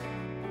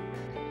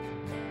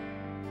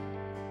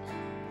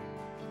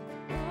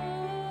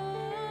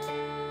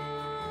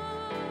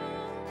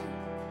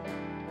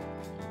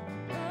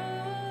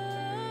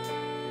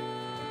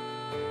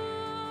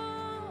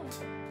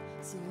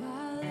 So I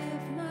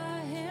lift my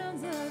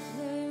hands up,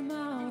 lay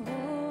my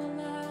whole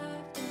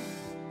life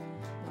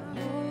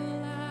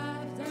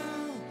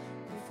down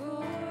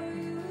before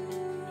you.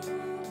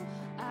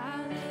 I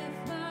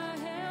lift my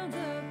hands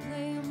up,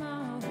 lay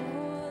my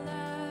whole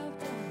life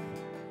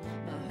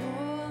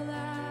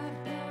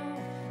down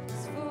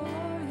is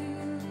for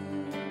you.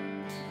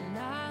 And I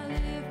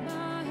lift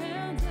my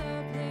hands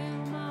up, lay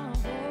my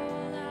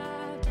whole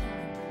life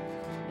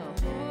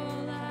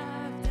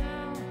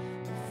down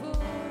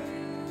before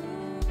you.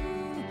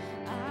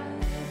 I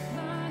lift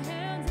my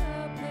hands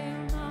up, lay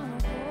my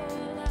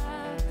whole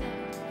life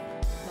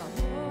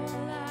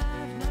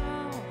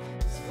now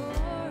is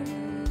for you.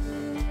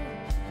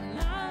 And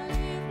I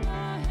lift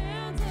my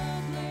hands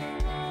up, lay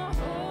my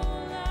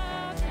whole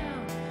life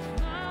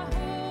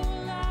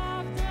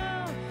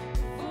down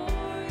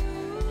before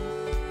you.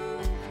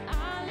 I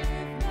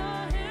lift my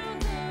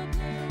hands up,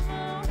 lay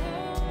my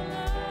whole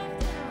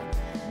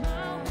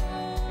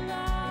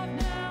life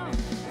down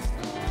is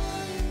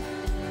for you.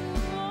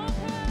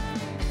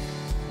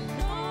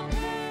 All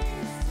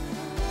praise to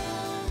the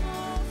Lord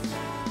Most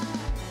High.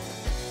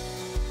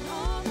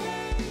 All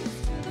praise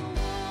to the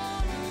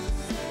one who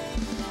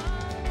saved my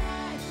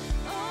life.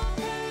 All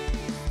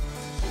praise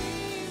to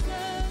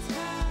Jesus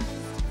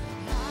Christ,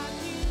 High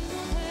King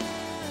of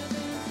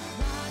heaven,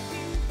 my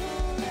King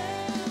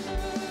forever.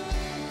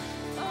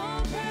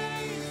 All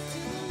praise to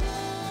the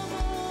Lord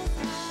Most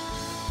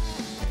High.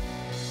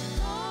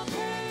 All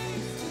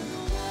praise to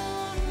the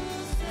one who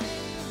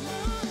saved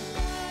my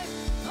life.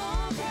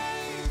 All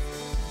praise to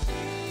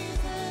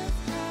Jesus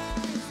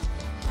Christ,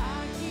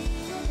 High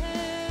King of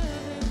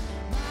heaven,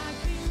 my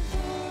King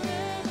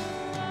forever.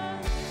 I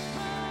lift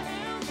my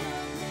hands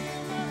up, lay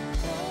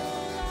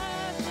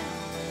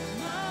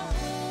my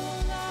whole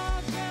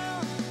life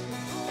down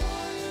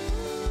before you.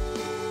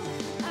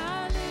 I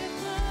lift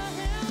my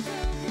hands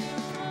up, lay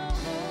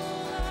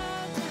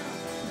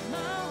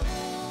my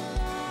whole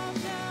life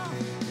down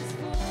is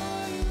for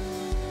you.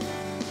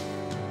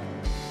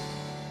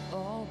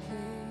 All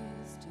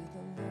praise to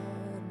the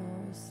Lord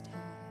Most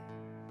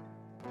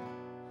High.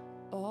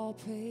 All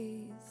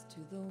praise to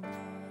the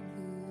one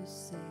who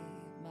saved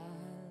my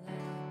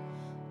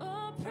life.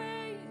 All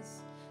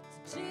praise to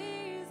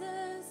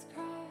Jesus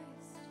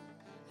Christ,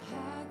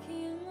 High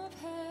King of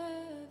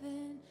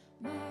heaven,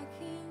 my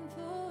King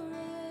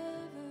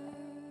forever.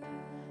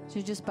 So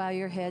you just bow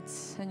your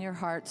heads and your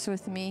hearts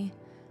with me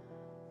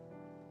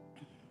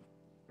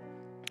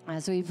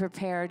as we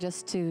prepare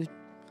just to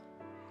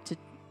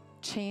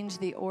change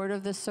the order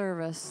of the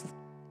service.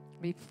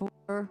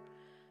 Before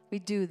we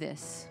do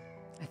this,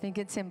 I think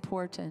it's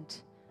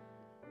important.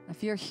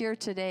 If you're here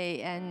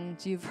today and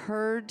you've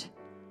heard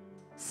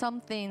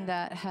something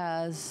that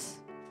has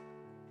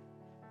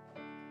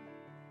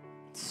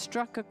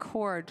struck a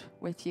chord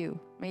with you,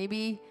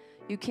 maybe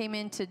you came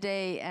in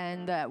today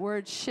and that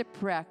word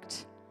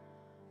shipwrecked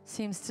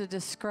seems to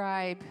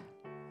describe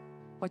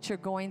what you're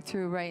going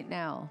through right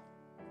now.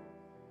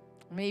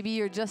 Maybe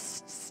you're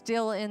just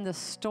still in the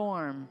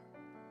storm.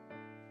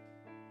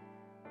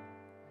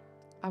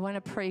 I want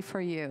to pray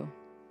for you.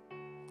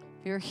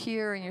 If you're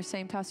here and you're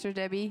saying, Pastor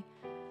Debbie,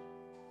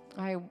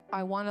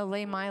 I want to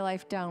lay my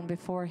life down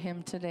before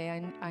him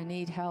today. I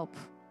need help.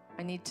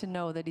 I need to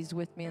know that he's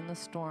with me in the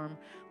storm.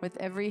 With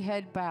every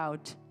head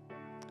bowed,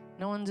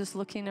 no one just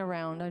looking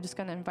around. I'm just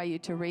going to invite you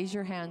to raise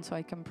your hand so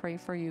I can pray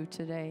for you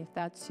today. If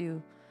that's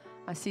you.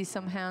 I see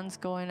some hands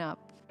going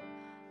up.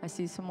 I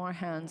see some more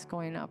hands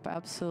going up.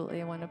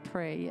 Absolutely. I want to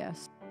pray.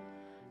 Yes.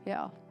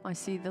 Yeah, I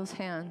see those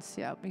hands.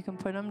 Yeah, you can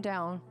put them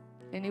down.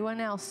 Anyone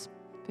else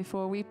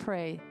before we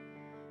pray?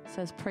 It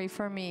says, pray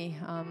for me.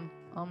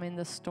 I'm in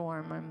the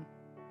storm.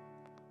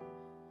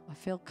 I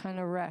feel kind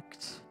of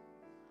wrecked,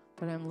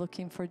 but I'm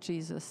looking for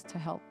Jesus to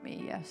help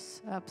me.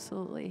 Yes,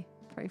 absolutely.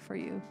 Pray for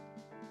you.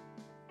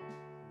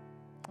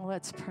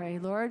 Let's pray.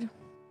 Lord,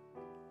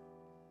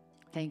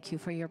 thank you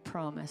for your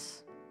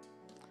promise,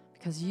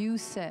 because you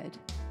said,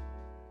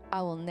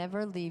 I will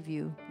never leave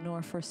you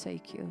nor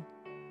forsake you.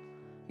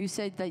 You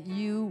said that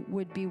you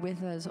would be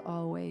with us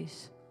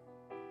always.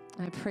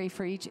 I pray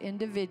for each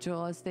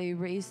individual as they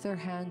raise their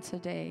hand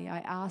today. I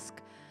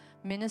ask,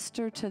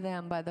 minister to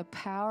them by the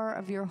power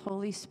of your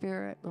Holy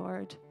Spirit,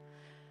 Lord.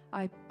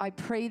 I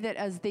pray that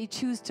as they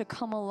choose to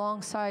come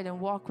alongside and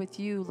walk with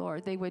you,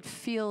 Lord, they would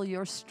feel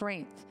your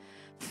strength,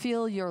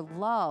 feel your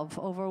love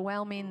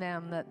overwhelming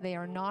them, that they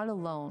are not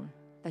alone,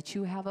 that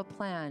you have a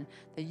plan,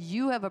 that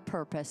you have a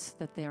purpose,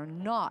 that they are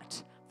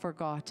not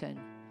forgotten.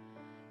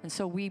 And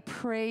so we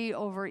pray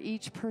over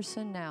each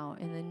person now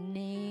in the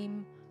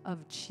name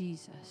of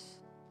Jesus.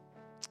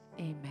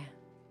 Amen.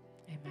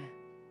 Amen.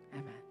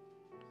 Amen.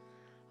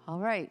 All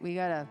right, we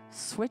got to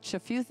switch a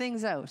few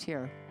things out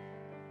here.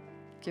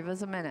 Give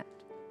us a minute.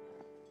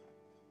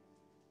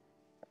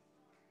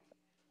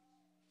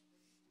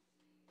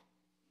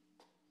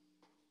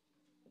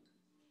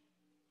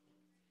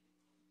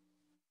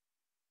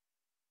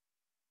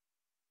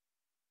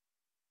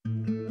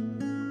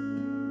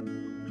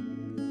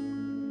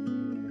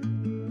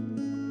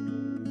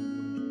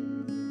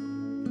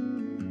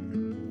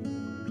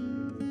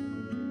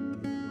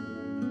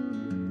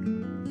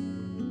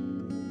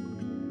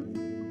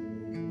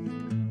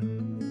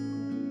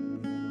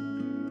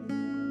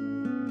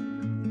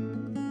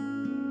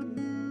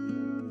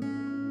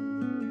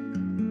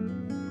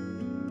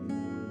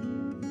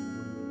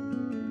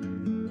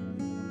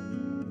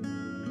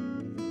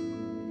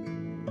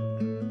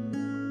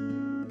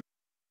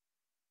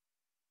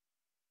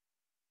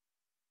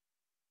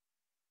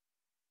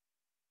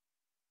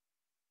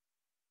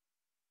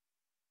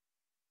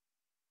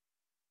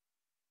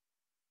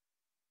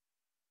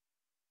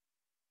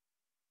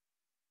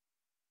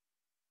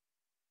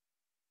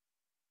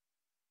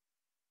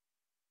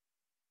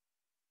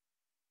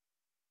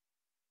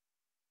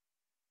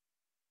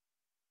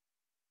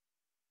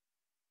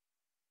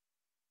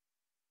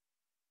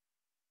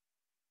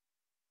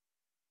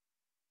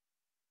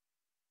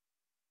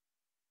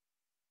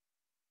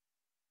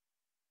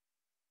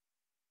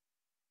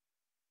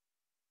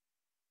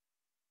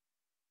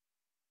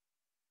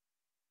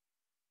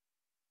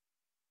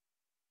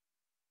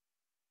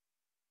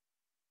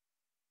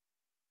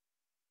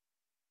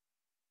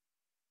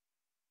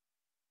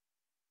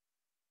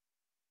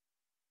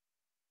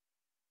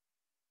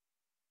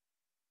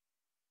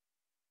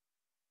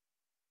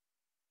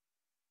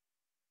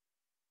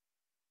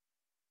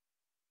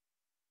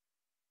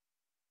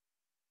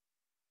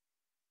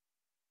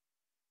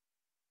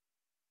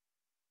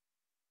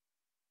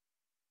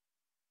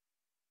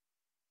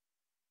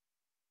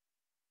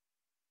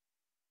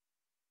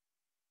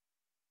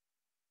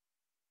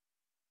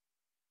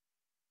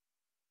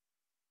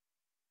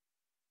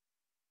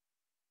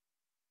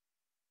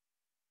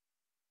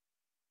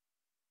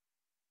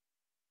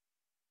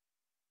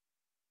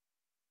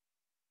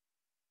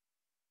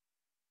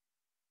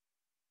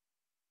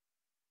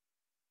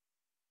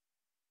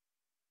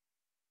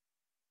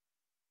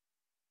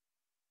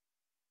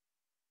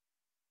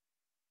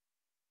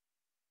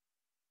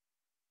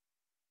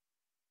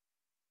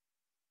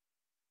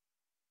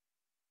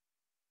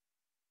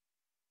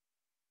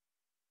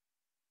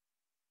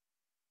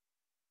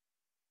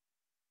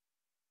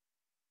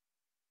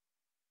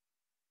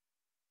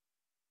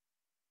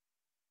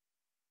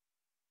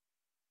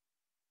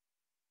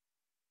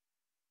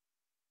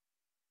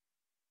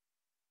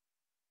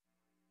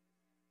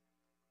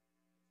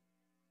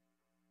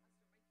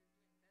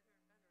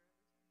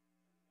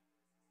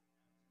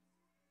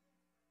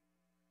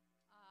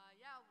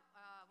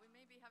 We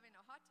may be having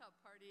a hot tub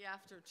party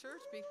after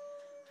church.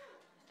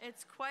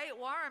 It's quite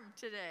warm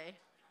today,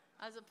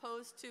 as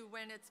opposed to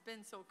when it's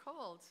been so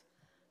cold,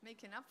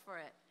 making up for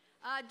it.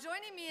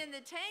 Joining me in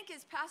the tank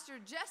is Pastor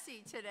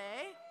Jesse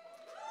today.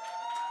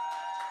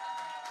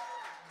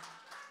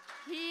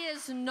 He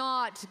is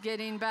not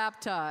getting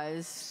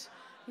baptized.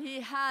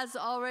 He has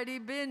already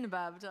been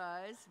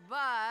baptized,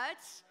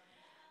 but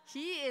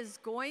he is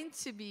going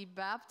to be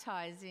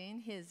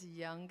baptizing his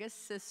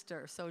youngest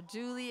sister. So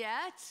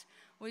Juliet,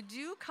 would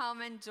you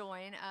come and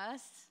join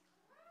us?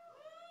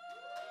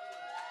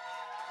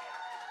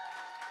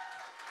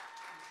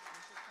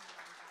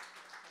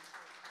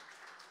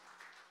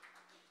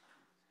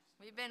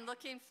 We've been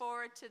looking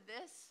forward to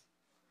this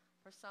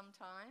for some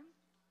time.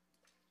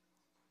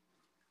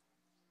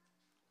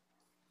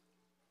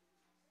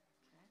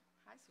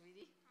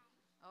 sweetie.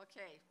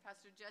 Okay,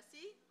 Pastor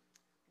Jesse,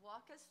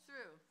 walk us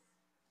through.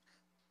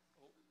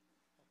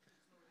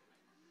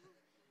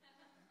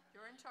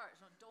 You're in charge.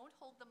 No, don't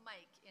hold the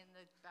mic in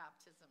the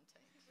baptism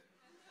tank.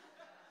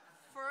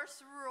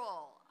 First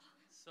rule.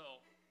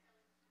 So,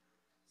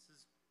 this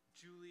is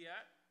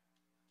Juliet.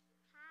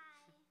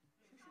 Hi.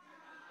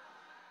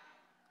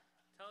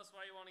 Tell us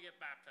why you want to get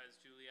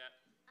baptized, Juliet.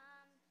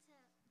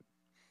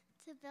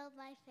 To build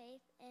my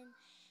faith in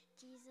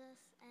Jesus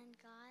and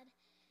God.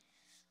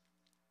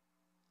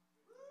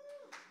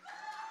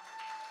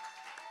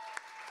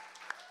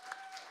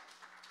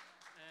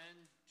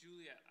 And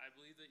Juliet, I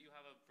believe that you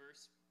have a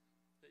verse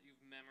that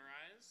you've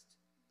memorized.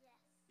 Yes.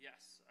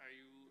 Yes. Are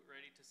you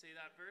ready to say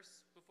that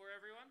verse before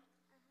everyone?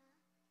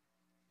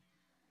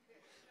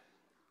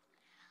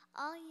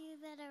 All you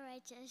that are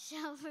righteous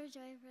shout for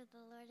joy, for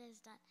the Lord has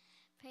done.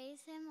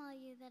 Praise him, all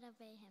you that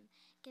obey him.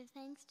 Give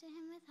thanks to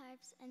him with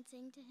harps, and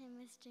sing to him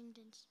with stringed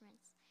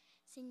instruments.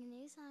 Sing a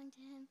new song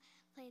to him,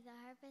 play the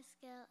harp with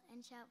skill,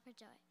 and shout for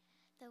joy.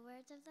 The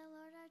words of the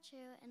Lord are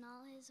true, and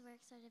all his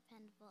works are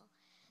dependable.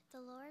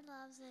 The Lord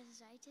loves that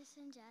is righteous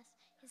and just.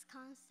 His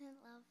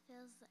constant love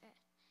fills the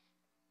earth.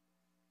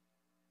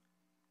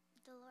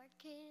 The Lord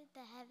created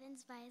the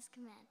heavens by his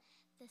command,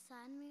 the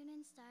sun, moon,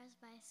 and stars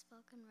by his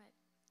spoken word.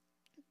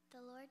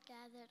 The Lord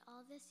gathered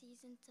all the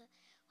seas into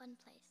one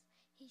place.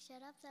 He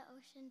shut up the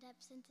ocean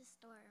depths into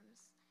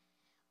storms.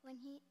 When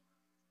he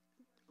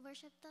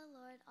worship the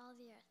Lord, all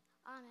the earth.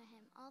 Honor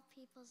him, all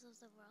peoples of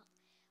the world.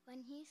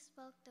 When he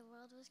spoke, the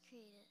world was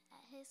created.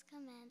 At his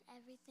command,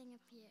 everything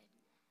appeared.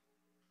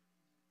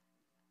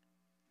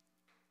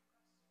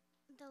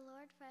 The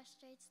Lord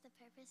frustrates the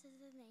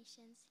purposes of the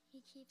nations.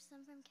 He keeps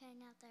them from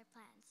carrying out their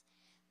plans.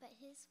 But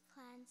his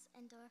plans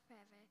endure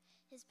forever.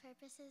 His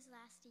purposes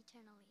last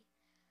eternally.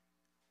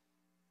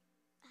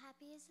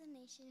 Happy is the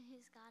nation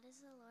whose God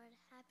is the Lord.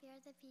 Happy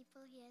are the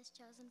people he has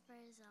chosen for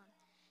his own.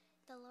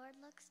 The Lord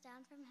looks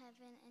down from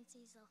heaven and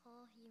sees the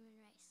whole human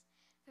race.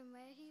 From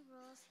where he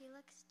rules, he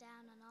looks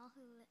down on all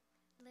who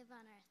live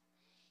on earth.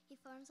 He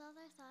forms all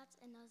their thoughts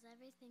and knows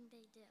everything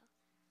they do.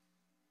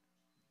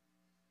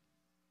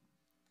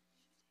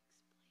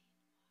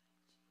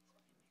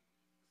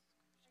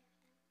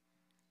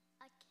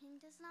 A king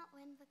does not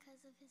win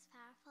because of his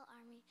powerful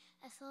army.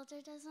 A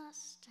soldier does not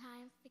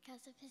triumph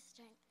because of his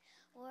strength.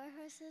 War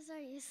horses are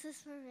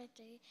useless for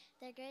victory.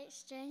 Their great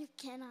strength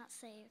cannot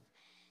save.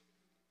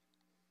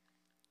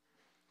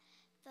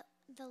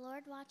 The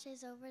Lord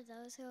watches over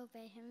those who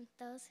obey him,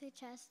 those who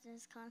trust in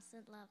his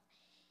constant love.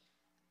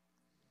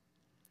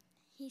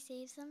 He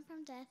saves them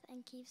from death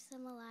and keeps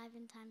them alive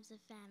in times of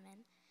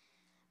famine.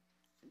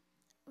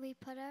 We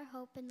put our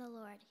hope in the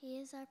Lord. He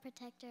is our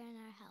protector and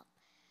our help.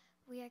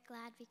 We are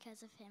glad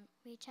because of him.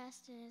 We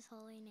trust in his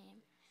holy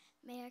name.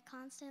 May our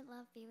constant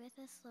love be with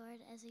us, Lord,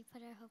 as we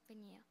put our hope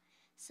in you.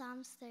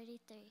 Psalms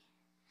 33.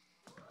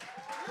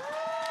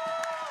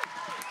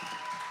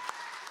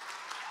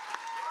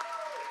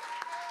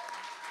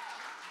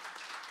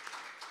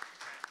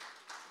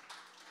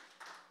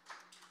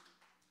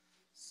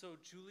 So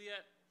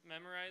Juliet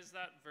memorized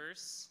that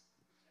verse.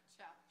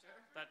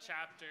 That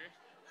chapter.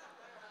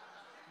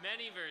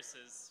 Many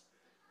verses.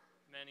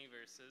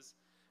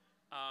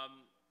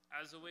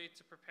 As a way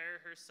to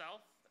prepare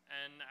herself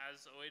and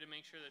as a way to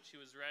make sure that she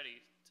was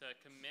ready to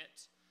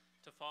commit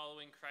to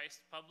following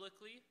Christ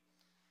publicly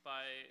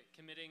by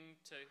committing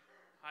to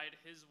hide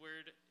his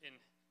word in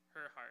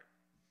her heart.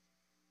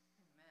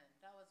 Amen.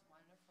 That was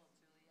wonderful,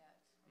 Juliet.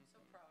 I'm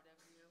so proud of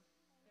you.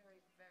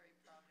 Very, very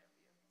proud of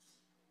you.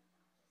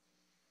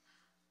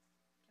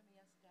 Can we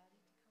ask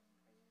Daddy to come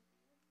pray with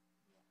you?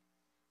 Yeah.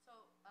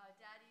 So,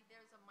 Daddy,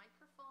 there's a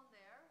microphone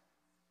there.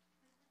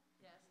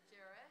 Yes,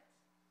 Jarrett.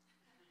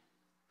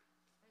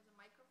 There's a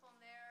microphone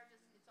there.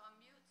 It's on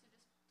mute, so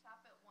just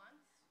tap it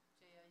once.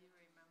 Jaya, you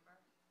remember?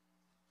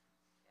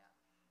 Yeah.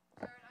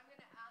 Barrett, I'm going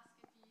to ask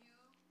if you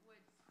would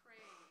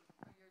pray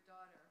for your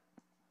daughter,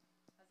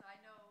 because I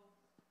know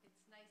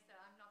it's nice that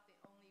I'm not the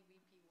only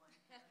weepy one.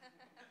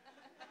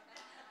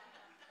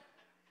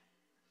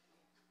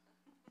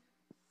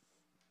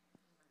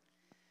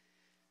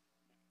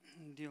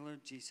 Dear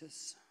Lord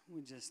Jesus,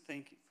 we just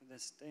thank you for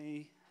this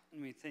day,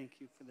 and we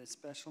thank you for this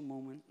special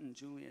moment in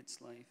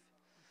Juliet's life,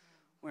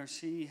 where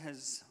she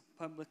has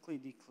publicly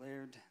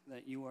declared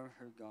that you are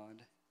her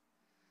God.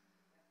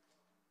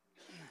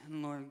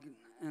 And Lord,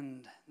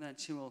 and that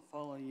she will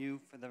follow you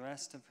for the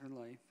rest of her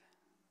life.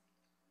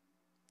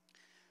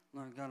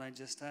 Lord God, I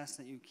just ask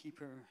that you keep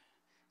her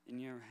in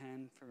your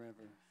hand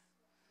forever.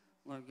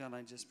 Lord God,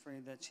 I just pray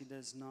that she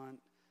does not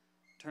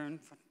turn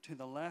to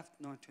the left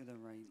nor to the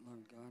right,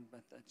 Lord God,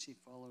 but that she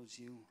follows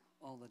you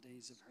all the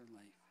days of her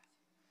life.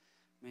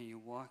 May you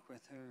walk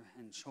with her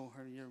and show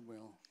her your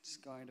will.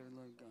 Just guide her,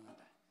 Lord God.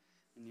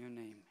 In your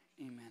name,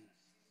 amen.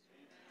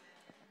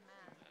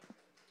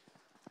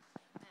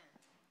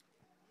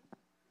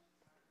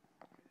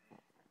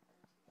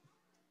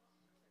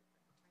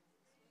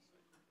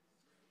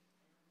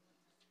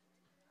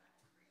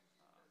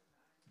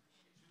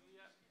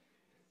 Juliet,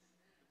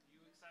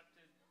 you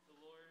accepted the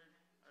Lord,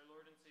 our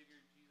Lord and Savior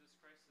Jesus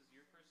Christ as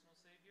your personal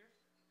Savior?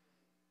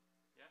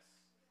 Yes?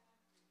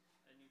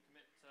 And you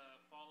commit to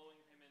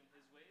following him in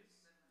his ways?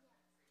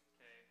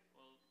 Okay,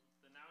 well,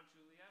 then now,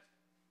 Juliet,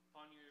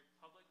 upon your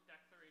public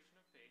declaration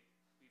of faith,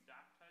 we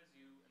baptize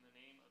you in the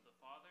name of the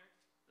Father,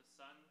 the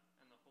Son,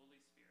 and the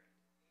Holy Spirit.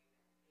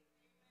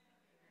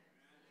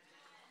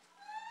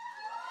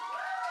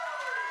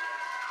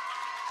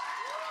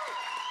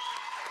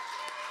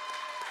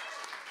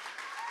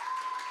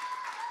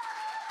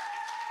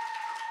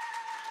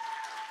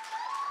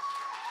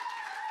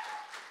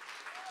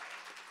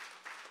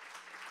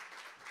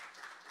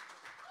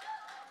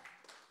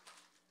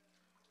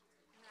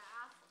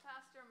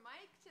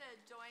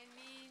 Join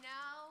me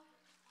now,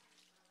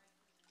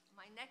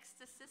 my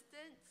next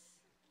assistant,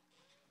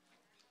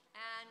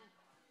 and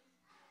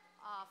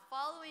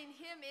following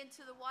him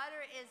into the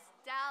water is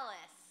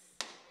Dallas.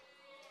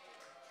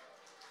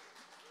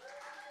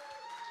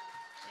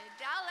 Hey,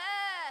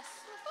 Dallas!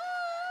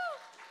 Woo-hoo!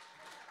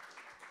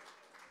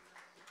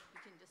 You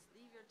can just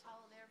leave your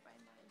towel there by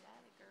my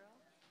daddy, girl.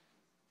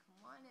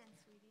 Come on in,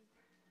 sweetie.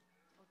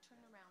 Oh, turn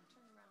around,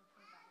 come back.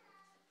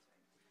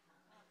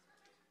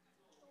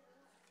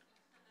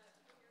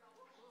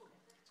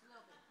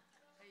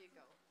 There you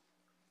go.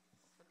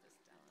 Put this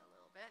down a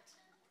little bit.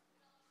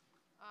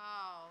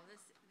 Oh,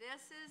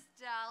 this is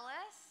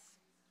Dallas.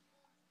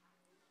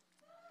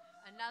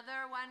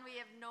 Another one we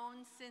have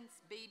known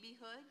since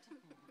babyhood,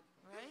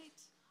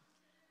 right?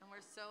 And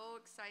we're so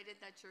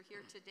excited that you're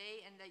here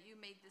today and that you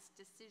made this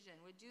decision.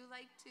 Would you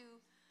like to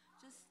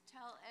just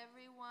tell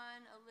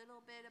everyone a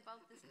little bit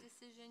about this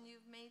decision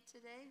you've made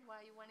today,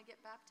 why you want to get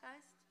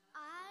baptized?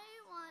 I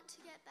want to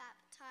get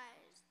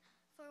baptized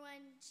for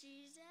when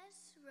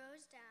Jesus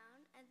rose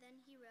down and then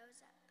he rose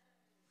up.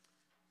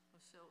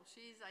 So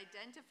she's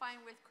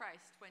identifying with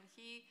Christ when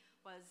he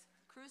was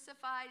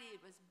crucified, he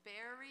was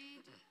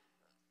buried,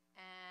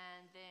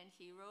 and then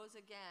he rose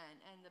again.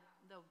 And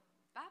the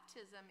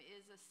baptism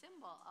is a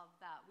symbol of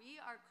that. We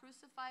are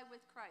crucified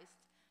with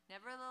Christ.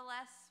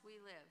 Nevertheless, we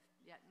live,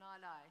 yet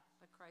not I,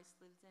 but Christ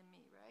lives in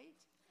me, right?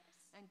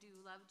 Yes. And do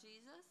you love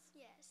Jesus?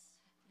 Yes.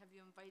 Have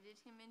you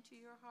invited him into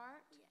your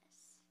heart?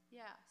 Yes.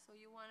 Yeah, so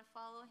you want to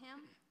follow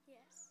him?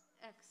 Yes.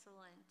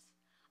 Excellent.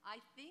 I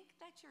think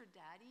that your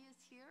daddy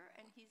is here,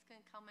 and he's going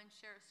to come and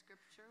share a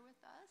scripture with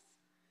us.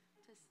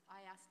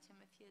 I asked him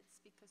if he'd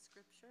speak a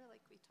scripture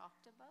like we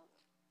talked about.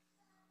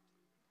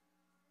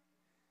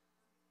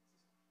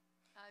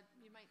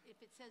 You might,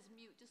 if it says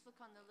mute, just look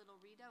on the little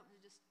readout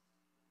and just,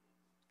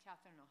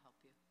 Catherine will help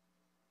you.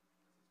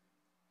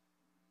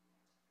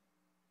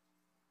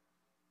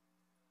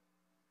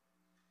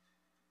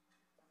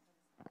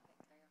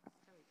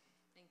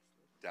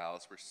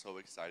 Dallas, we're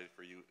so excited for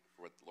you,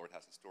 for what the Lord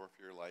has in store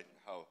for your life and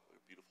how a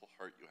beautiful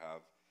heart you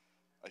have.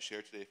 I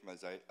share today from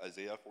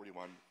Isaiah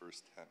 41,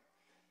 verse 10.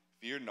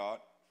 Fear not,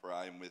 for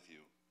I am with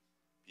you.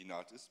 Be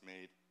not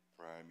dismayed,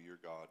 for I am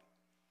your God.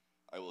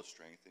 I will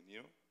strengthen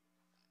you.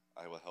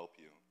 I will help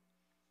you.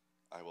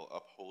 I will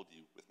uphold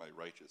you with my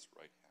righteous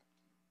right hand.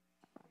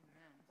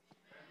 Amen.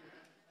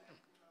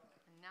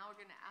 And now we're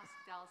going to ask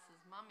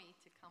Dallas's mommy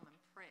to come and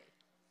pray.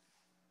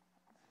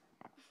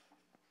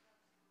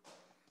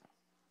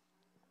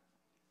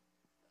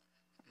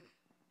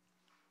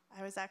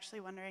 I was actually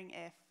wondering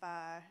if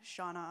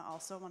Shauna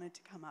also wanted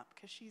to come up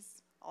because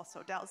she's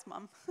also Dal's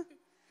mom. That's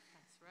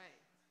right.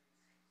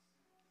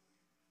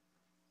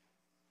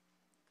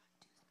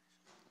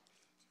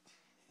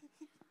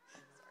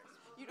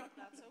 You don't,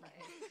 that's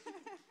okay.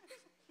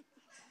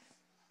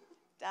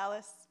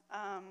 Dallas,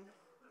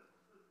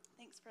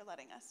 thanks for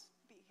letting us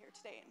be here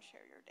today and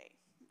share your day.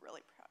 I'm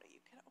really proud of you,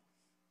 kiddo.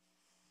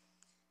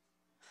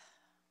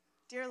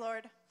 Dear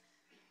Lord,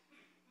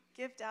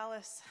 give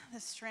Dallas the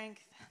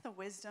strength, the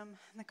wisdom,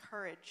 and the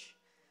courage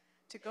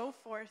to go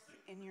forth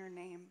in your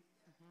name,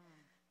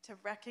 to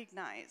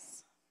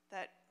recognize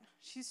that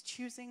she's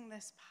choosing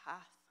this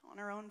path on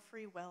her own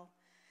free will.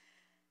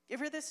 Give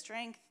her the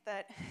strength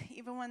that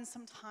even when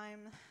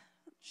sometime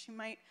she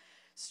might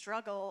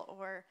struggle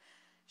or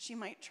she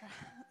might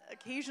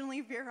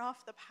occasionally veer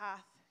off the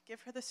path,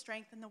 give her the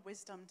strength and the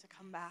wisdom to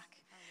come back.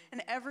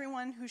 And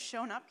everyone who's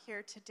shown up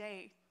here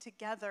today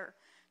together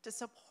to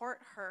support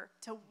her,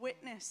 to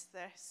witness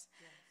this,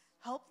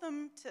 help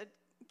them to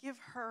give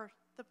her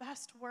the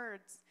best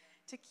words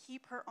to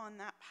keep her on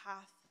that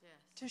path,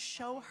 to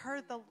show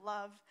her the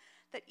love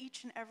that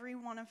each and every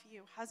one of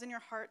you has in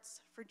your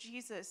hearts for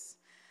Jesus,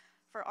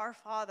 for our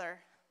Father,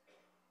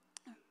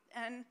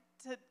 and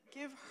to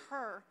give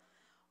her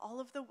all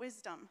of the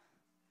wisdom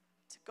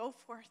to go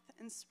forth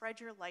and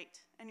spread your light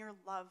and your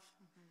love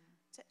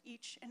to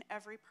each and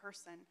every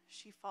person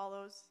she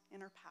follows in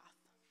her path.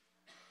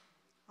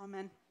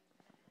 Amen.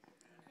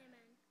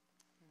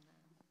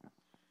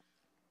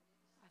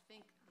 I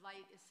think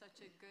light is such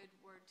a good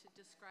word to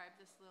describe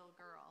this little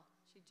girl.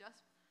 She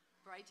just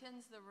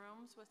brightens the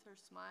rooms with her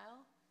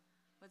smile,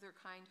 with her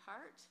kind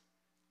heart.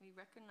 We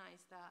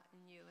recognize that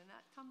in you, and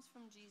that comes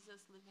from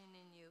Jesus living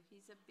in you.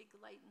 He's a big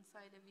light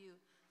inside of you,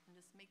 and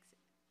just makes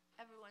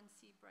everyone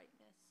see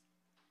brightness.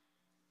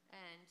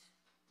 And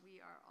we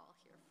are all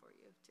here for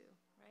you too,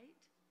 right?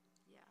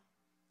 Yeah.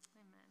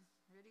 Amen.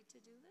 Ready to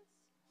do this?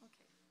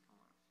 Okay, come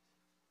on.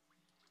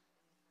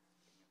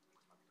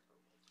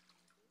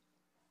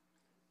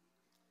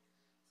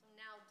 So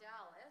now,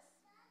 Dallas,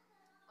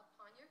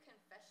 upon your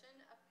confession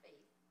of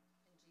faith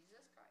in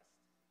Jesus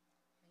Christ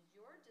and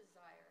your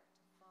desire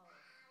to follow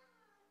him,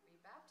 we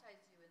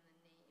baptize you in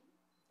the name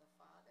of the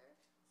Father,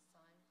 the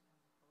Son, and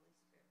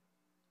the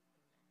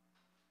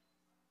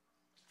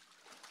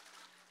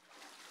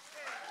Holy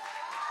Spirit.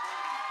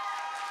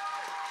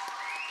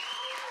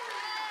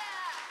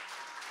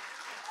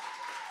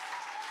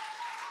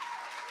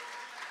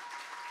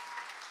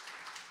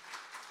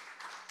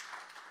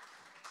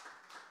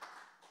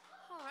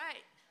 All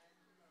right.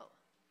 Oh,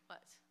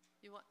 what?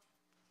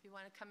 You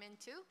want to come in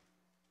too?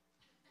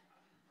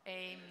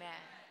 Amen. Amen.